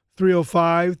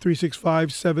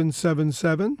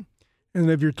 305-365-777. And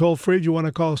if you're toll-free, if you want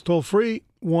to call us toll-free,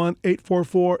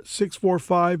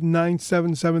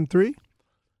 1-844-645-9773,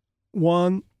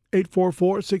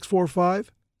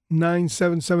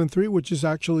 1-844-645-9773, which is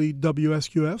actually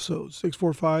WSQF, so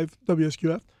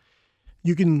 645-WSQF.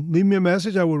 You can leave me a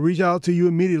message. I will reach out to you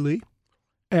immediately,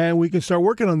 and we can start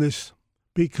working on this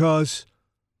because,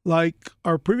 like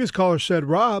our previous caller said,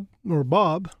 Rob or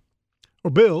Bob or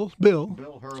Bill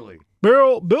Hurley,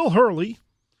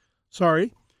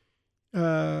 sorry,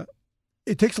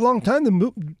 it takes a long time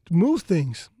to move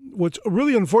things. What's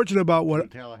really unfortunate about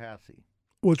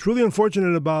What's really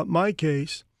unfortunate about my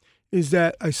case is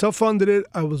that I self-funded it.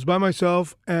 I was by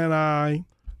myself, and I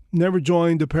never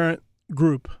joined the parent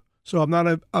group. So I'm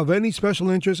not of any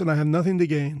special interest, and I have nothing to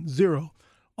gain. Zero.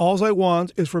 All I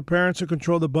want is for parents to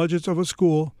control the budgets of a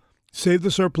school, save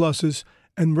the surpluses,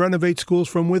 and renovate schools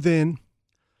from within,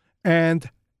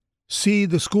 and see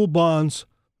the school bonds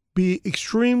be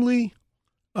extremely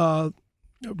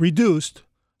reduced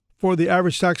for the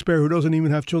average taxpayer who doesn't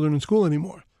even have children in school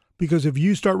anymore. Because if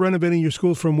you start renovating your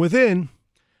schools from within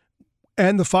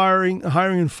and the hiring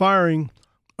and firing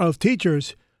of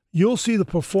teachers, you'll see the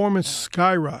performance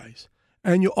skyrise.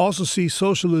 And you'll also see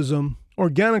socialism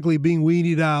organically being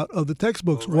weeded out of the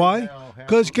textbooks. Why?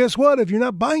 Because guess what? If you're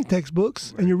not buying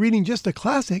textbooks and you're reading just the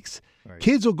classics,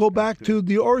 kids will go back to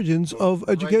the origins of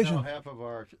education. Right now, half of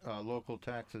our local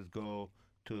taxes go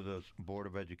to the Board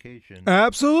of Education.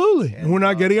 Absolutely. And we're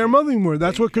not getting our money more.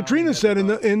 That's what Katrina said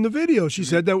in the video. She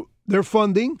said that they're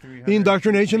funding the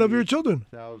indoctrination of your children.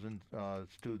 1,000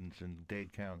 students in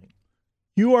Dade County.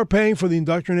 You are paying for the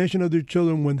indoctrination of your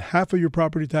children when half of your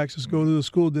property taxes go to the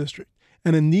school district.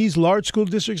 And in these large school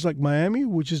districts like Miami,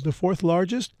 which is the fourth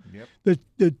largest, the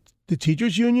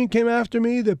teachers union came after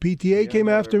me, the PTA came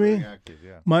after me,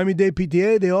 Miami-Dade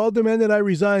PTA, they all demanded I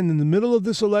resign in the middle of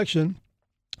this election,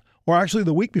 or actually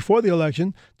the week before the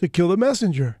election, to kill the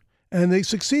messenger. And they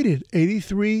succeeded,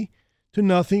 83-0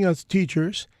 as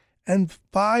teachers. and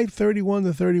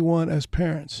 531-31 as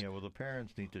parents. Yeah, well, the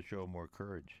parents need to show more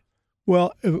courage.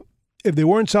 Well, if they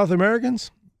weren't South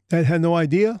Americans that had no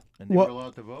idea. And they were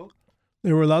allowed to vote?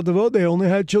 They were allowed to vote. They only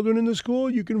had children in the school.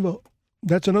 You can vote.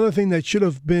 That's another thing that should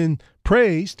have been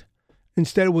praised.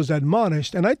 Instead, it was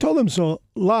admonished. And I told them so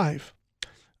live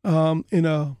in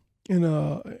the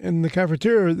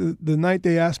cafeteria the night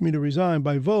they asked me to resign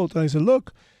by vote. And I said,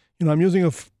 look, I'm using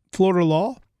a Florida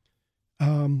law.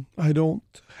 I don't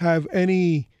have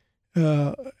any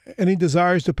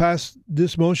desires to pass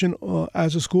this motion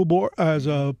as a school board, as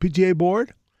a PTA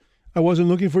board. I wasn't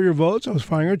looking for your votes. I was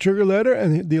firing a trigger letter,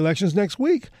 and the election's next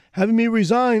week. Having me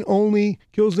resign only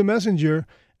kills the messenger,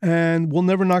 and we'll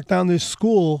never knock down this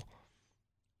school.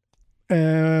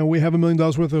 And we have $1 million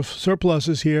worth of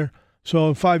surpluses here. So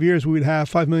in 5 years, we would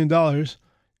have $5 million.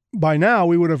 By now,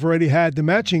 we would have already had the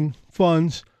matching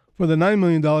funds for the $9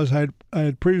 million I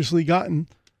had previously gotten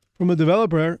from a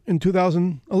developer in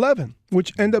 2011,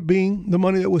 which ended up being the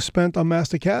money that was spent on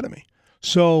Master Academy.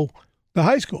 So the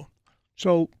high school.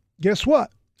 So guess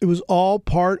what? It was all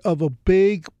part of a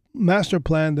big master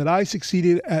plan that I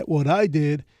succeeded at what I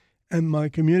did, and my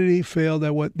community failed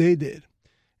at what they did.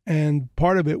 And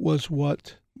part of it was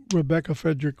what Rebecca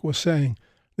Frederick was saying.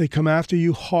 They come after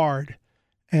you hard,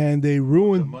 and they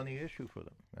ruin. It's a money issue for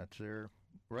them. That's their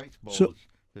rice bowl, as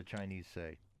the Chinese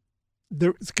say.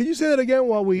 Can you say that again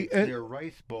while we... It's their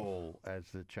rice bowl, as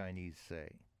the Chinese say.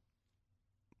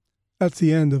 That's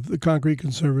the end of the concrete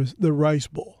conservatives, the rice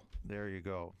bowl. There you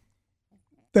go.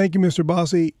 Thank you, Mr.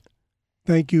 Bossey.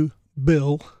 Thank you,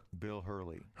 Bill. Bill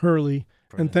Hurley.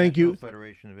 And thank you,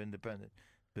 Federation of Independent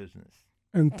Business.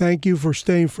 And thank you for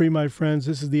staying free, my friends.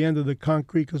 This is the end of the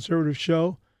Concrete Conservative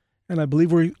Show. And I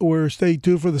believe we're staying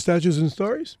tuned for the statues and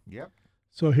stories. Yep.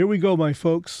 So here we go, my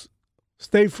folks.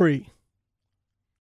 Stay free.